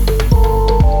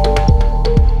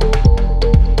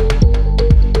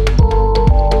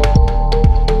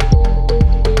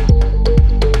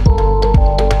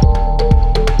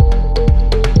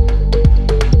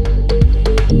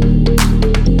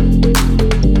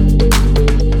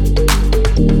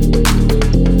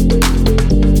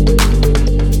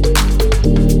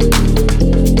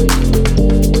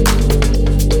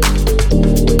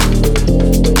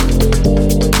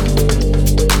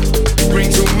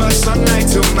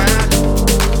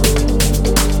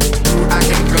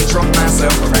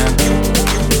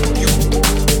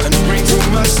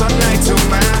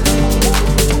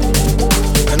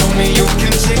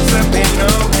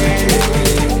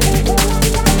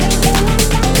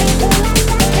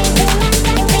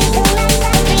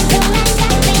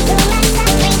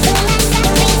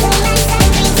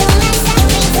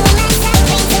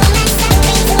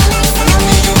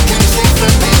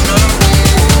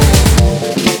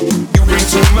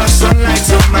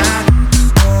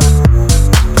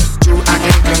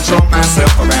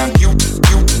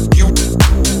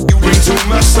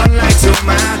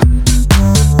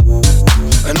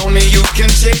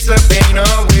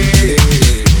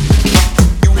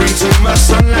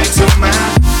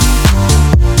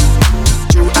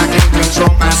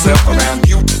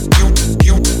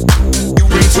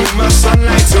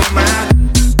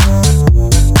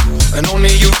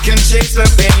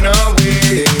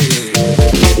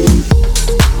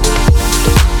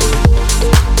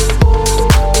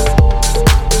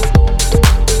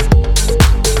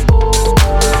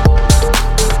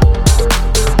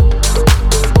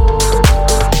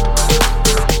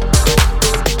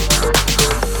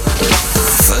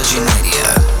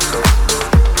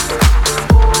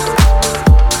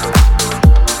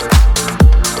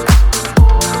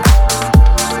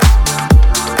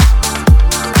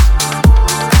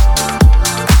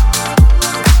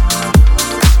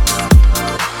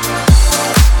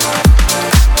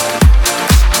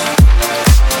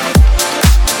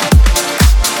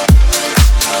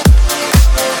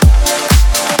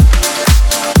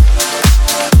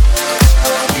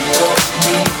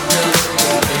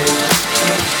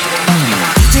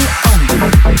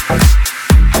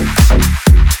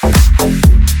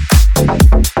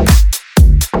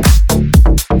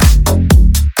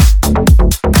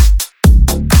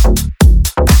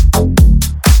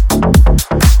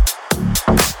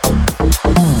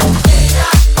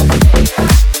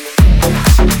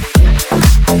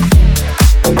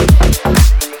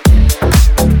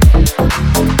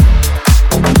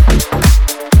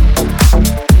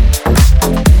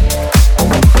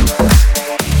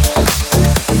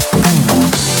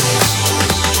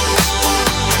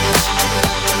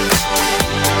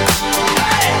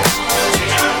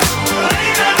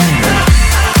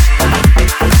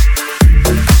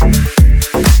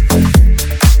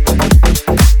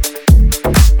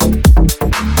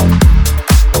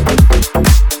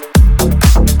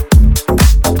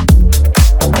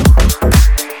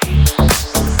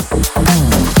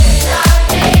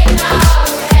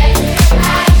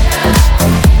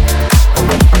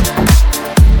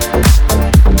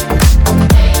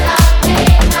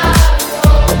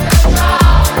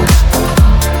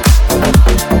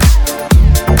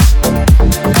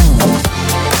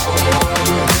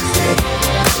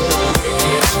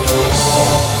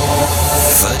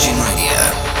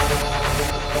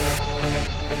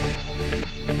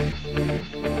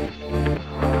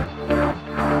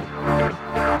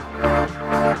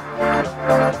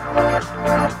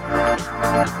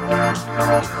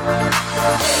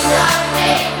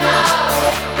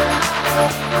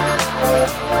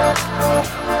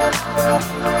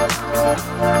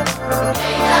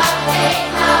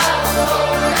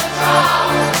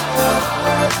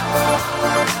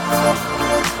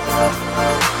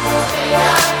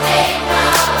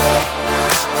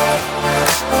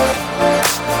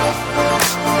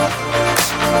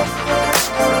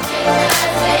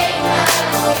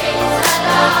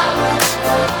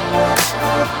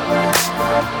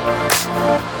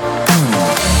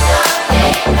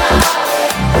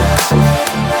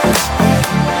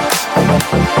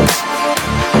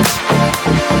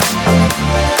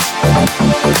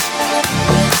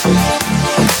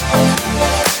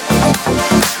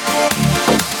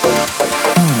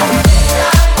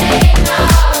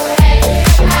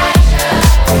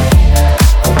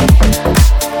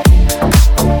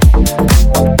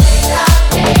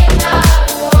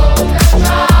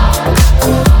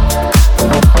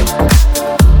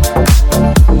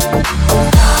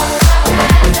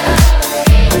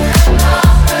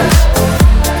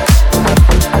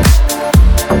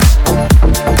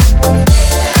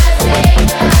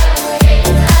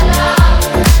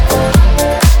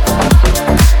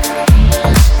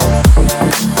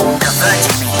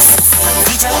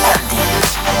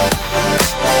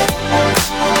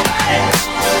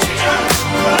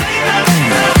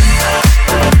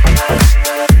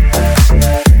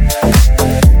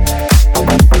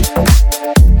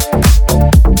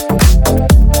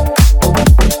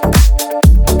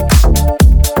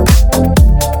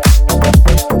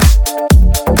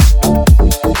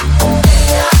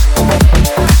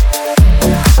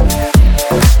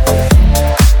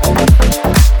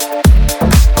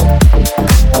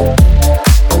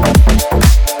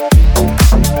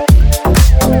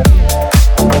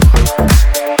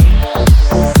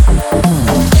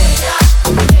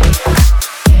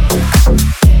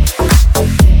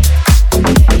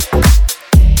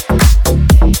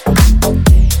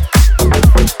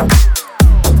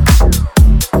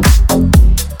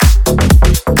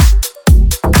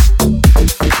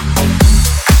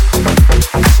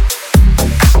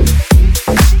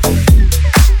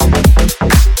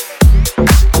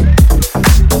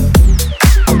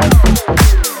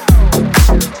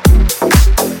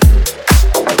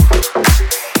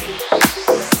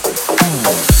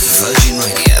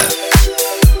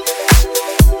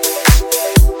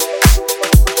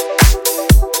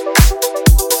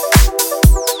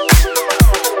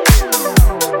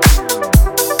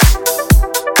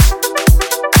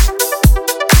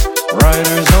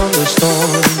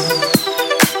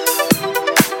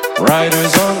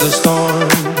 riders on the storm.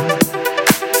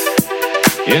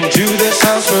 Into this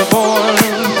house we're born,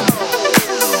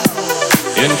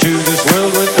 into this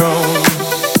world we're thrown.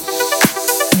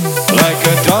 Like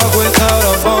a dog without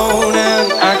a bone,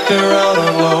 an actor out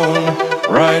on loan,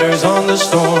 riders on the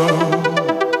storm.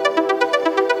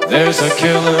 There's a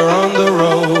killer on the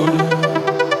road,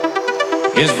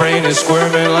 his brain is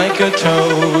squirming like a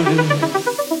toad.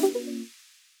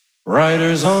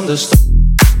 Riders on the storm.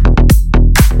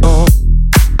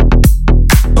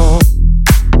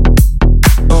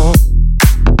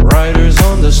 Riders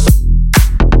on the storm.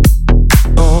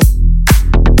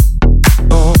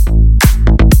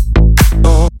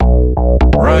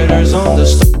 Riders on the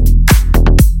storm.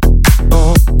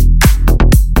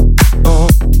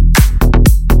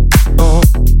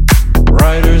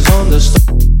 Riders on the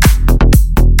storm.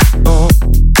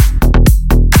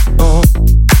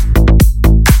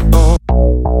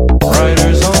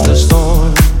 Riders on the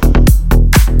storm.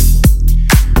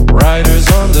 Riders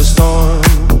on the storm.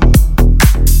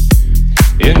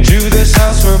 Into this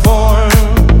house we're born,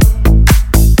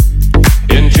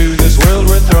 into this world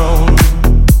we're thrown.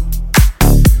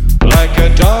 Like a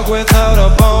dog without a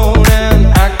bone, an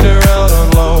actor out on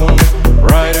loan,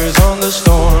 riders on the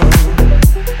storm.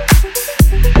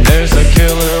 There's a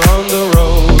killer on the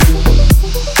road,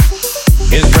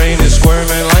 his brain is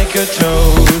squirming like a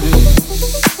toad.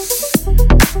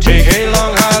 Take a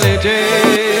long holiday,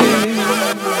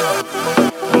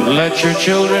 let your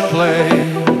children play.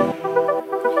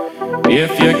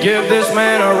 If you give this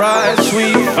man a ride,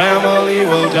 sweet family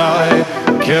will die.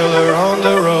 Killer on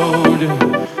the road,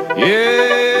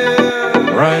 yeah.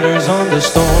 Riders on the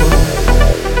storm,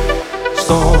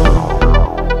 storm,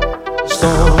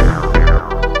 storm,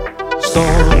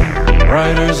 storm.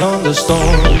 Riders on the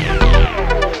storm,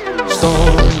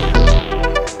 storm,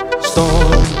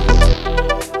 storm,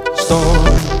 storm.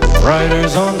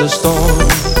 Riders on the storm,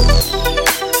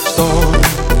 storm,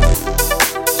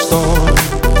 storm.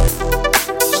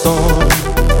 Storm,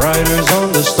 riders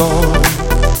on the storm,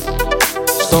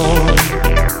 storm,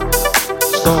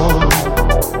 storm,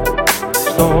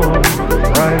 storm,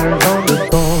 riders on the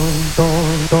storm,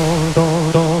 storm,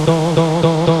 storm,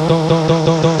 storm,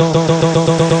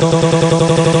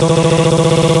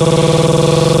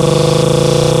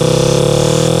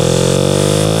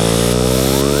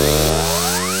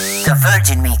 The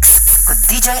Virgin Mix with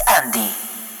DJ Andy.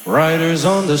 Riders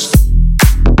on the storm.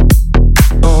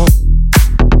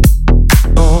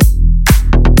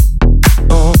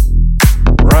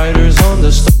 Riders on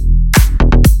the storm.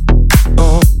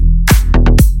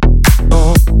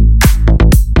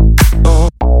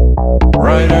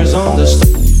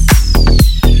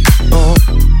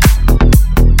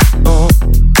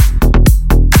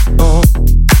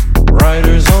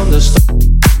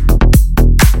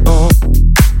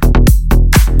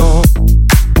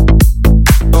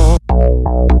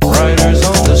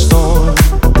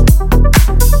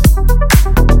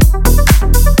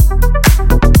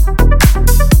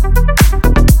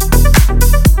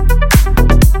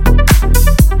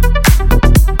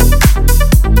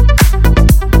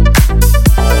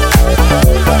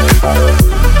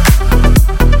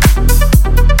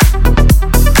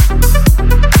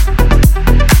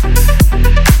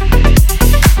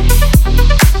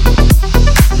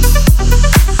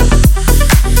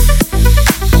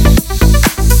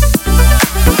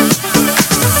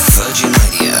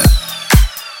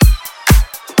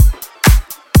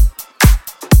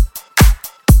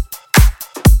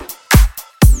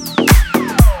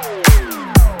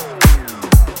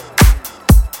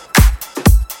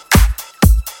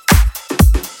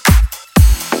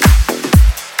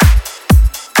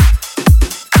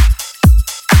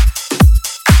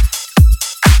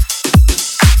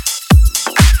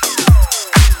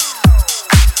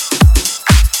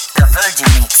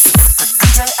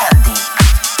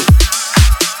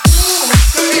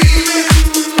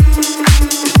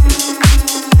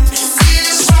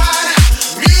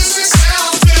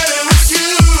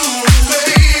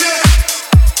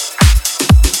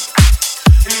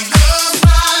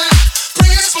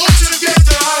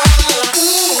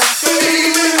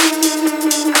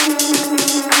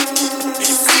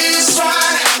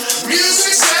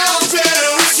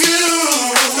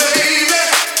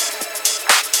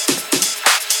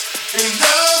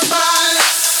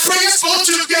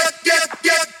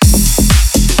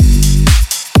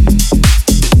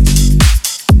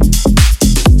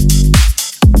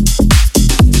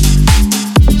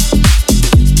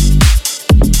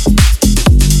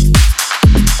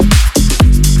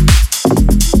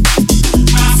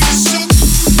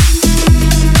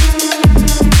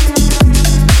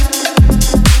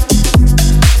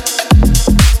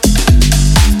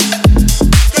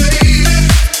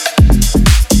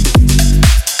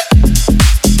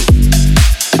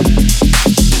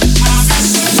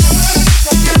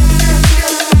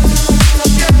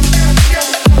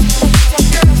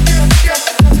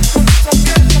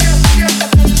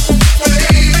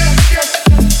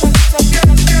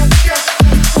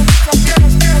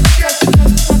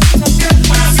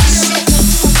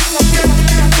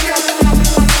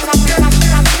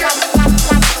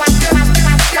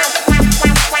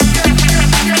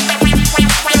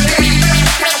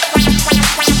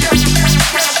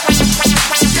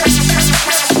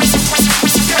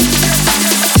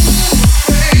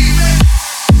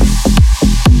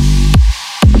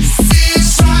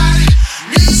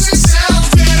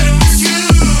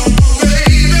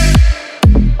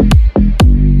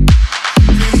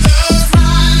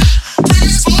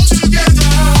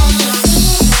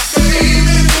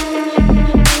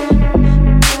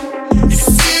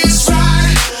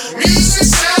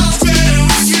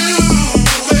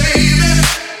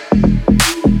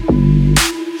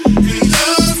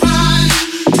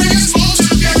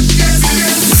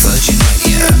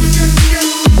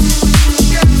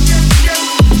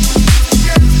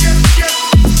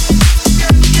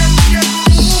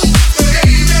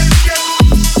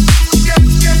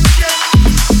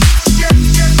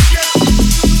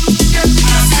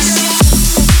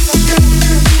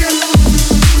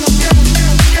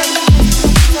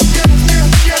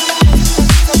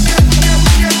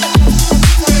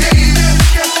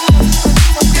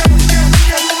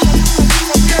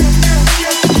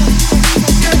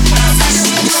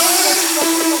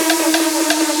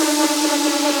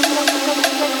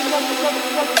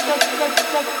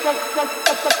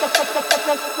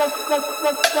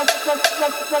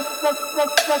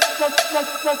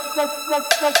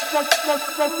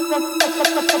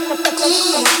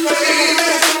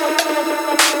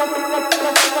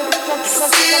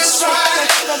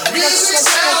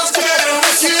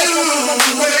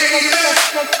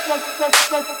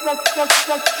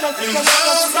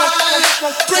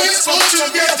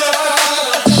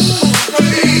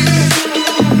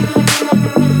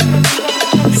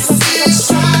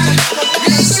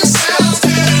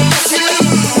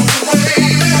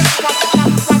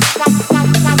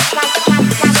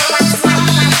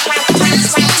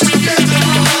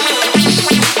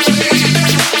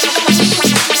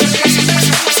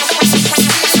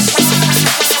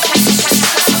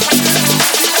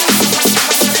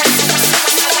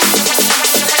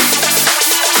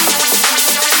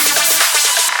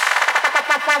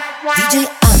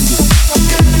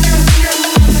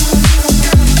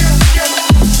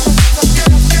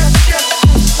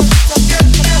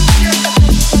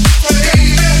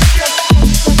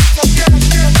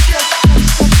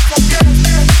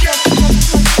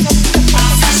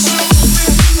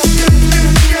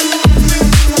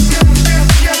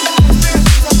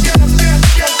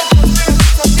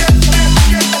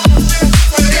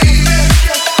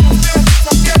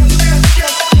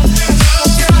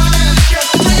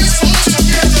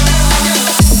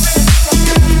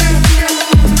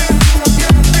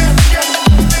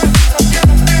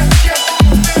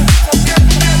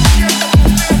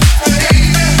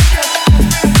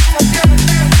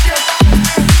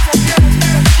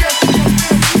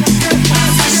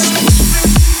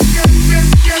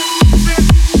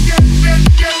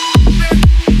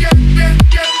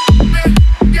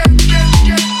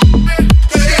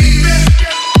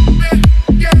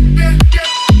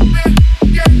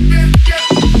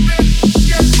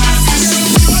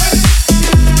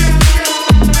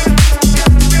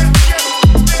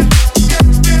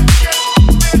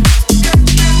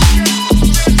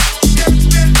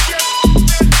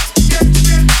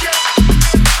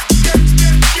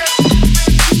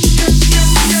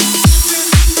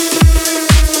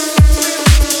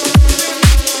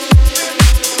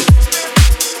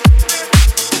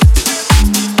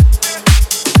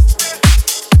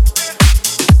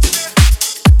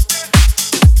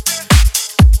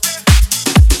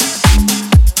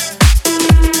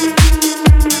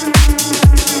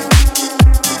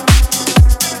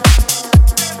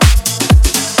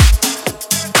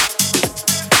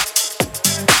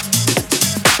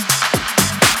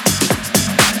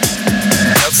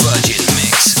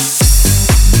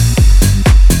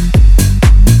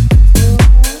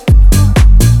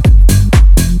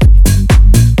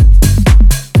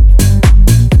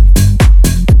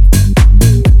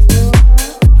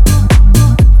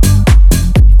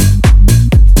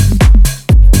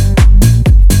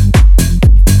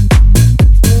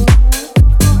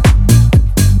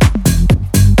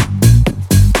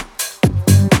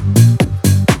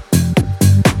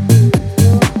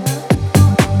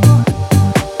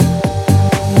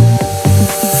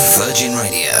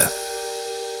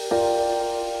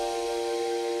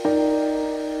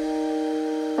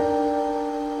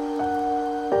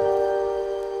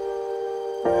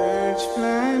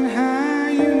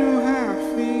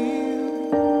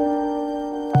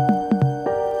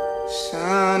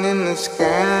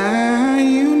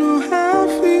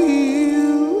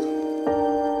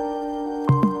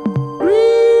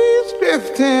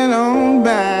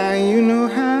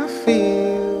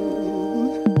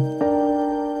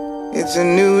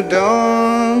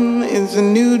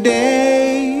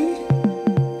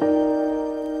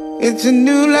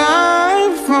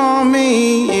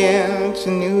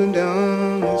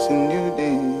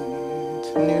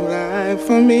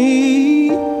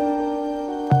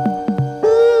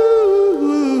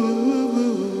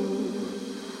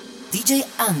 DJ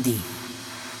ANDI.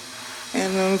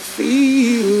 And I'm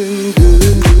feeling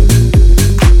good.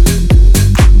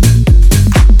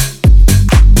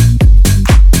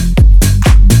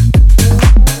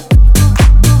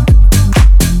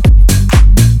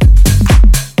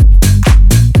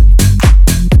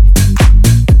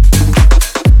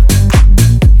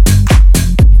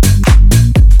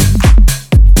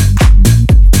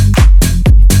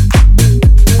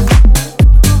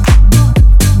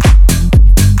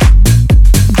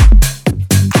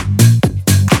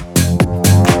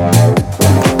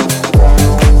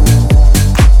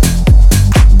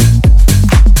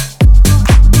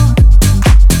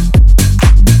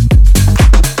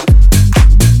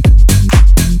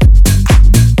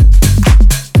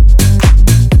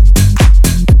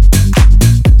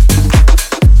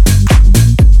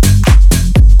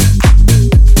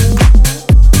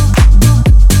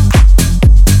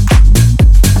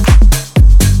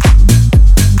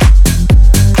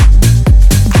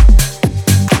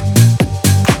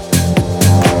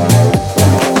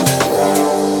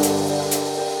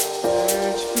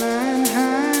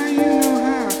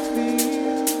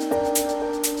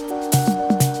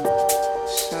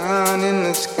 in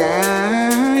the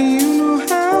sky, you know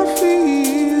how I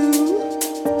feel.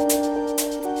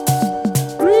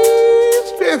 Breeze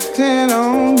drifting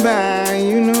on by,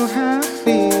 you know how I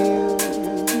feel.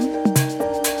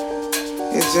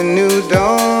 It's a new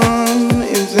dawn,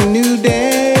 it's a new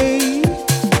day,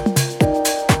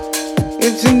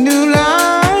 it's a new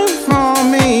life for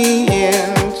me.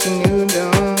 Yeah, it's a new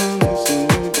dawn, it's a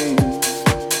new day,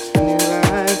 it's a new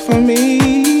life for me.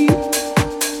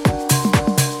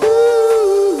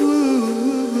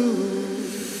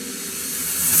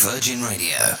 Virgin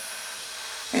Radio.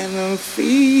 And I'm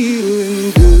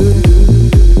feeling good.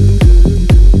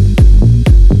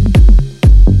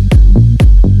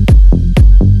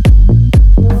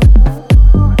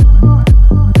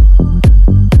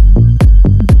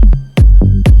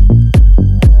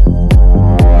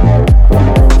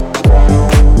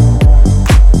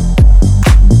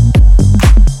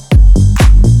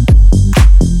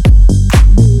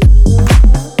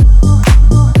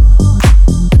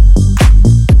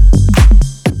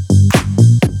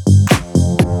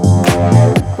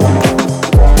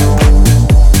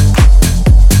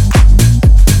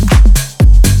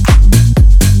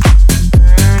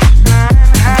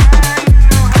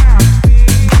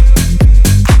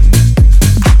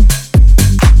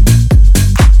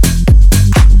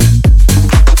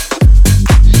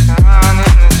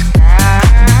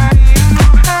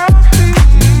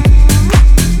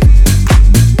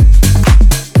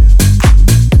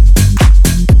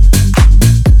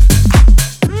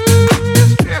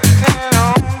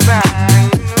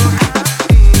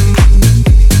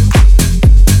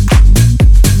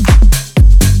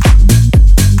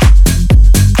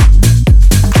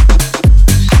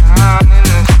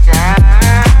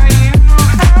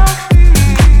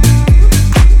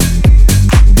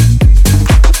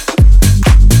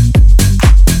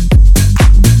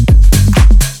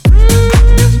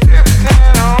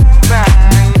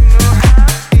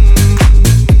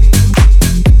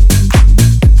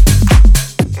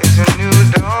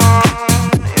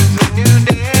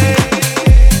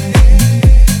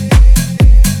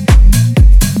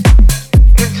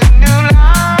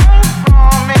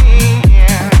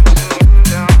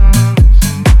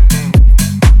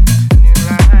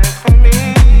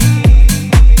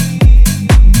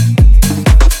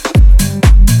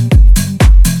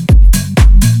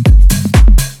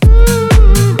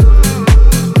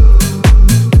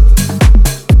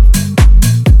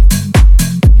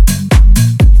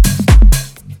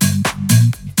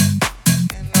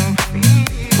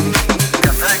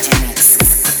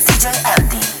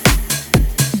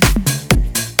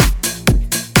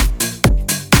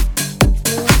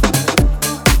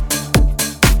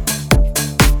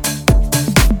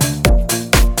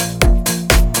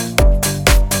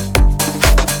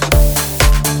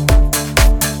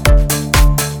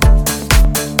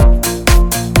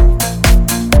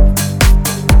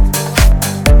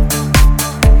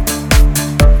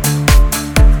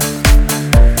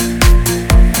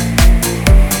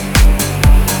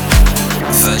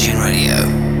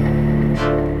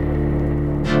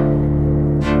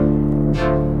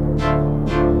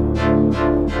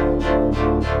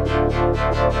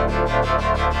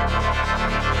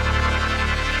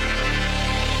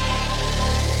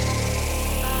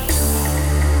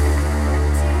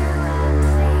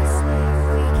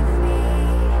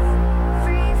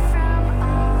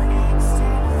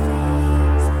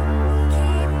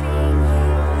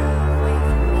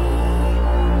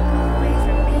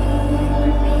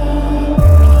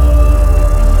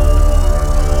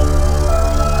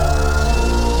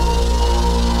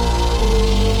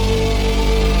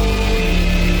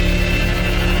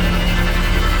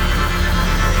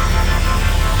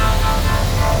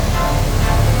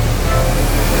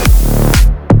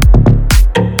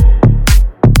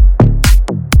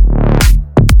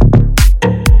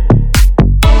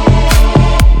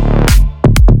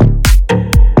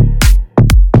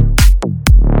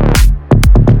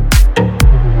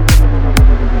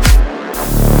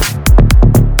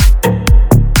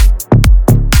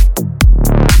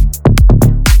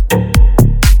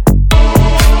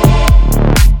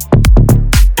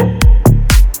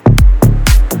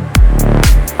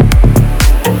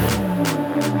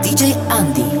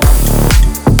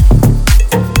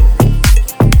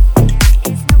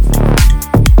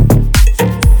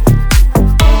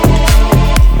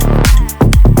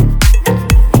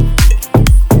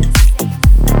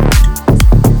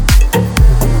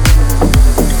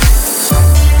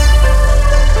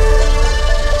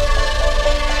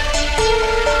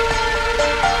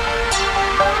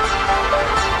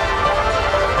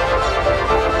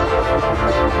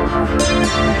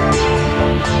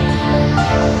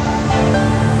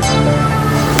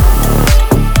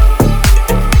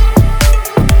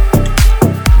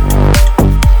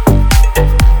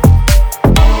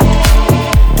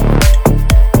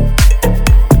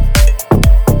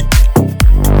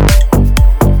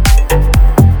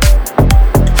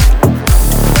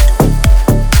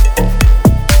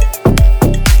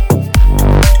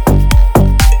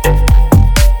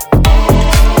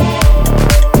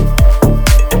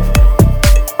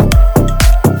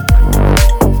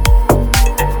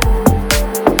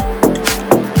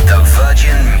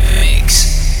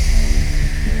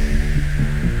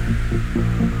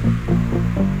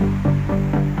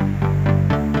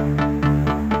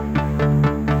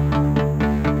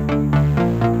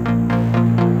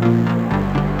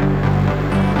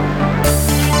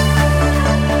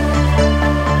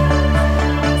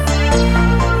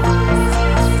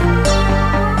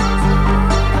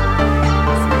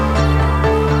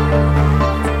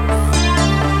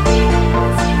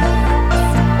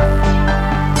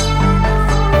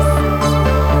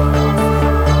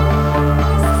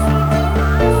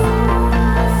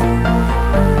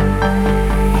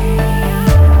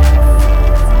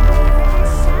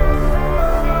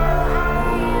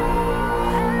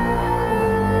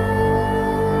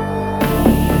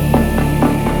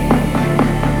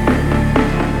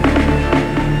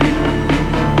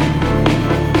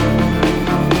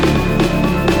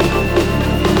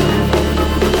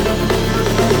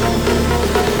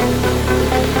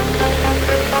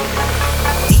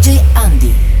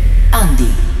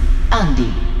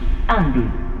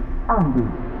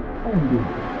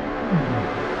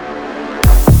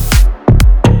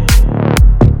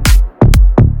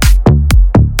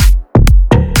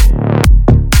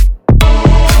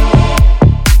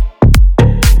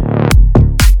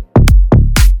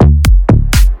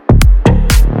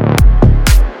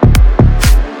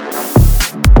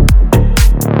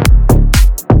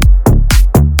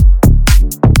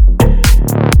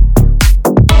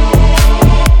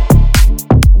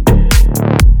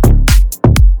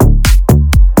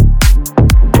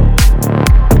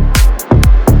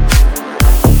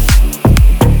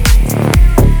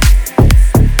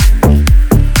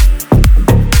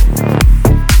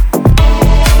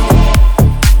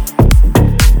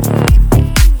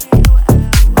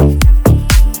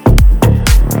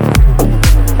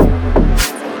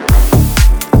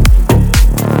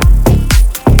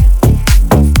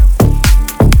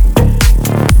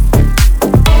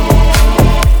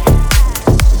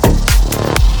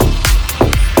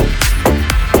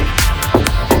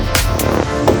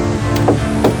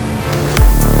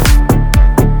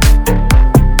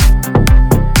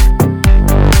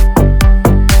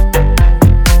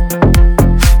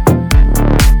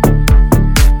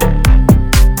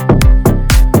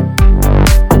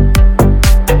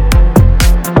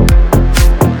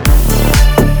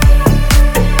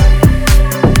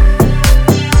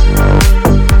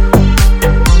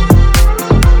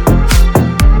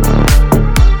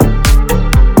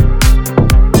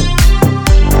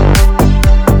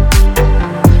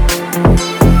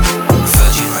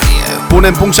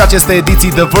 punem punct și aceste ediții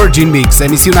The Virgin Mix,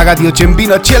 emisiunea radio ce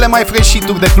îmbină cele mai fresh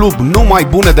hituri de club, numai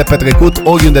bune de petrecut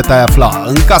oriunde te-ai afla.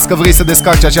 În caz că vrei să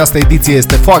descarci această ediție,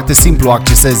 este foarte simplu,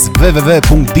 accesezi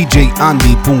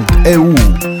www.djandi.eu.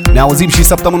 Ne auzim și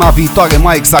săptămâna viitoare,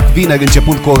 mai exact vineri,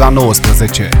 începând cu ora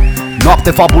 19.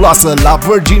 Noapte fabuloasă la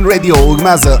Virgin Radio,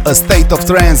 urmează A State of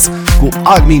Trance cu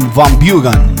Armin van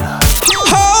Buuren.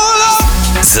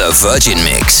 The Virgin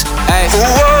Mix.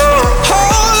 Hey.